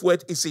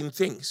self-worth is in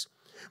things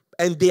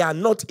and they are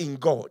not in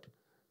God,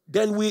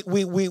 then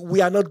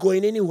we are not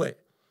going anywhere.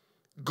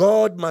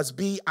 God must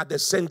be at the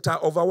center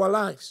of our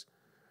lives.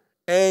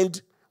 And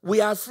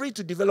we are free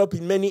to develop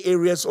in many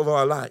areas of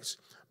our lives,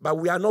 but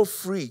we are not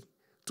free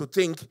to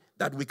think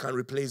that we can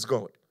replace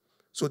God.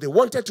 So they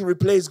wanted to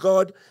replace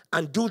God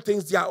and do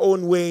things their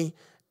own way.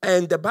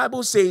 And the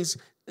Bible says,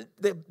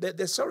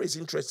 the story is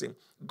interesting.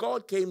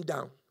 God came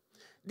down.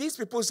 These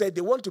people said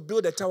they want to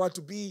build a tower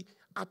to be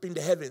up in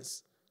the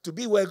heavens, to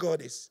be where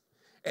God is.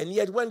 And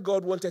yet when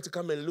God wanted to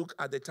come and look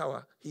at the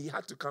tower, he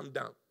had to come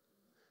down.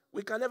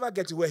 We can never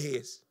get to where he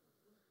is.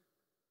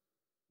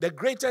 The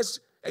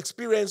greatest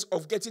experience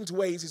of getting to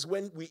where he is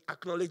when we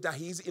acknowledge that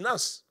he is in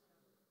us.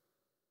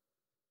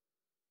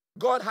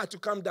 God had to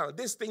come down.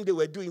 This thing they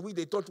were doing, which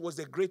they thought was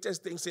the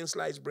greatest thing since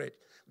sliced bread.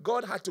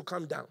 God had to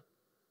come down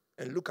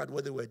and look at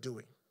what they were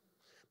doing.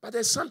 But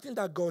there's something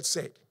that God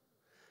said.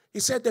 He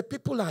said the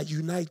people are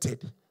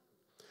united.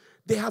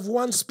 They have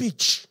one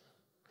speech.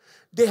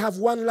 They have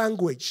one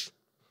language.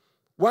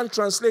 One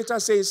translator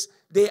says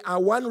they are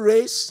one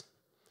race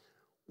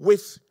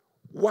with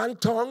one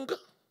tongue,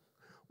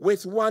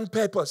 with one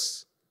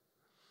purpose.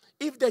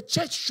 If the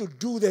church should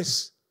do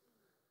this,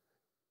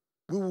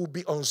 we will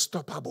be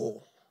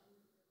unstoppable.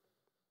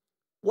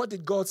 What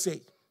did God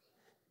say?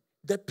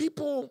 The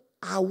people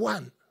are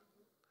one.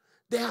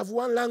 They have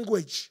one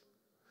language.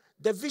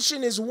 The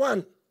vision is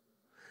one.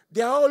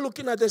 They are all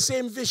looking at the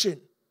same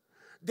vision.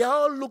 They are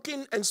all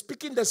looking and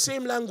speaking the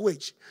same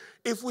language.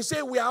 If we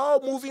say we are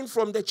all moving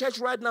from the church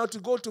right now to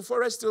go to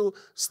Forest Hill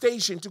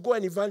Station to go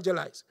and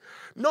evangelize,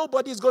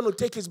 nobody's going to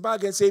take his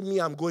bag and say, me,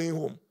 I'm going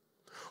home.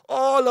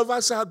 All of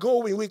us are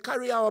going. We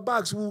carry our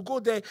bags. We will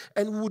go there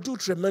and we will do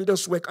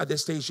tremendous work at the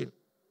station.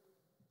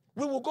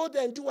 We will go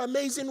there and do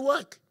amazing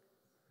work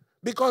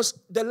because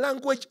the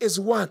language is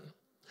one.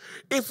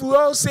 If we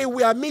all say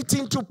we are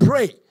meeting to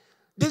pray,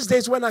 these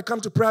days when I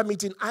come to prayer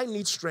meeting, I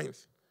need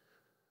strength.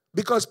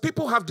 Because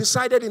people have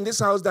decided in this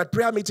house that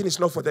prayer meeting is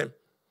not for them.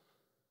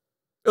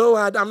 Oh,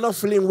 I'm not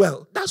feeling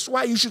well. That's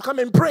why you should come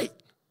and pray.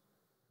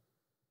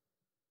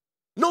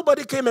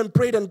 Nobody came and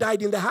prayed and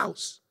died in the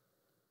house.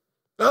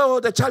 Oh,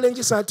 the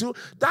challenges are too.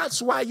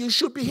 That's why you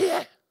should be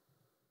here.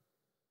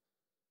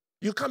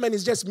 You come and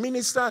it's just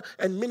Minister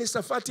and Minister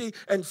Fati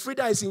and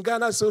Frida is in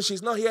Ghana, so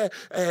she's not here.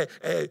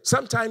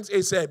 Sometimes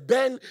it's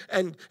Ben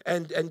and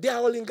they are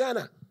all in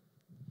Ghana.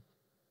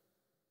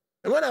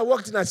 And when I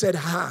walked in, I said,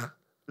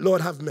 Lord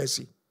have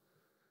mercy.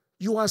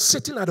 You are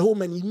sitting at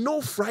home and you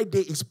know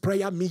Friday is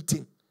prayer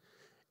meeting.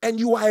 And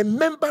you are a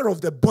member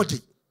of the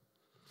body.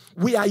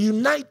 We are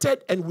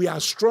united and we are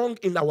strong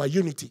in our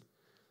unity.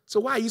 So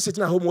why are you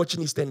sitting at home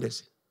watching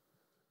EastEnders?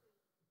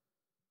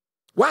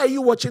 Why are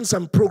you watching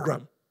some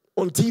program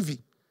on TV?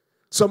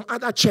 Some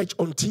other church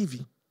on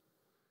TV?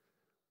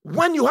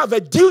 When you have a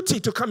duty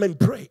to come and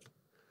pray.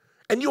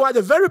 And you are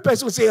the very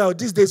person who say, oh,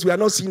 these days we are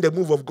not seeing the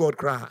move of God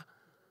cry.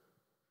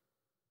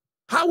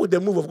 How would the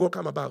move of God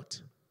come about?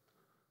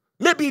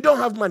 Maybe you don't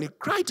have money.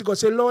 Cry to God.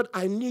 Say, Lord,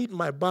 I need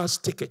my bus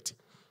ticket.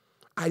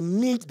 I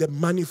need the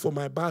money for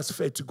my bus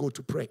fare to go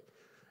to pray.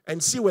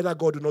 And see whether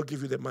God will not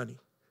give you the money.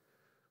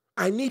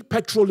 I need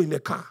petrol in the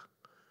car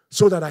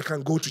so that I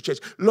can go to church.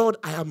 Lord,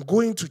 I am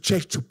going to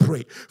church to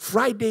pray.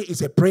 Friday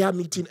is a prayer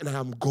meeting and I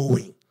am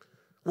going.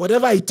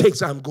 Whatever it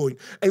takes, I'm going.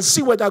 And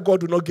see whether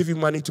God will not give you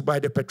money to buy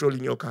the petrol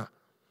in your car.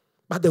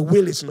 But the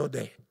will is not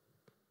there.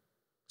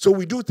 So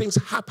we do things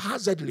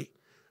haphazardly.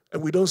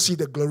 And we don't see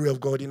the glory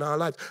of God in our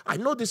lives. I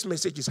know this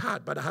message is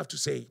hard, but I have to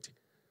say it.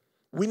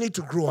 We need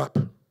to grow up.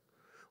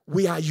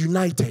 We are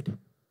united.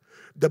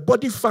 The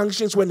body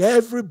functions when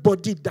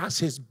everybody does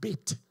his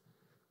bit.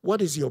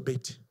 What is your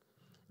bit?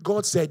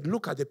 God said,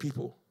 look at the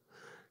people.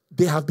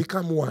 They have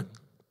become one.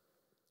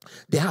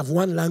 They have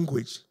one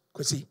language.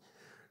 Because see,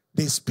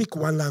 they speak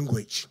one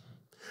language.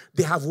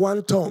 They have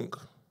one tongue.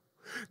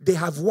 They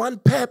have one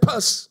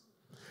purpose.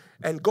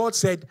 And God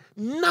said,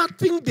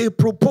 nothing they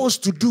propose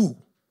to do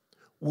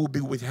will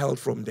be withheld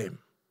from them.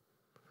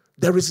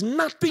 There is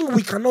nothing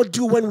we cannot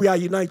do when we are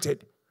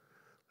united.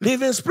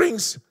 Living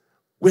Springs,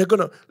 we're going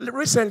to...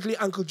 Recently,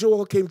 Uncle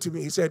Joel came to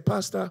me. He said,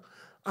 Pastor,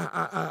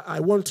 I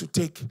want to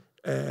take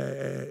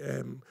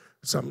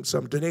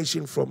some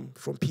donation from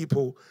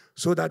people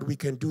so that we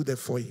can do the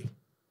foyer.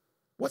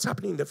 What's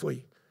happening in the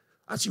foyer?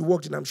 As you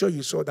walked in, I'm sure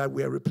you saw that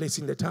we are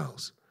replacing the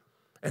tiles.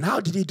 And how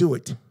did he do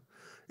it?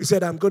 He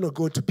said, I'm going to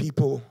go to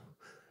people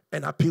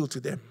and appeal to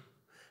them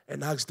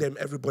and ask them,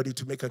 everybody,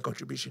 to make a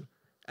contribution.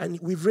 And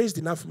we've raised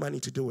enough money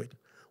to do it.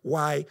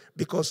 Why?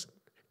 Because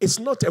it's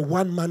not a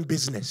one-man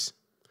business.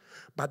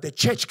 But the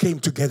church came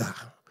together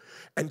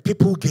and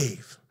people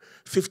gave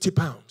 50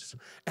 pounds,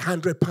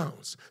 100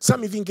 pounds.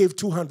 Some even gave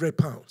 200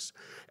 pounds.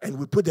 And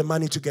we put the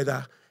money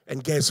together,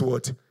 and guess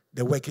what?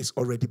 The work is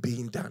already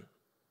being done.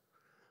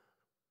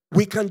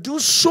 We can do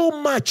so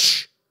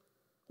much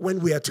when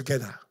we are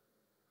together.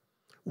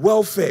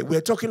 Welfare,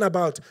 we're talking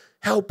about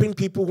helping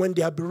people when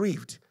they are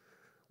bereaved.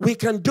 We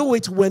can do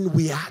it when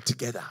we are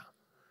together.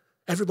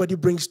 Everybody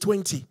brings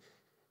 20,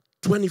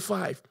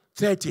 25,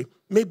 30.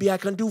 Maybe I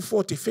can do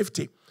 40,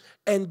 50.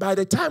 And by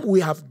the time we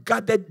have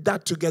gathered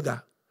that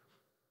together,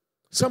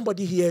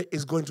 somebody here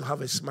is going to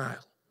have a smile.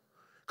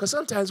 Because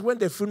sometimes when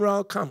the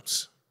funeral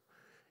comes,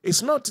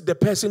 it's not the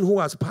person who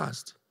has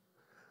passed,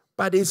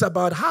 but it's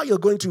about how you're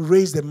going to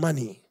raise the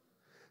money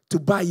to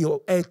buy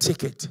your air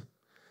ticket.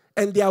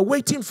 And they are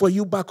waiting for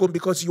you back home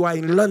because you are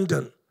in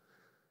London.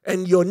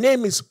 And your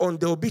name is on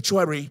the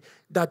obituary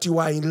that you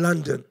are in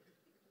London.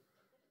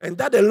 And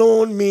that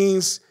alone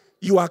means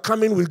you are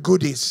coming with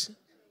goodies.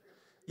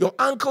 Your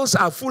uncles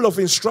are full of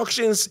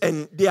instructions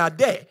and they are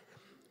there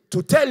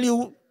to tell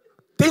you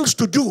things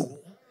to do.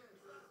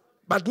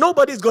 But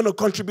nobody's going to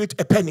contribute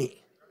a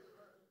penny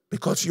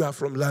because you are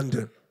from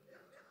London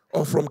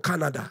or from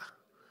Canada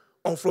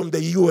or from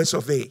the US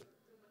of A.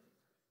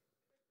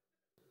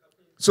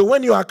 So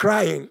when you are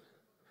crying,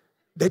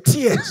 the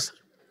tears,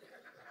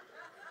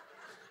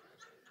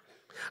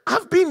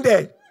 I've been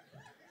there.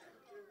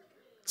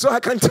 So I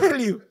can tell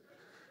you,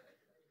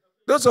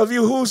 those of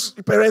you whose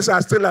parents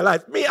are still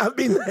alive, me, I've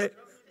been there.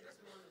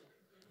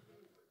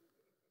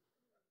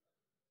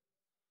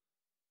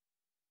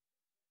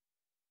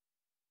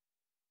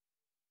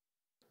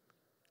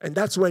 And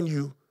that's when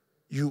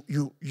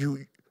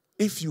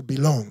if you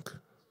belong,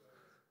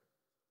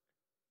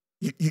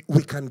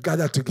 we can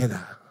gather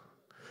together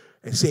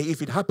and say,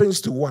 if it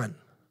happens to one,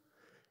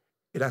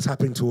 it has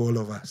happened to all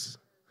of us.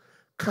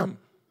 Come,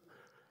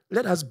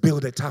 let us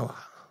build a tower.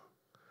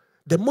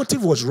 The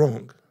motive was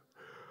wrong,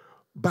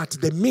 but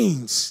the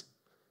means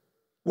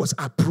was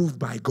approved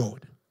by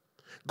God.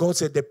 God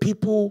said the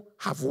people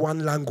have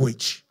one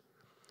language.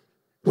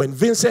 When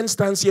Vincent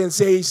stands here and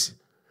says,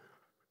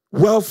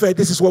 welfare,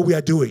 this is what we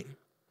are doing,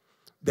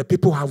 the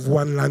people have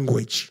one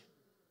language.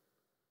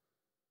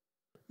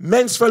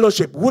 Men's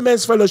fellowship,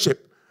 women's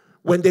fellowship,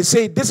 when they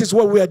say this is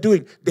what we are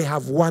doing, they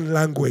have one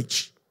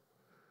language.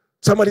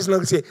 Somebody's not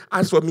going to say,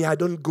 as for me, I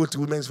don't go to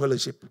women's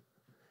fellowship.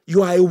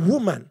 You are a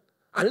woman,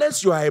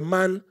 unless you are a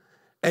man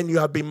and you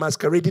have been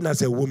masquerading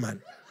as a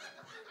woman.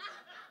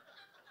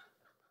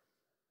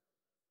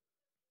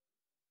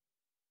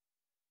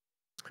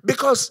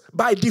 Because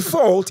by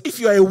default, if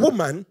you are a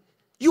woman,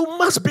 you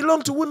must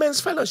belong to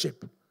women's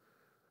fellowship.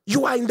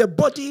 You are in the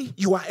body,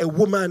 you are a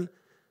woman,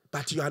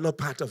 but you are not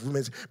part of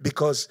women's,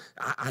 because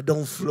I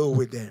don't flow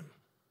with them.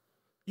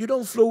 You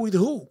don't flow with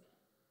who?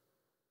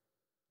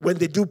 When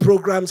they do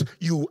programs,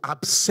 you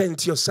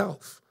absent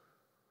yourself.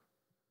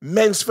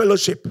 Men's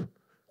fellowship.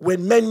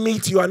 When men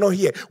meet, you are not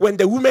here. When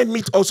the women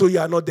meet, also you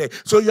are not there.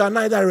 So you are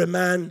neither a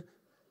man.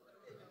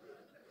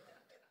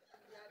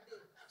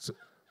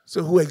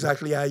 So who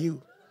exactly are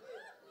you?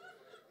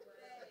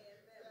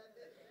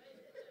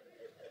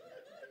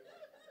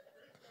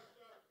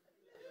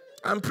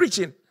 I'm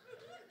preaching.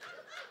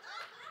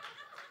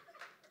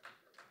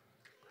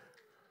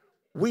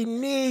 We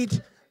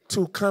need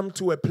to come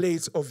to a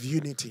place of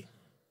unity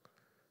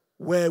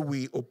where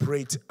we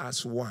operate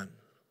as one.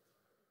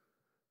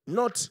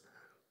 Not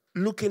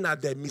looking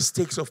at the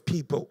mistakes of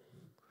people.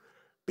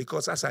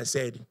 Because as I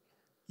said,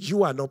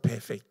 you are not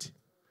perfect.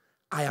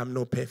 I am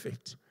not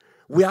perfect.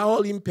 We are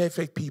all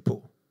imperfect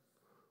people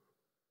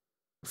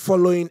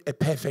following a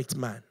perfect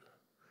man.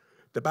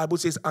 The Bible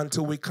says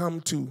until we come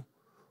to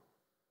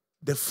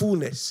the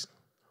fullness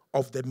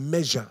of the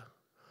measure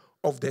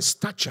of the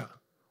stature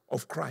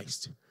of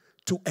Christ,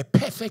 to a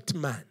perfect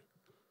man.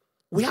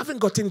 We haven't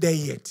gotten there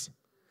yet.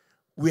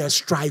 We are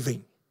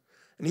striving.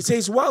 And he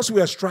says, whilst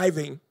we are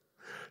striving,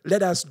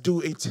 let us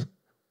do it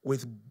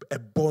with a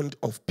bond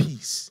of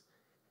peace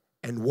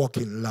and walk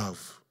in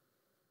love.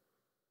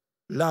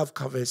 Love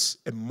covers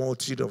a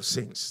multitude of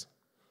sins.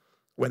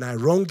 When I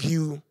wrong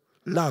you,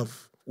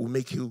 love will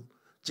make you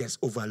just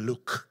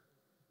overlook.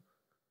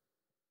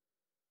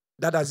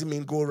 That doesn't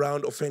mean go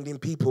around offending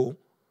people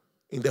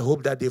in the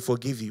hope that they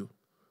forgive you.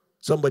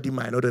 Somebody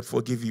might not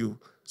forgive you.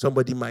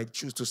 Somebody might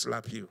choose to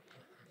slap you.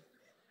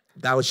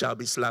 Thou shalt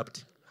be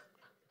slapped.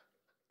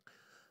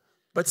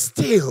 But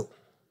still,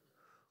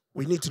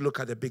 we need to look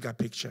at the bigger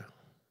picture.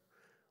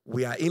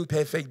 We are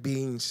imperfect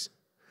beings,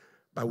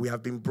 but we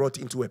have been brought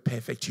into a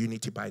perfect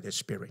unity by the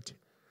Spirit.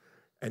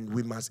 And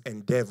we must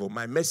endeavor.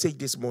 My message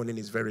this morning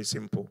is very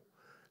simple.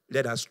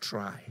 Let us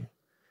try.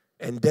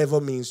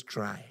 Endeavor means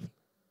try.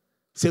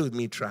 Say with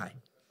me, try.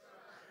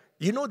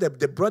 You know that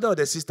the brother or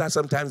the sister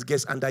sometimes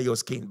gets under your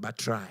skin, but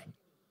try.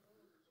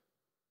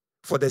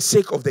 For the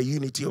sake of the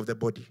unity of the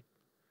body.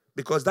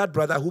 Because that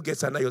brother who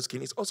gets under your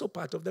skin is also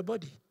part of the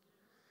body.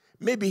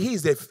 Maybe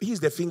he's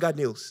the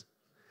fingernails.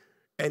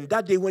 And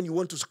that day when you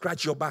want to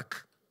scratch your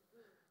back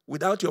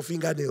without your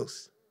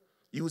fingernails,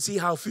 you will see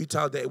how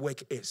futile the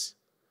work is.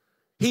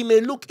 He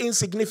may look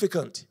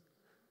insignificant.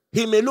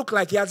 He may look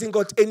like he hasn't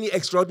got any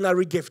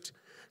extraordinary gift.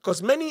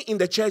 Because many in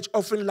the church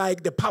often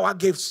like the power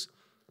gifts,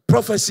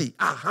 prophecy.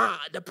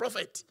 Aha, the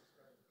prophet.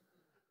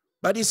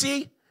 But you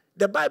see,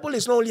 the Bible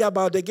is not only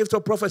about the gift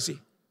of prophecy.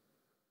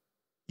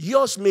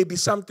 Yours may be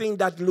something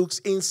that looks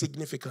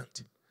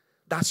insignificant.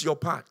 That's your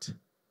part.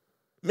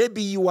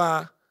 Maybe you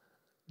are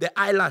the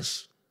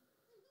eyelash.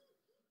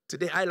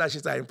 Today,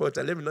 eyelashes are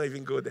important. Let me not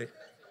even go there.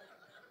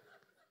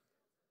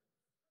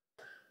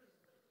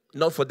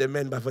 Not for the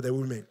men, but for the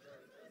women.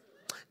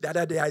 The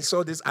other day, I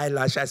saw this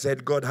eyelash. I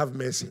said, God, have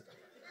mercy.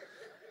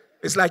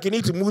 It's like you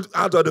need to move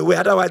out of the way.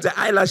 Otherwise, the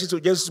eyelashes will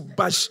just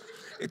bash.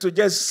 It will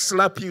just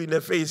slap you in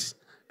the face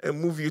and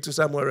move you to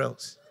somewhere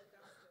else.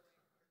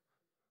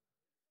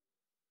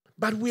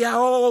 But we are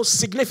all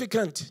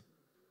significant.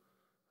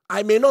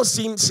 I may not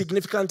seem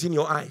significant in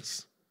your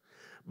eyes,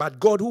 but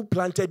God who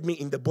planted me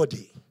in the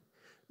body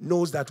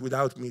knows that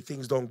without me,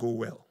 things don't go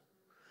well.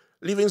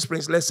 Living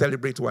Springs, let's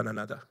celebrate one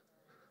another.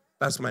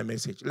 That's my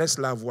message. Let's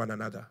love one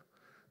another.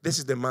 This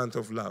is the month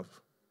of love.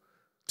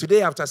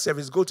 Today after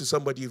service, go to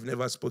somebody you've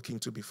never spoken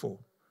to before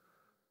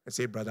and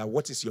say, brother,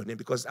 what is your name?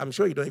 Because I'm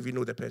sure you don't even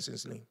know the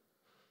person's name.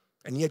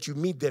 And yet you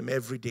meet them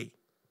every day.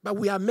 But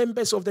we are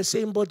members of the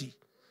same body.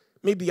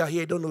 Maybe you are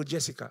here, you don't know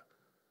Jessica.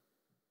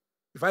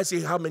 If I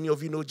say how many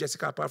of you know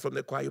Jessica apart from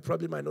the choir, you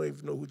probably might not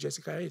even know who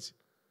Jessica is.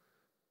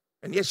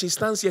 And yet she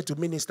stands here to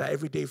minister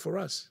every day for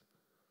us.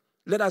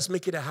 Let us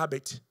make it a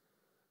habit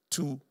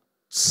to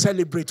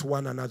celebrate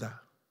one another,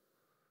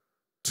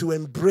 to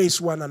embrace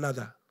one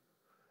another.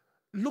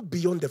 Look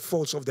beyond the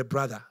faults of the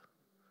brother.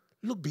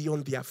 Look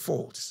beyond their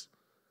faults.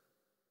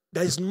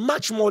 There is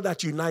much more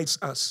that unites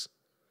us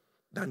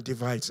than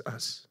divides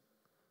us.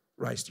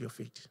 Rise to your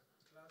feet.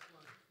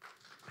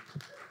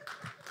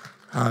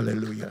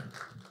 Hallelujah.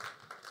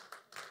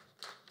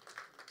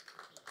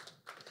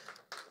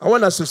 I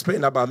want us to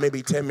spend about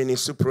maybe 10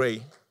 minutes to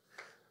pray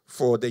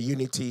for the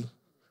unity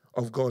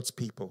of God's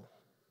people.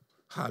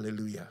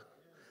 Hallelujah.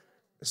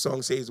 The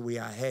song says, we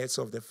are heads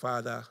of the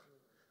Father.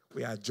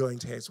 We are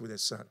joint heads with the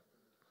Son.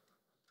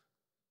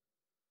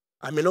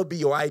 I may not be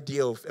your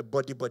idea of a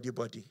body,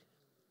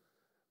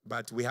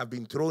 but we have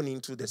been thrown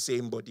into the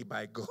same body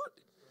by God.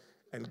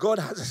 And God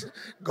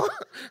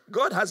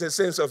has a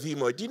sense of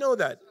humor. Do you know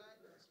that?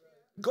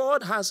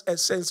 God has a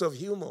sense of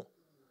humor.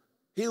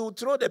 He will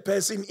throw the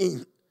person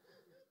in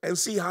and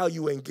see how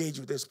you engage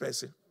with this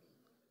person.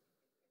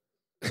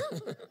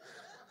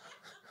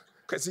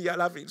 Because you're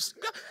laughing.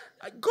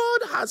 God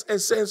has a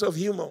sense of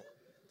humor.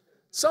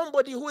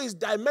 Somebody who is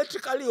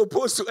diametrically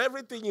opposed to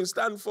everything you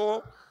stand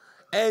for,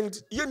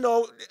 and,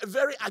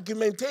 very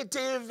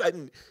argumentative,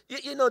 and,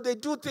 they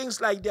do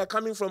things like they're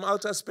coming from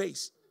outer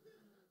space.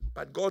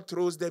 But God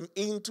throws them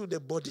into the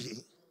body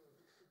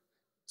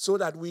so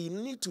that we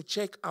need to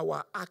check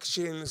our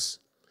actions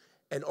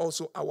and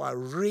also our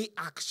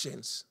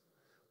reactions.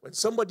 When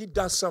somebody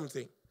does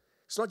something,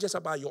 it's not just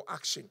about your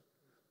action,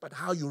 but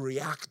how you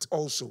react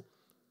also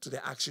to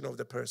the action of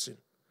the person.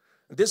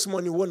 And this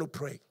morning we want to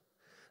pray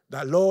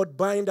that, Lord,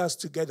 bind us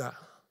together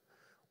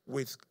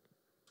with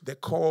the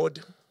cord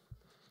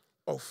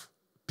of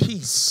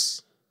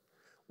peace,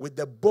 with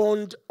the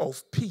bond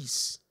of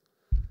peace,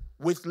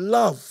 with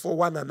love for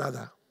one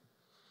another,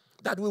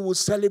 that we will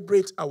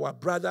celebrate our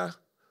brother,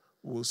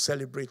 we will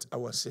celebrate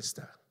our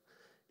sister.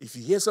 If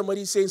you hear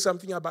somebody saying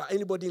something about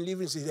anybody in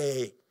living, say,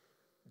 hey,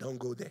 don't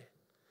go there.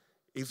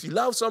 If you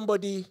love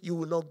somebody, you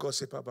will not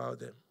gossip about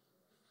them.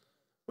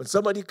 When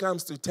somebody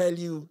comes to tell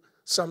you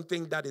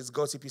something that is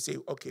gossip, you say,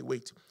 okay,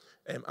 wait,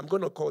 I'm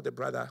going to call the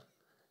brother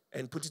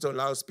and put it on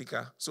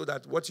loudspeaker so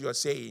that what you are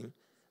saying,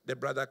 the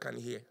brother can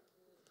hear.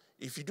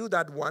 If you do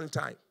that one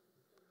time,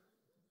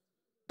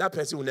 that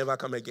person will never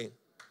come again.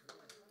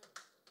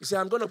 You say,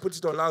 I'm going to put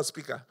it on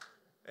loudspeaker.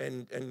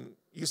 And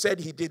you said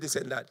he did this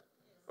and that.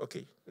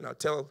 Okay, now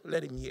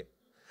let him hear.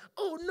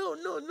 Oh,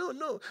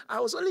 no. I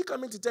was only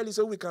coming to tell you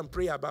so we can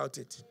pray about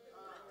it.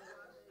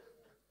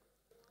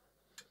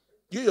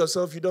 You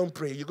yourself, you don't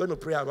pray. You're going to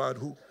pray about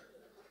who?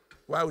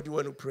 Why would you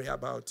want to pray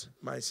about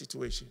my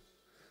situation?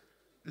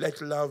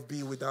 Let love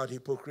be without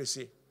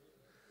hypocrisy.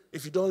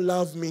 If you don't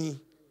love me,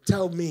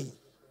 tell me,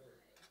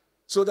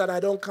 so that I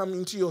don't come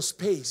into your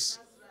space.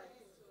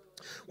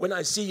 When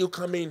I see you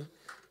coming,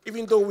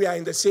 even though we are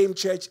in the same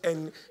church,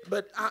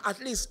 but at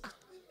least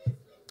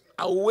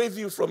I'll wave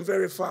you from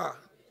very far.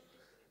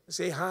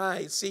 Say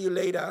hi, see you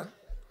later,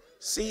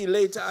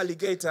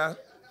 alligator,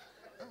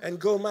 and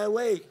go my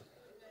way.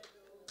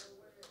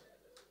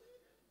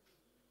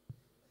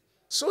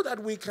 So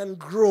that we can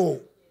grow.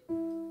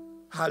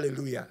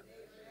 Hallelujah.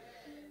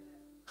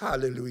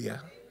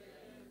 Hallelujah.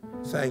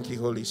 Thank you,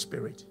 Holy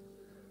Spirit.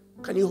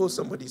 Can you hold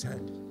somebody's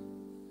hand?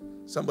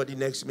 Somebody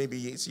next,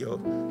 maybe it's your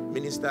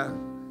minister.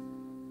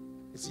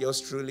 It's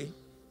yours truly.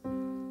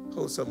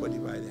 Hold somebody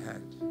by the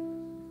hand.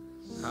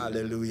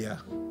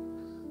 Hallelujah.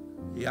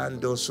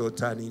 Yando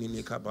sotani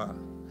nimikaba.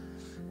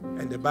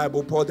 And the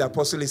Bible, Paul the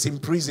apostle is in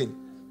prison.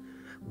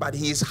 But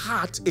his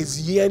heart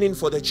is yearning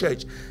for the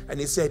church. And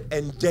he said,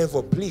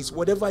 endeavor, please,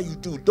 whatever you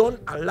do, don't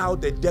allow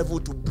the devil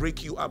to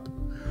break you up.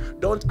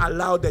 Don't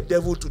allow the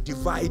devil to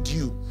divide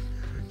you.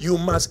 You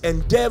must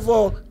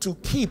endeavor to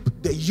keep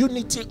the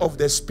unity of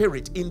the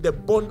Spirit in the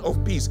bond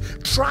of peace.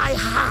 Try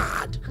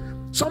hard.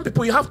 Some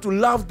people, you have to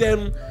love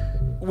them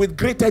with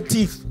greater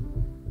teeth,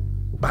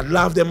 but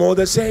love them all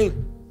the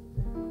same.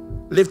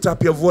 Lift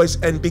up your voice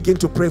and begin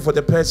to pray for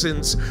the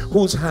persons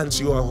whose hands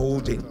you are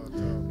holding.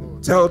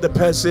 Tell the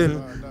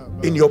person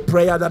in your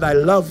prayer that I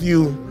love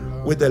you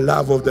with the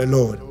love of the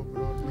Lord.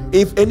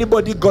 If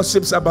anybody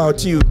gossips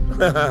about you,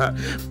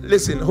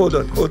 listen, hold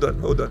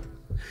on.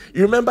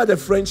 You remember the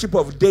friendship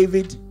of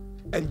David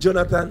and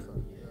Jonathan?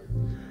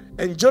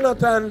 And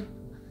Jonathan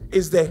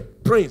is the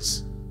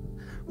prince,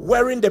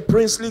 wearing the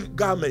princely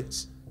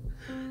garments.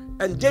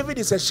 And David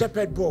is a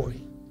shepherd boy,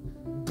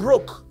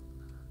 broke.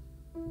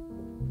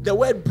 The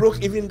word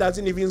broke even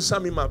doesn't even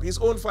sum him up. His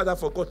own father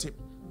forgot him.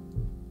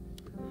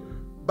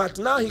 But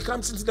now he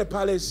comes into the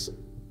palace,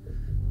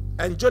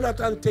 and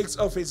Jonathan takes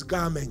off his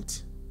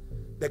garment,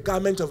 the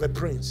garment of a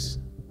prince.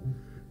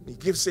 He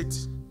gives it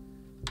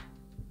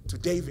to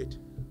David.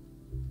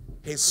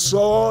 His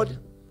sword,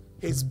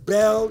 his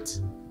belt,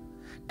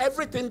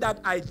 everything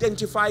that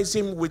identifies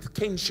him with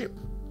kingship,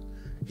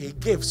 he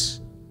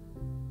gives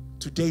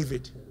to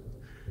David.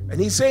 And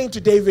he's saying to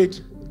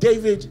David,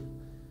 David,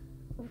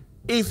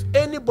 if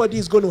anybody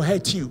is going to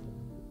hurt you,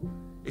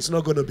 it's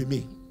not going to be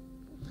me.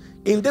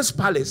 In this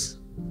palace,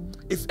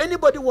 if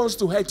anybody wants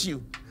to hurt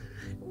you,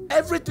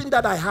 everything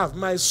that I have,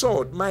 my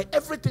sword,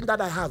 everything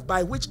that I have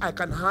by which I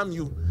can harm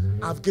you,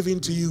 I've given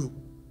to you.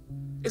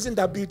 Isn't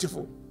that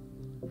beautiful?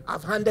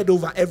 I've handed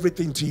over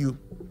everything to you.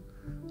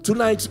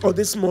 Tonight or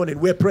this morning,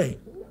 we're praying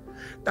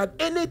that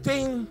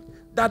anything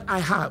that I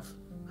have,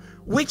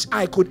 which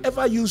I could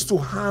ever use to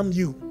harm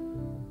you,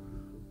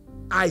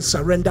 I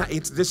surrender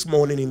it this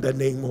morning in the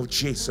name of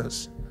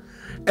Jesus.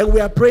 And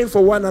we are praying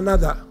for one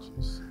another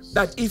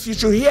that if you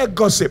should hear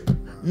gossip,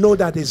 know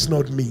that it's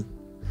not me.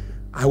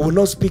 I will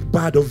not speak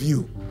bad of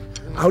you.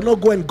 I will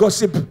not go and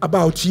gossip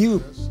about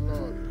you.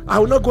 I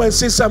will not go and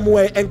sit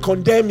somewhere and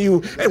condemn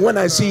you, and when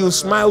I see you,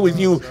 smile with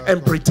you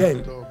and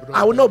pretend.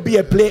 I will not be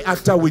a play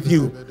actor with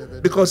you,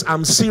 because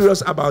I'm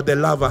serious about the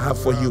love I have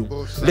for you.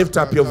 Lift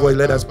up your voice,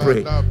 let us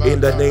pray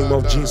in the name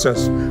of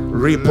Jesus.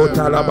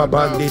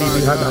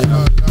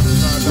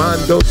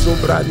 Mando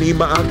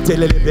subranima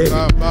antelelebe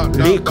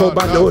liko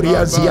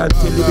badoria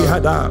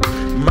ziantelebihada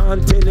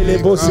mantelele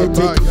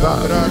bosete kiva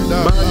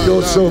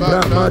mando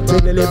sobra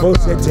mantelele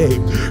bosete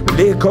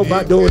liko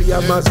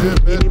badoria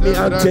masinimi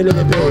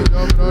antelelebe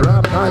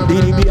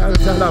rapandiri bi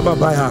antala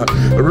babaya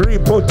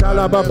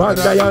ripotala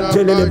babanda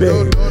yantelelebe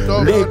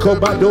liko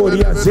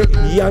badoria ze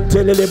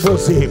yantelele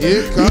bose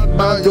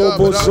mando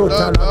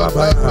bosota la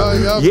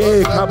babaya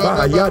ye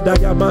kaba yada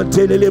ya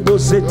mantelele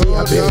bosete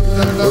abe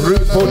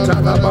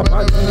ripotala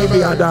babanda.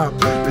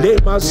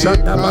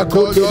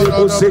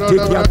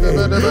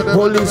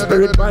 Holy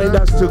Spirit, bind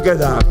us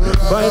together.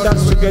 Bind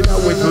us together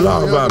with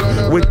love,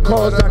 with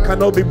cords that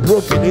cannot be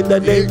broken in the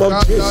name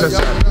of Jesus.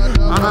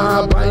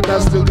 Bind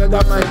us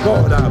together, my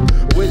God,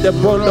 with the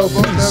bond of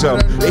peace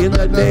in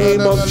the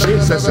name of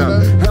Jesus.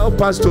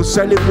 Help us to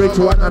celebrate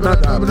one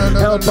another.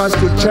 Help us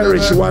to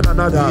cherish one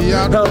another.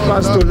 Help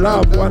us to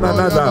love one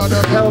another.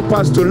 Help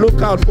us to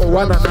look out for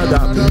one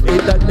another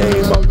in the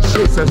name of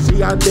Jesus.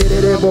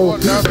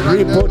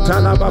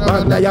 Ripotala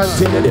babanda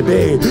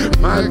yantelebe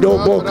mando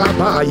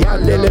bokaba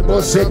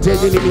yandelebo sete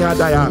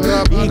dilihadaya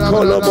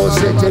ikolobo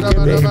sete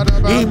kebe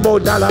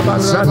imodala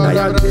basanda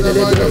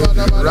yantelebe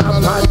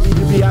rapandi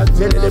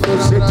biyantelebo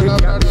sete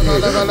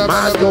kebe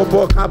mando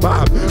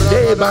bokaba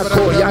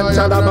debako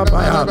yantala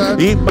babaya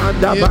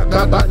imanda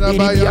bakaba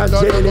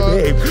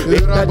diyantelebe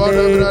in the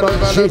name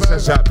of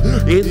Jesus.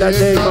 In the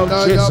name of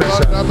Jesus.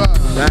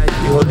 Thank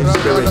you, Holy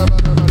Spirit.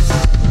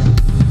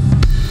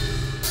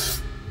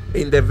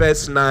 In the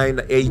verse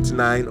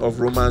 8-9 of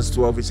Romans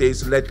 12, it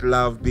says, let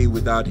love be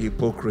without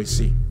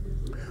hypocrisy.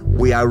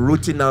 We are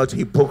rooting out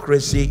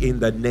hypocrisy in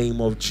the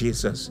name of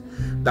Jesus.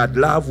 That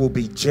love will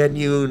be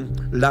genuine,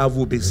 love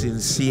will be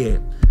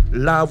sincere,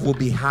 love will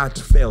be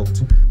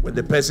heartfelt. When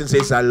the person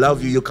says, I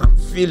love you, you can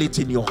feel it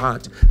in your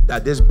heart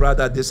that this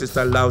brother, this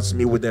sister loves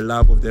me with the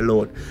love of the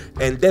Lord.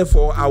 And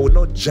therefore, I will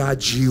not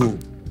judge you.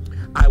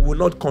 I will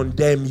not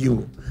condemn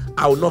you.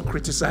 I will not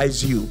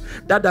criticize you.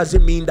 That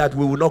doesn't mean that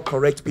we will not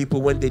correct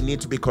people when they need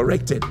to be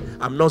corrected.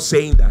 I'm not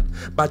saying that.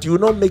 But you will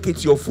not make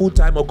it your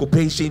full-time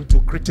occupation to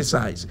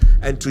criticize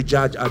and to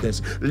judge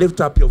others.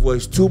 Lift up your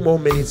voice. 2 more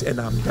minutes and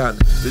I'm done.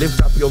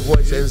 Lift up your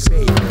voice and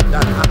say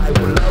that I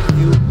will love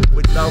you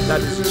with love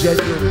that is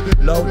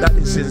genuine, love that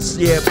is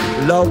sincere,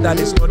 love that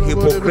is not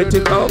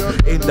hypocritical,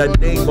 in the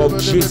name of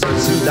Jesus.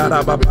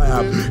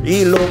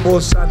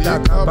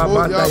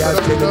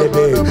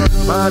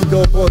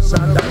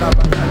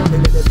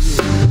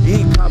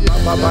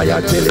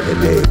 Ikababaya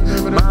telebe.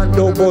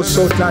 Mando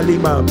bosota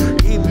lima.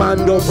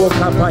 Imando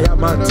bokapaya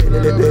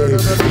mantelebe.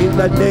 In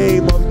the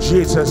name of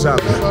Jesus,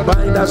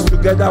 bind us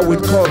together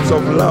with cords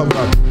of love.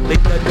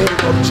 In the name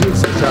of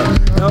Jesus,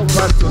 help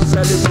us to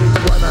celebrate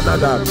one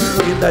another.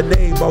 In the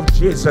name of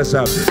Jesus,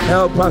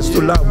 help us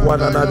to love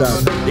one another.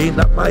 In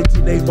the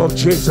mighty name of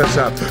Jesus,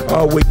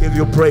 oh, we give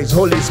you praise.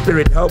 Holy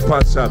Spirit, help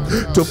us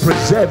to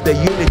preserve the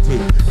unity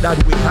that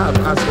we have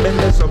as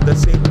members of the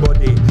same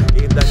body.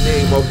 In the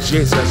name of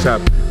Jesus,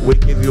 we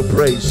give you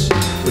praise.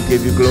 We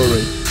give you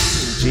glory.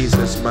 In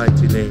Jesus'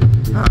 mighty name.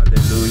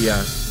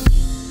 Hallelujah.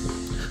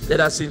 Let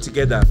us sing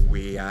together.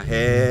 We are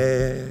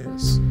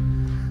heirs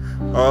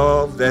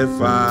of the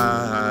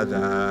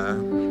Father.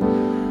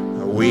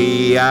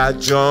 We are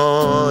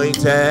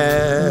joint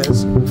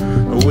heirs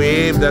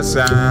with the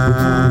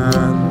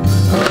Son.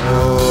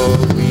 Oh,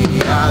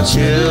 we are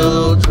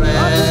children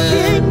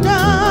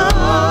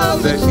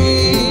of the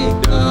kingdom.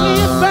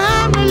 We are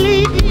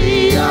family.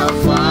 We are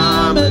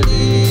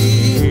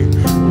family.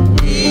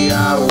 We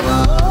are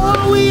one.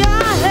 Oh, we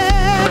are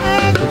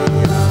heirs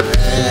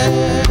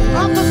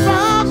of the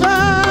Father.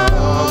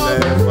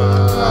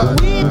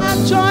 We are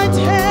joint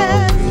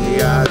heirs.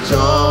 We are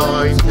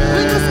joint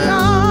heirs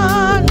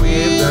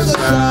with the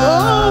Son.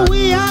 Oh,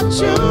 we are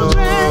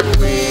children.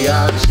 We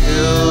are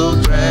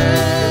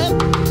children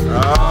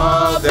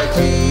of the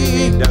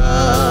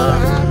kingdom.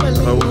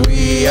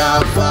 We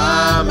are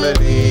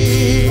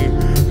family.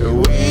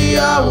 We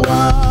are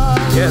one.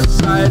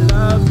 Yes, I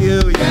love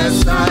you.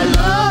 Yes, I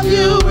love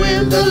you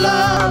with the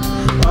love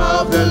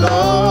of the Lord.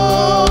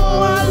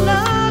 I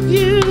love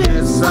you.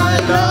 Yes, I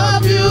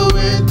love you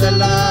with the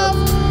love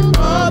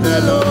of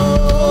the Lord.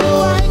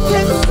 I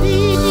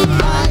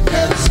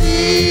can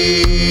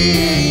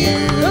see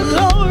the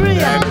glory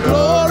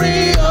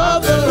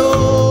of the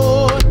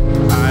Lord.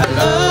 I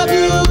love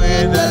you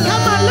with the love.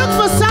 Come on, look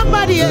for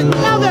somebody and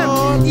tell them,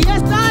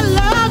 yes, I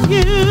love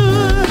you.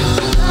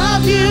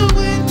 Love you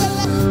with the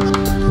love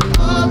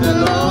of the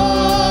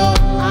Lord.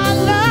 I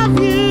love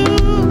you.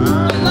 I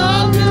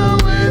love you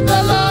with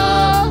the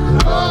love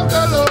of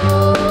the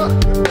Lord.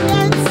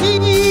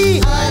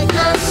 I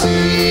can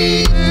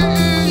see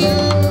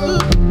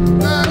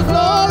the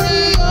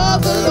glory of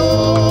the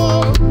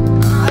Lord.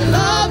 I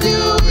love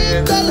you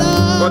with the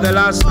love. For the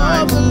last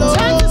time.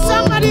 Turn to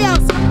somebody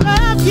else. I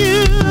love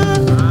you.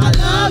 I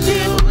love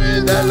you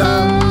with the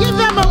love. Give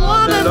them a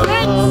warm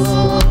embrace.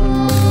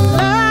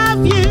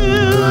 Love you.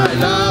 I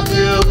love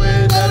you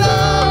with the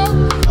love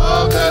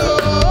of the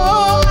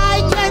Lord. I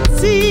can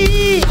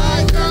see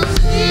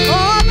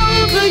all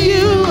over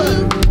you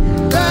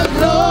the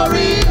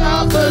glory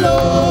of the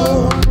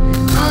Lord.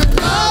 I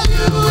love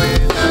you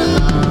with the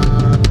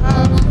love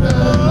of the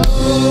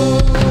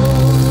Lord.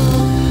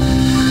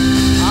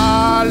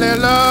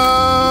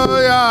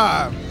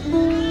 Hallelujah.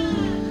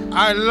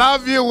 I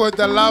love you with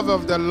the love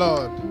of the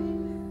Lord.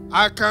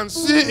 I can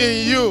see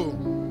in you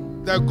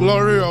the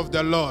glory of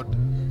the Lord.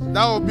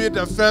 That will be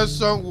the first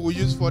song we will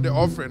use for the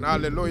offering.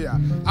 Hallelujah.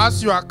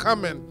 As you are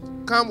coming,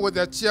 come with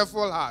a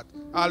cheerful heart.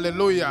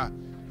 Hallelujah.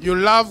 You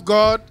love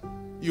God,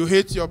 you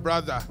hate your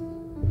brother.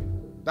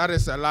 That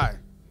is a lie.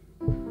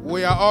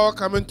 We are all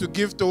coming to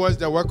give towards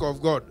the work of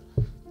God.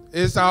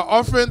 It's our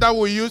offering that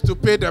we use to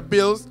pay the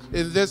bills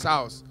in this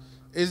house.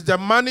 It's the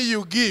money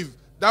you give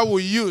that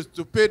we use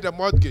to pay the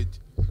mortgage.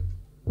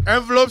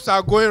 Envelopes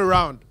are going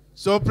around.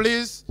 So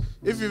please,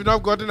 if you've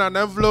not gotten an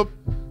envelope,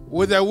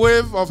 with a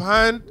wave of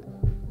hand,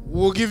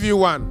 we'll give you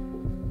one.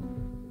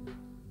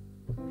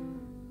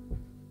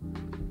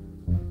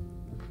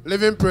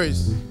 Living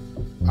praise.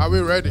 Are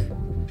we ready?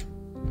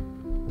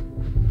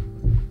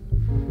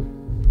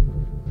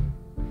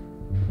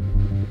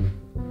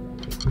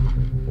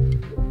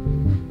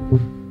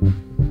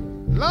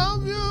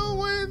 Love you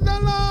with the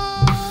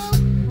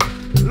love.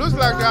 Looks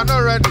like they are not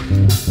ready.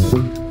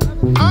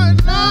 I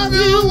love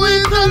you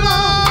with the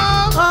love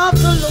Of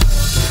the Lord.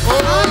 Oh,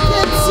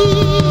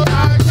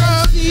 I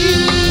can see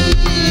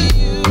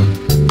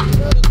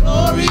the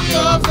glory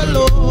of the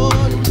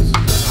Lord.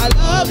 I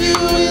love you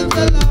with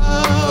the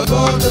love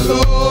of the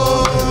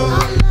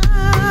Lord.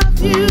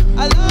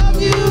 I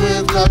love you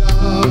with the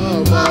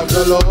love of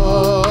the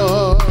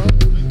Lord.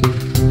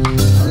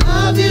 I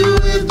love you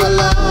with the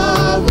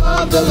love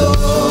of the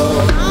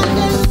Lord. I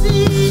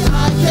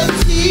can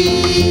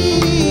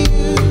see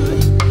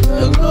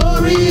the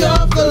glory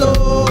of the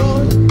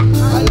Lord.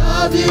 I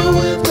love you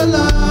with the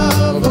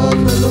love of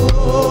the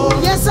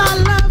Lord. Yes, I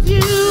love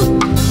you.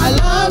 I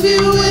love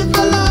you with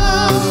the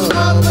love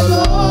of the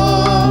Lord.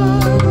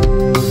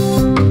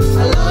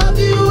 I love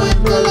you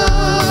with the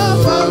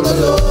love of the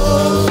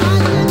Lord.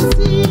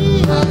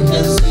 I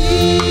can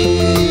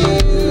see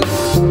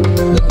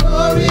the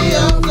glory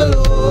of the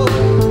Lord.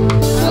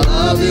 I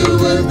love you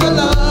with the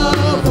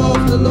love of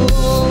the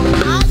Lord.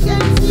 I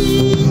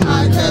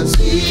can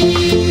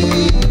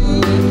see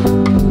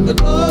the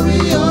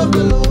glory of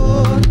the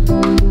Lord.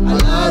 I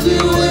love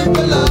you with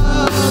the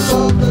love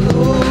of the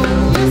Lord.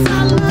 Yes, I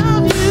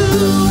love you.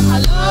 I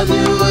love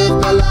you with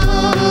the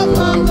love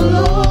of the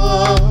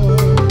Lord.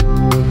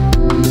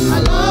 I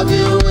love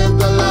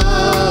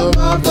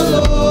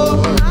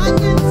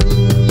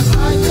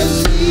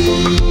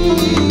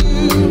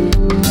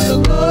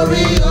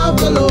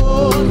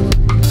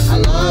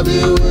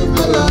with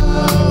the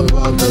love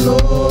of the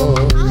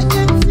Lord.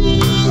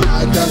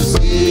 I can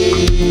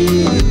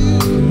see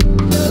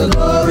the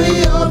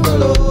glory of the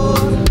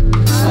Lord.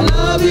 I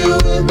love you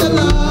with the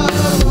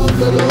love of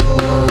the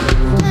Lord.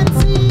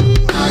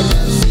 I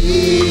can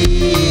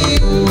see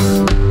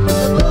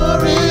the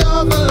glory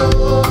of the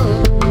Lord.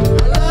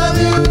 I love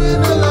you with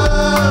the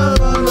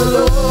love of the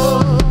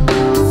Lord.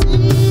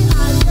 I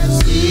can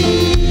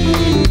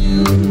see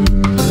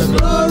the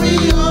glory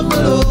of the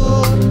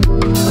Lord.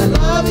 I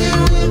love you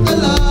with the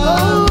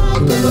love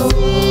of the Lord.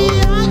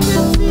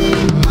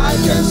 I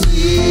can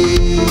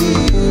see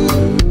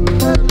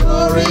the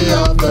glory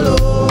of the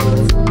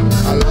Lord.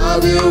 I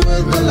love you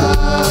with the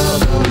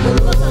love of the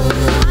Lord.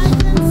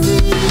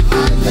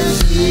 I can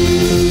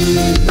see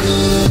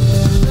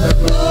the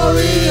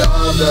glory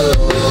of the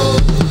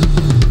Lord.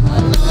 I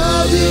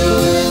love you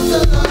with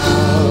the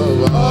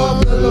love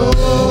of the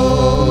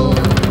Lord.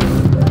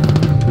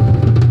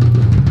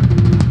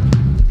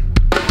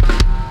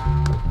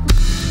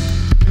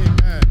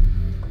 Amen.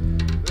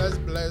 Let's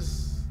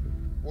bless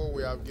what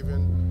we have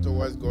given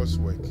towards God's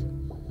work.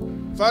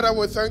 Father,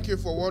 we thank you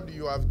for what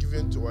you have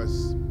given to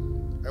us,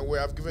 and we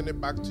have given it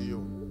back to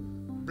you.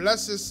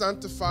 Bless it,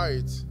 sanctify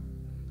it,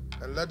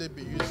 and let it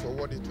be used for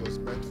what it was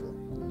meant for.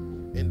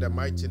 In the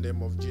mighty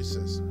name of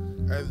Jesus.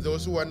 And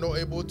those who are not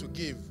able to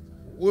give,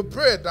 we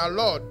pray that,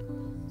 Lord,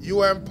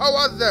 you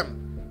empower them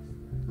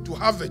to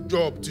have a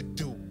job to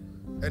do,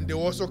 and they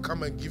also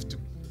come and give to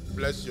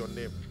bless your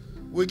name.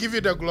 We give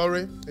you the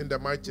glory in the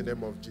mighty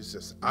name of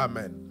Jesus.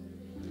 Amen.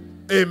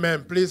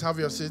 Amen. Please have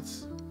your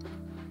seats.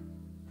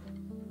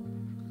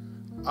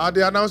 Are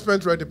the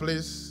announcements ready,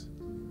 please?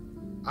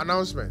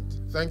 Announcement.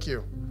 Thank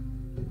you.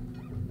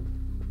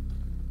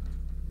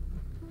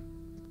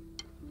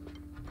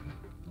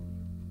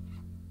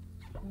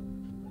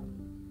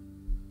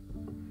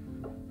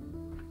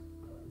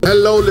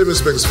 Hello, Living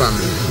Springs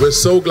family. We're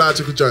so glad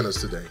you could join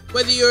us today.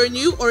 Whether you're a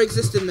new or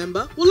existing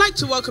member, we'd like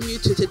to welcome you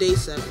to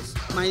today's service.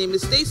 My name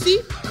is Stacy.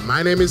 And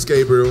my name is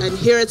Gabriel. And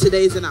here are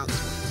today's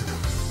announcements.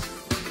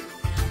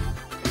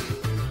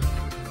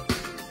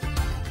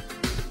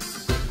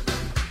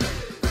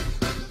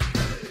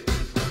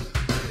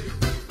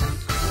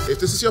 If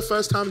this is your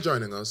first time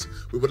joining us,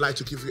 we would like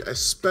to give you a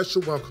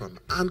special welcome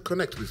and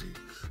connect with you.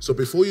 So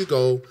before you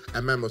go,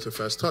 a member of the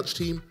First Touch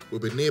team will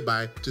be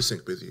nearby to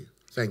sync with you.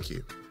 Thank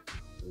you.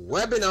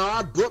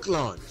 Webinar book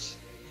launch.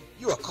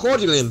 You are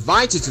cordially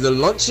invited to the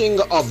launching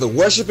of the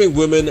Worshipping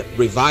Women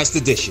Revised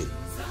Edition.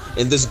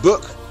 In this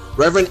book,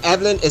 Reverend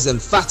Evelyn is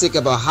emphatic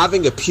about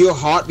having a pure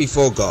heart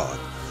before God.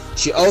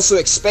 She also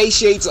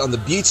expatiates on the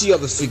beauty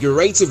of the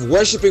figurative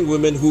worshipping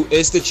woman who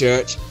is the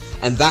church,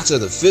 and that of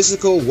the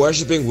physical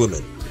worshipping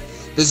woman.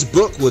 This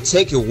book will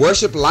take your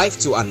worship life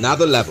to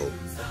another level.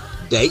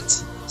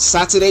 Date,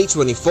 Saturday,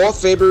 24th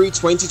February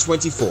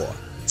 2024.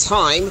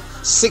 Time,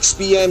 6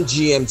 p.m.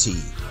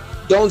 GMT.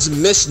 Don't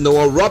miss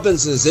Noah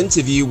Robinson's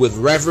interview with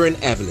Reverend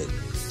Evelyn.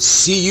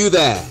 See you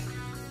there.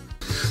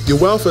 The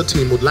welfare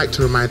team would like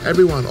to remind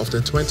everyone of the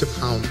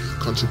 £20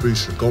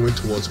 contribution going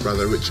towards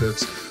Brother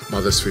Richard's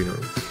mother's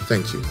funeral.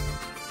 Thank you.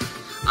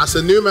 As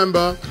a new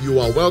member, you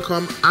are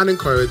welcome and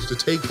encouraged to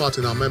take part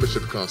in our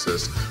membership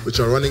classes, which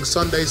are running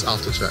Sundays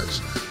after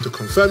church. To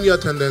confirm your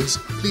attendance,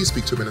 please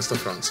speak to Minister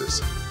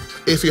Francis.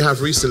 If you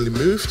have recently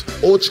moved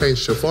or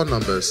changed your phone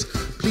numbers,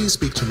 please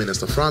speak to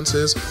Minister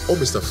Francis or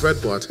Mr. Fred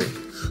Boateng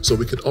so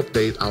we could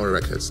update our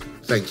records.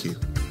 Thank you.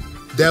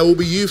 There will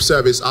be youth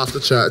service after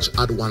church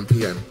at 1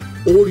 p.m.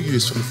 All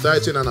youths from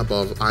 13 and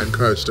above are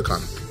encouraged to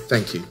come.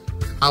 Thank you.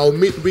 Our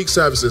midweek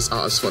services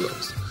are as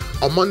follows.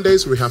 On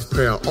Mondays, we have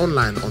prayer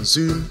online on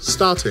Zoom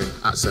starting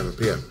at 7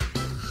 p.m.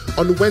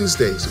 On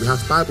Wednesdays, we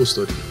have Bible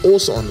study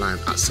also online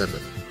at 7.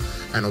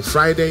 And on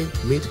Friday,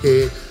 meet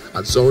here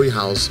at Zoe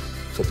House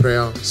for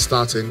prayer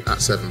starting at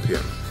 7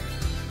 p.m.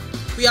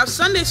 We have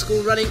Sunday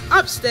school running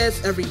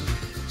upstairs every week.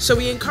 So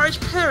we encourage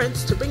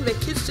parents to bring their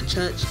kids to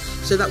church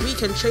so that we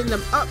can train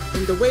them up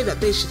in the way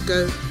that they should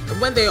go, and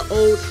when they are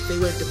old, they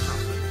won't depart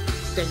from it.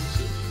 Thank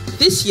you.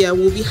 This year,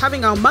 we'll be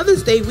having our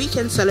Mother's Day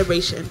weekend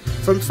celebration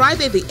from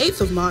Friday the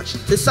 8th of March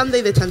to Sunday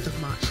the 10th of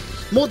March.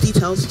 More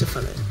details to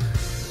follow.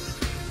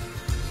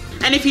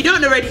 And if you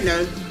don't already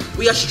know,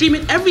 we are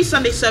streaming every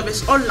Sunday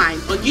service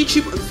online on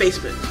YouTube and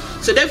Facebook.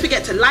 So don't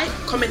forget to like,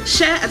 comment,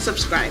 share, and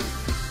subscribe.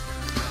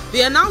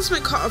 The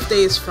announcement cut-off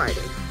day is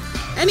Friday.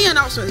 Any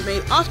announcements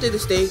made after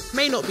this day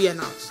may not be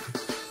announced.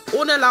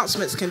 All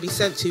announcements can be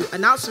sent to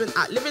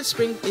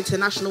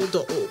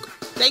announcement@livingspringinternational.org.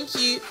 Thank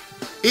you.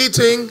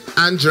 Eating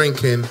and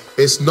drinking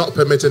is not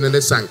permitted in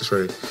this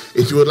sanctuary.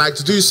 If you would like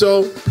to do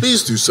so,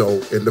 please do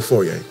so in the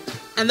foyer.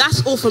 And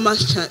that's all from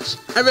us, church.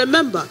 And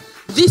remember,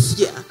 this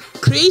year,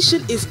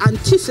 creation is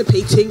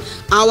anticipating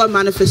our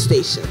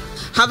manifestation.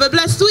 Have a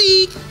blessed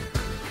week.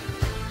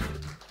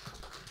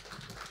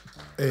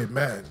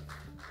 Amen.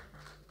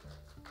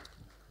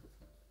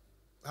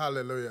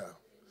 Hallelujah.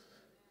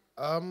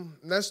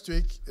 Next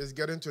week is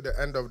getting to the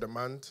end of the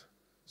month.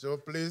 So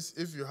please,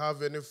 if you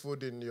have any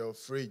food in your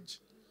fridge,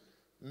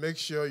 make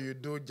sure you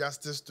do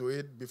justice to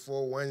it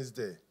before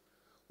Wednesday.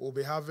 we'll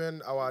be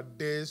having our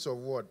days of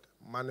what?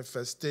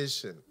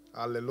 Manifestation.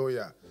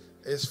 Hallelujah.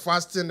 It's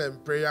fasting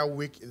and prayer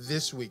week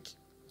this week.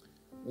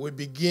 We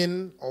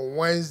begin on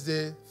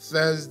Wednesday,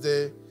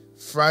 Thursday,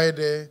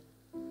 Friday,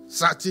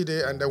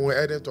 Saturday, and then we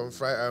end it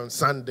on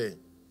Sunday.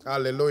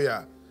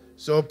 Hallelujah.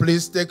 So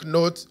please take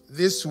note.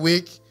 This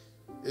week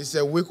is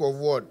a week of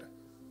what?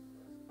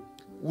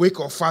 Week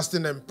of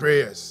fasting and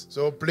prayers.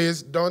 So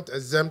please don't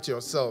exempt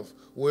yourself.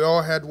 We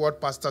all heard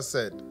what Pastor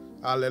said.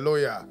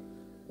 Hallelujah.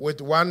 With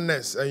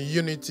oneness and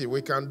unity,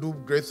 we can do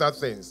greater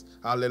things.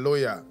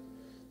 Hallelujah.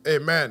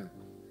 Amen.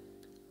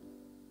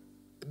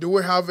 Do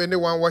we have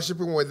anyone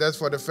worshiping with us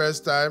for the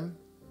first time?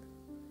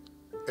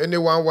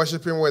 Anyone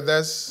worshiping with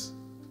us?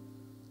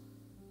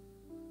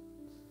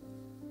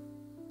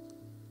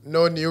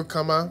 No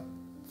newcomer?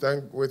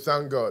 We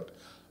thank God.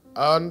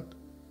 And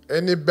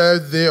any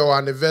birthday or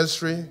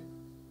anniversary?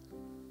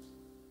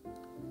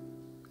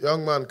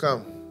 Young man,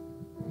 come.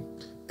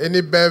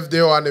 Any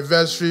birthday or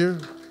anniversary?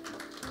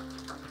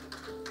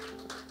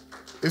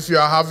 If you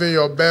are having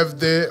your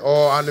birthday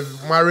or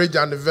marriage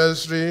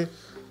anniversary,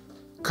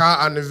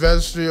 car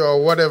anniversary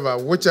or whatever,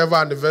 whichever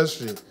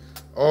anniversary,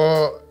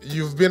 or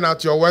you've been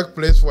at your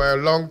workplace for a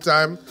long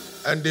time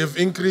and they've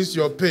increased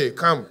your pay,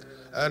 come.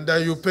 And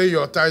then you pay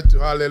your tithe.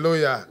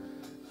 Hallelujah.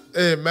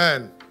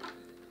 Amen.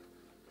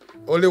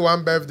 Only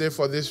one birthday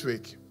for this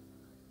week.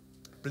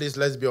 Please,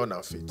 let's be on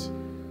our feet.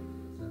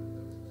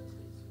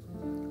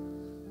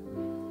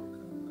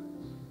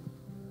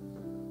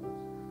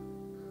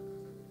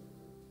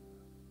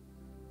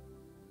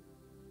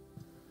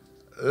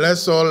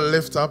 Let's all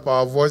lift up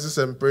our voices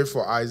and pray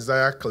for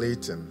Isaiah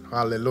Clayton.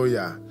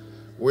 Hallelujah.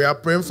 We are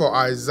praying for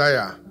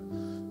Isaiah,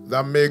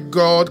 that may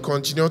God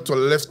continue to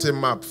lift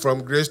him up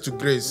from grace to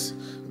grace.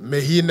 May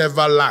he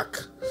never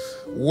lack.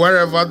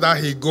 Wherever that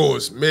he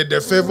goes, may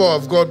the favor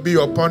of God be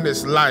upon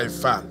his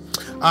life.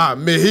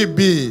 May he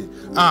be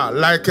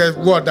like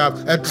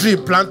a tree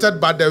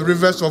planted by the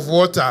rivers of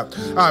water.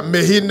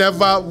 May he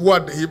never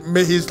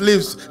may his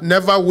leaves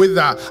never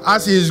wither.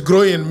 As he is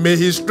growing, may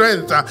his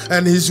strength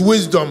and his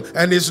wisdom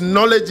and his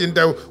knowledge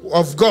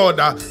of God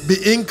be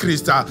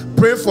increased.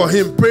 Pray for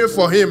him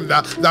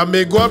that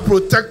may God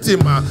protect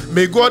him.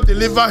 May God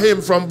deliver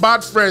him from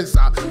bad friends.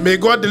 May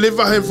God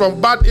deliver him from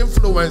bad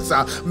influence.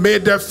 May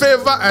the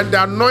favor and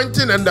the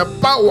anointing and the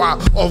power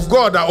of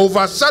God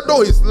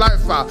overshadow his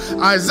life.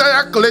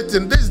 Isaiah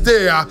Clayton, this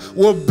day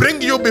will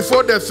bring you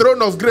before the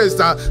throne of grace,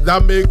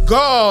 that may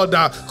God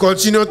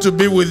continue to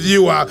be with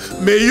you.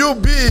 May you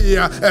be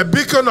a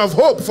beacon of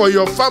hope for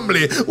your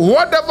family.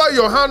 Whatever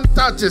your hand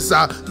touches,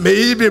 may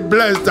he be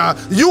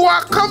blessed. You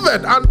are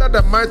covered under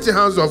the mighty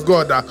hands of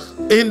God.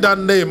 In the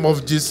name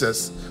of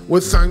Jesus, we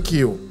thank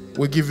you.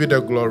 We give you the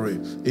glory.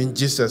 In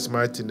Jesus'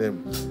 mighty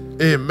name.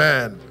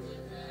 Amen.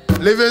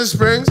 Living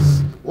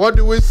Springs, what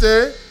do we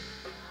say?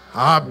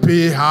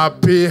 Happy,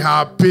 happy,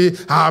 happy,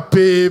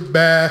 happy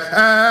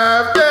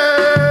birthday.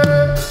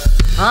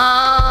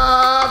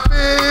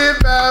 Happy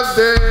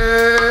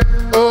birthday.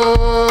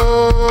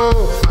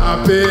 Oh,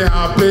 happy,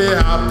 happy,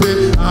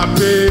 happy,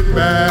 happy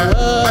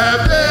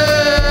birthday.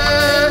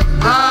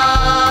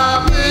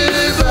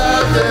 Happy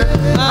birthday.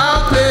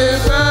 Happy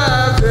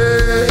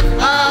birthday.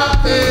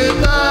 Happy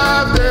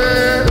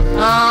birthday.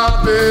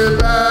 Happy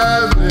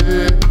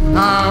birthday.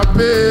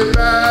 Happy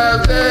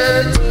birthday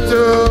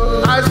to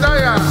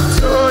Isaiah.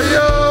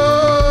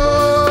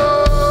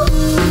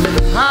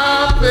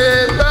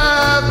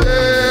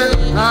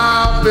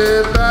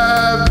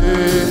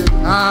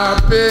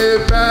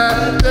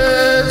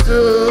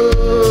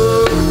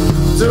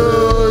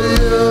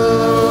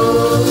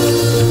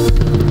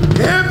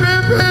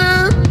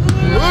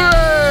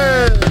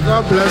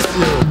 Bless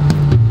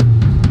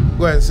you.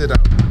 Go and sit down.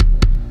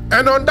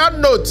 And on that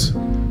note,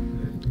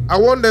 I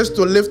want us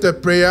to lift a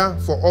prayer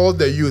for all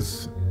the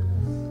youth,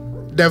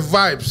 the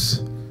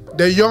vibes,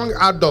 the young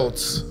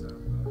adults.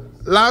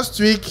 Last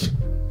week,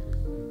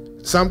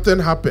 something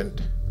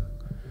happened.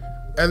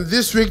 And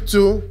this week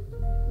too,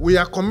 we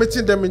are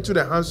committing them into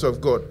the hands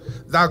of God.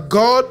 That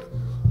God,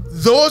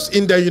 those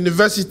in the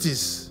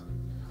universities,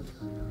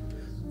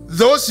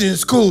 those in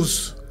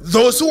schools,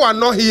 those who are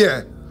not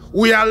here,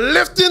 we are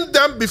lifting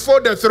them before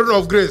the throne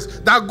of grace.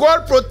 That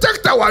God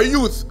protect our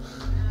youth,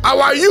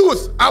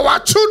 our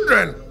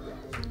children,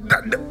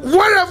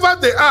 wherever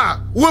they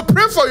are. We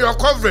pray for your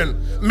covering.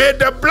 May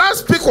the blood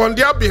speak on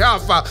their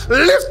behalf.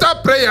 Lift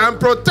up prayer and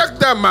protect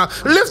them.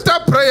 Lift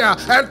up prayer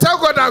and tell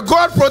God that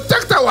God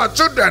protect our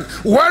children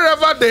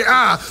wherever they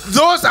are.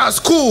 Those at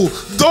school,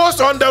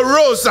 those on the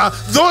roads,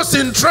 those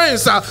in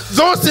trains,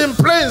 those in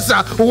planes,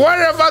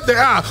 wherever they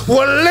are.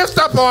 We'll lift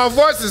up our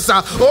voices.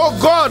 Oh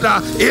God,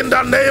 in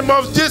the name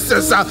of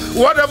Jesus,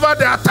 whatever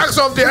the attacks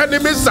of the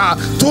enemies are,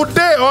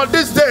 today or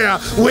this day,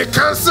 we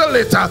cancel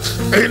it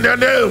in the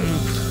name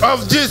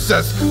of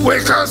Jesus.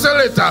 We cancel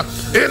it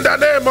in the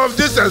name of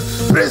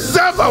Jesus.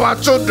 Preserve our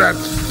children.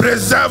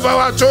 Preserve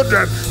our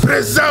children.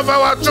 Preserve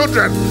our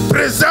children.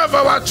 Preserve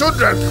our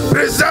children.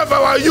 Preserve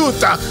our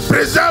youth.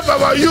 Preserve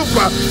our youth.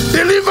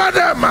 Deliver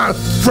them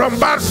from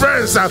bad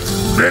friends.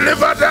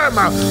 Deliver them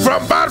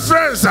from bad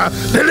friends.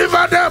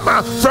 Deliver them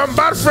from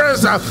bad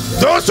friends.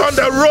 Those on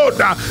the road,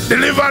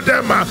 deliver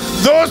them.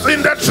 Those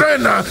in the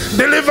train,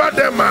 deliver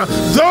them.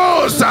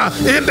 Those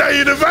in the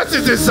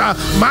universities,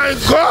 my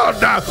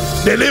God,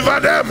 deliver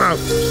them.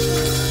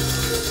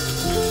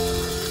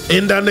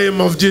 In the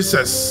name of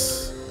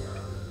Jesus.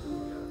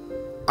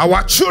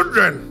 Our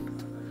children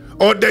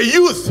or the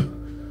youth,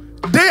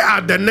 they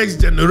are the next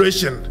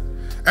generation.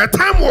 A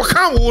time will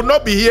come, we will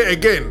not be here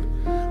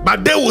again,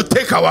 but they will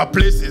take our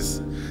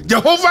places.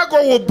 Jehovah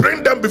God will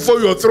bring them before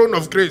your throne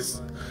of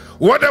grace.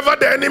 Whatever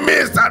the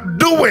enemies are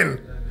doing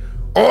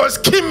or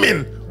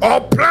scheming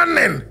or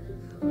planning,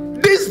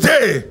 this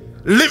day,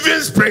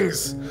 Living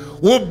Springs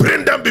will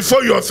bring them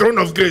before your throne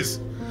of grace.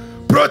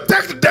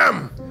 Protect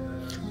them,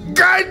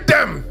 guide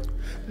them,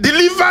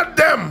 deliver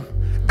them,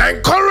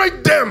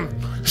 encourage them,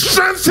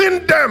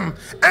 strengthen them,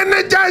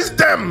 energize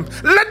them.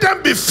 Let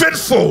them be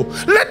faithful.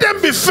 Let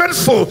them be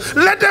faithful.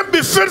 Let them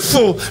be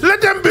faithful.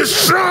 Let them be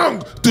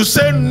strong to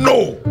say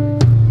no.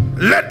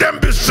 Let them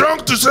be strong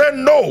to say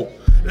no.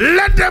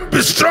 Let them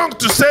be strong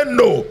to say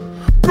no.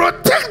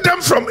 Protect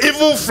them from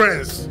evil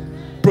friends.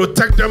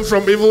 Protect them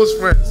from evil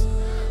friends.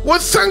 Well,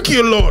 thank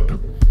you, Lord.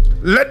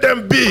 Let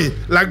them be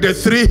like the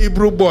 3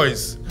 Hebrew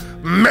boys,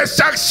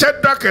 Meshach,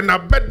 Shadrach, and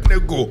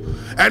Abednego.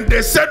 And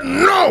they said,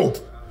 no.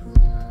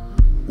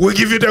 We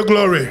give you the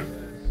glory.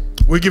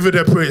 We give you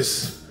the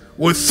praise.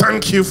 We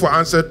thank you for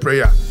answered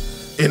prayer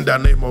in the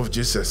name of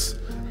Jesus.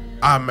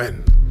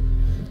 Amen.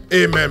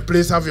 Amen.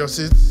 Please have your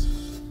seats.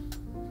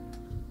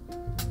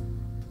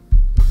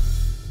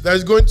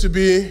 There's going to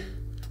be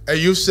a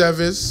youth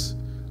service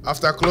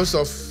after close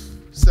of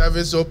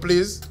service. So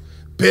please,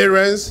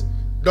 parents,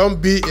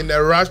 don't be in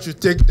a rush to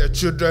take the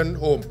children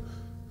home.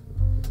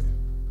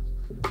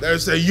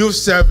 There's a youth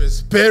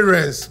service.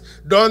 Parents,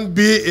 don't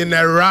be in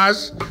a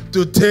rush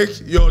to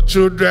take your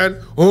children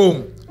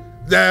home.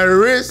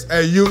 There is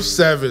a youth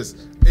service.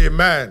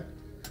 Amen.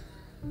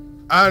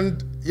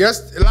 And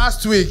yes,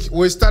 last week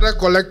we started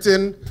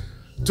collecting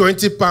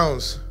 20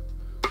 pounds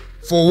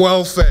for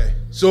welfare.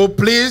 So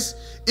please,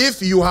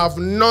 if you have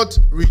not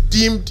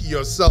redeemed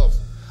yourself,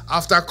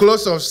 after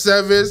close of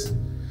service,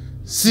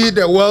 see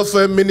the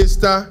welfare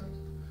minister,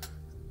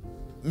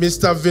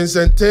 Mr.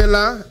 Vincent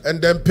Taylor,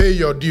 and then pay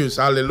your dues.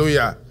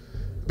 Hallelujah.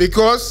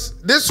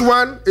 Because this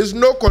one is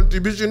no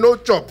contribution, no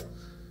chop.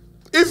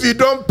 If you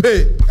don't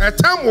pay, a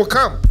time will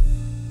come.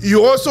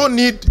 You also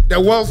need the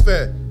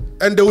welfare,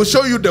 and they will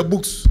show you the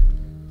books.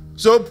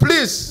 So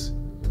please,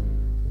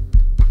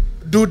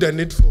 do the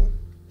needful.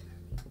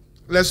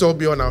 Let's all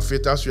be on our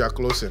feet as we are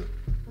closing.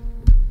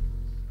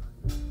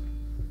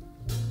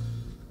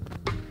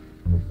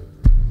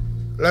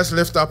 Let's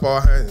lift up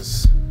our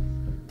hands.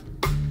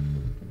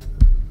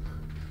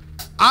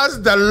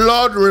 As the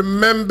Lord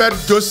remembered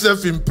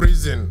Joseph in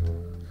prison,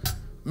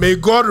 may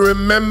God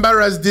remember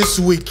us this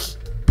week.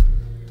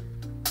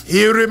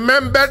 He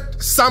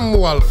remembered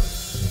Samuel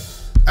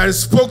and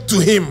spoke to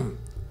him.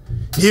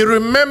 He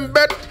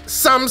remembered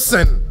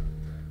Samson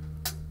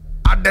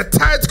at the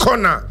tight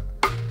corner,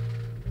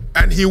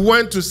 and he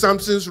went to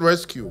Samson's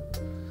rescue.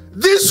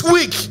 This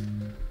week,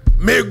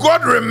 may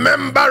God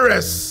remember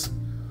us.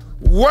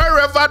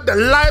 Wherever the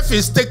life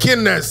is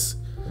taking us,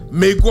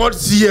 may God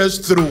see us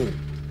through.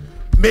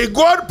 May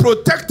God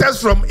protect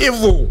us from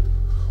evil.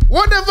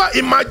 Whatever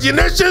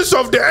imaginations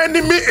of the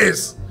enemy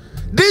is,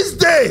 this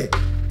day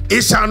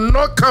it shall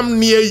not come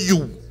near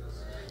you.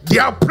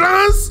 Their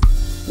plans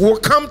will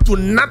come to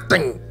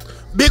nothing,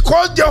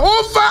 because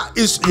Jehovah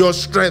is your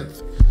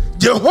strength.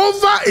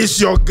 Jehovah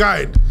is your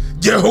guide.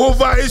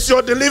 Jehovah is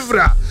your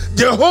deliverer.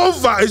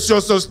 Jehovah is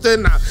your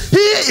sustainer. He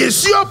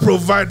is your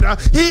provider.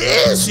 He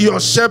is your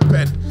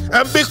shepherd.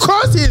 And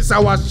because he is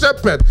our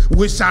shepherd,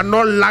 we shall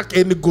not lack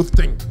any good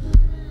thing.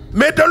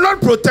 May the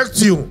Lord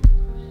protect you.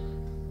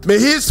 May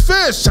his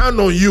face shine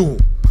on you.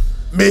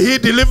 May he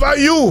deliver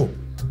you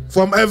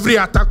from every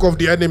attack of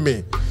the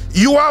enemy.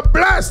 You are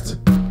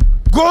blessed.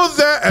 Go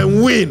there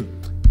and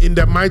win in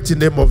the mighty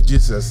name of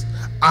Jesus.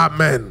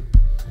 Amen.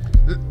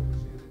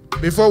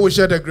 Before we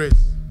share the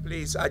grace,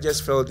 please, I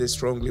just felt this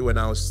strongly when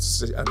I was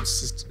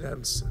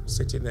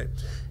sitting there.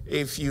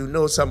 If you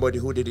know somebody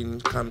who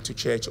didn't come to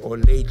church, or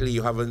lately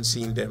you haven't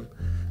seen them,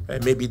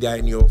 maybe they're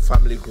in your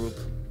family group,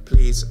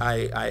 please,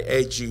 I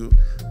urge you,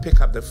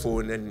 pick up the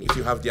phone, and if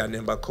you have their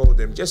number, call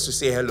them just to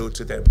say hello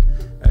to them.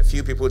 A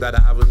few people that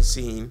I haven't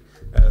seen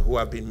who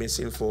have been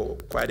missing for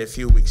quite a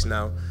few weeks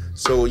now.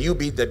 So you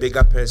be the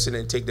bigger person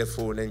and take the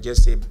phone and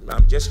just say,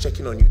 I'm just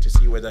checking on you to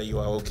see whether you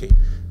are okay.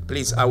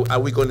 Please, are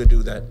we going to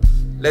do that?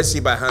 Let's see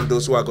by hand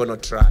those who are going to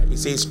try. It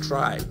says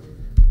try.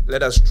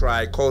 Let us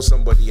try. Call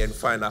somebody and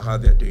find out how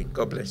they're doing.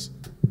 God bless.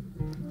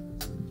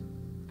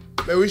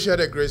 May we share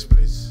the grace,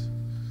 please.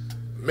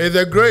 May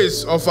the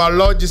grace of our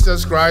Lord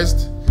Jesus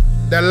Christ,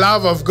 the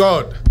love of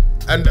God,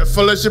 and the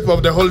fellowship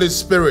of the Holy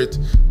Spirit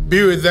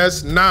be with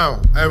us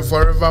now and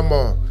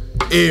forevermore.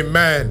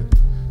 Amen.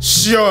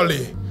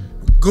 Surely,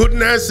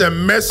 goodness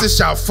and mercy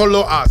shall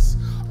follow us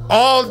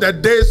all the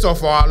days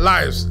of our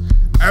lives,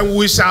 and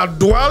we shall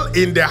dwell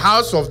in the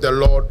house of the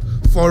Lord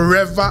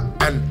forever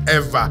and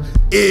ever.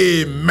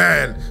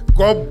 Amen.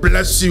 God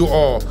bless you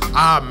all.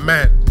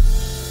 Amen.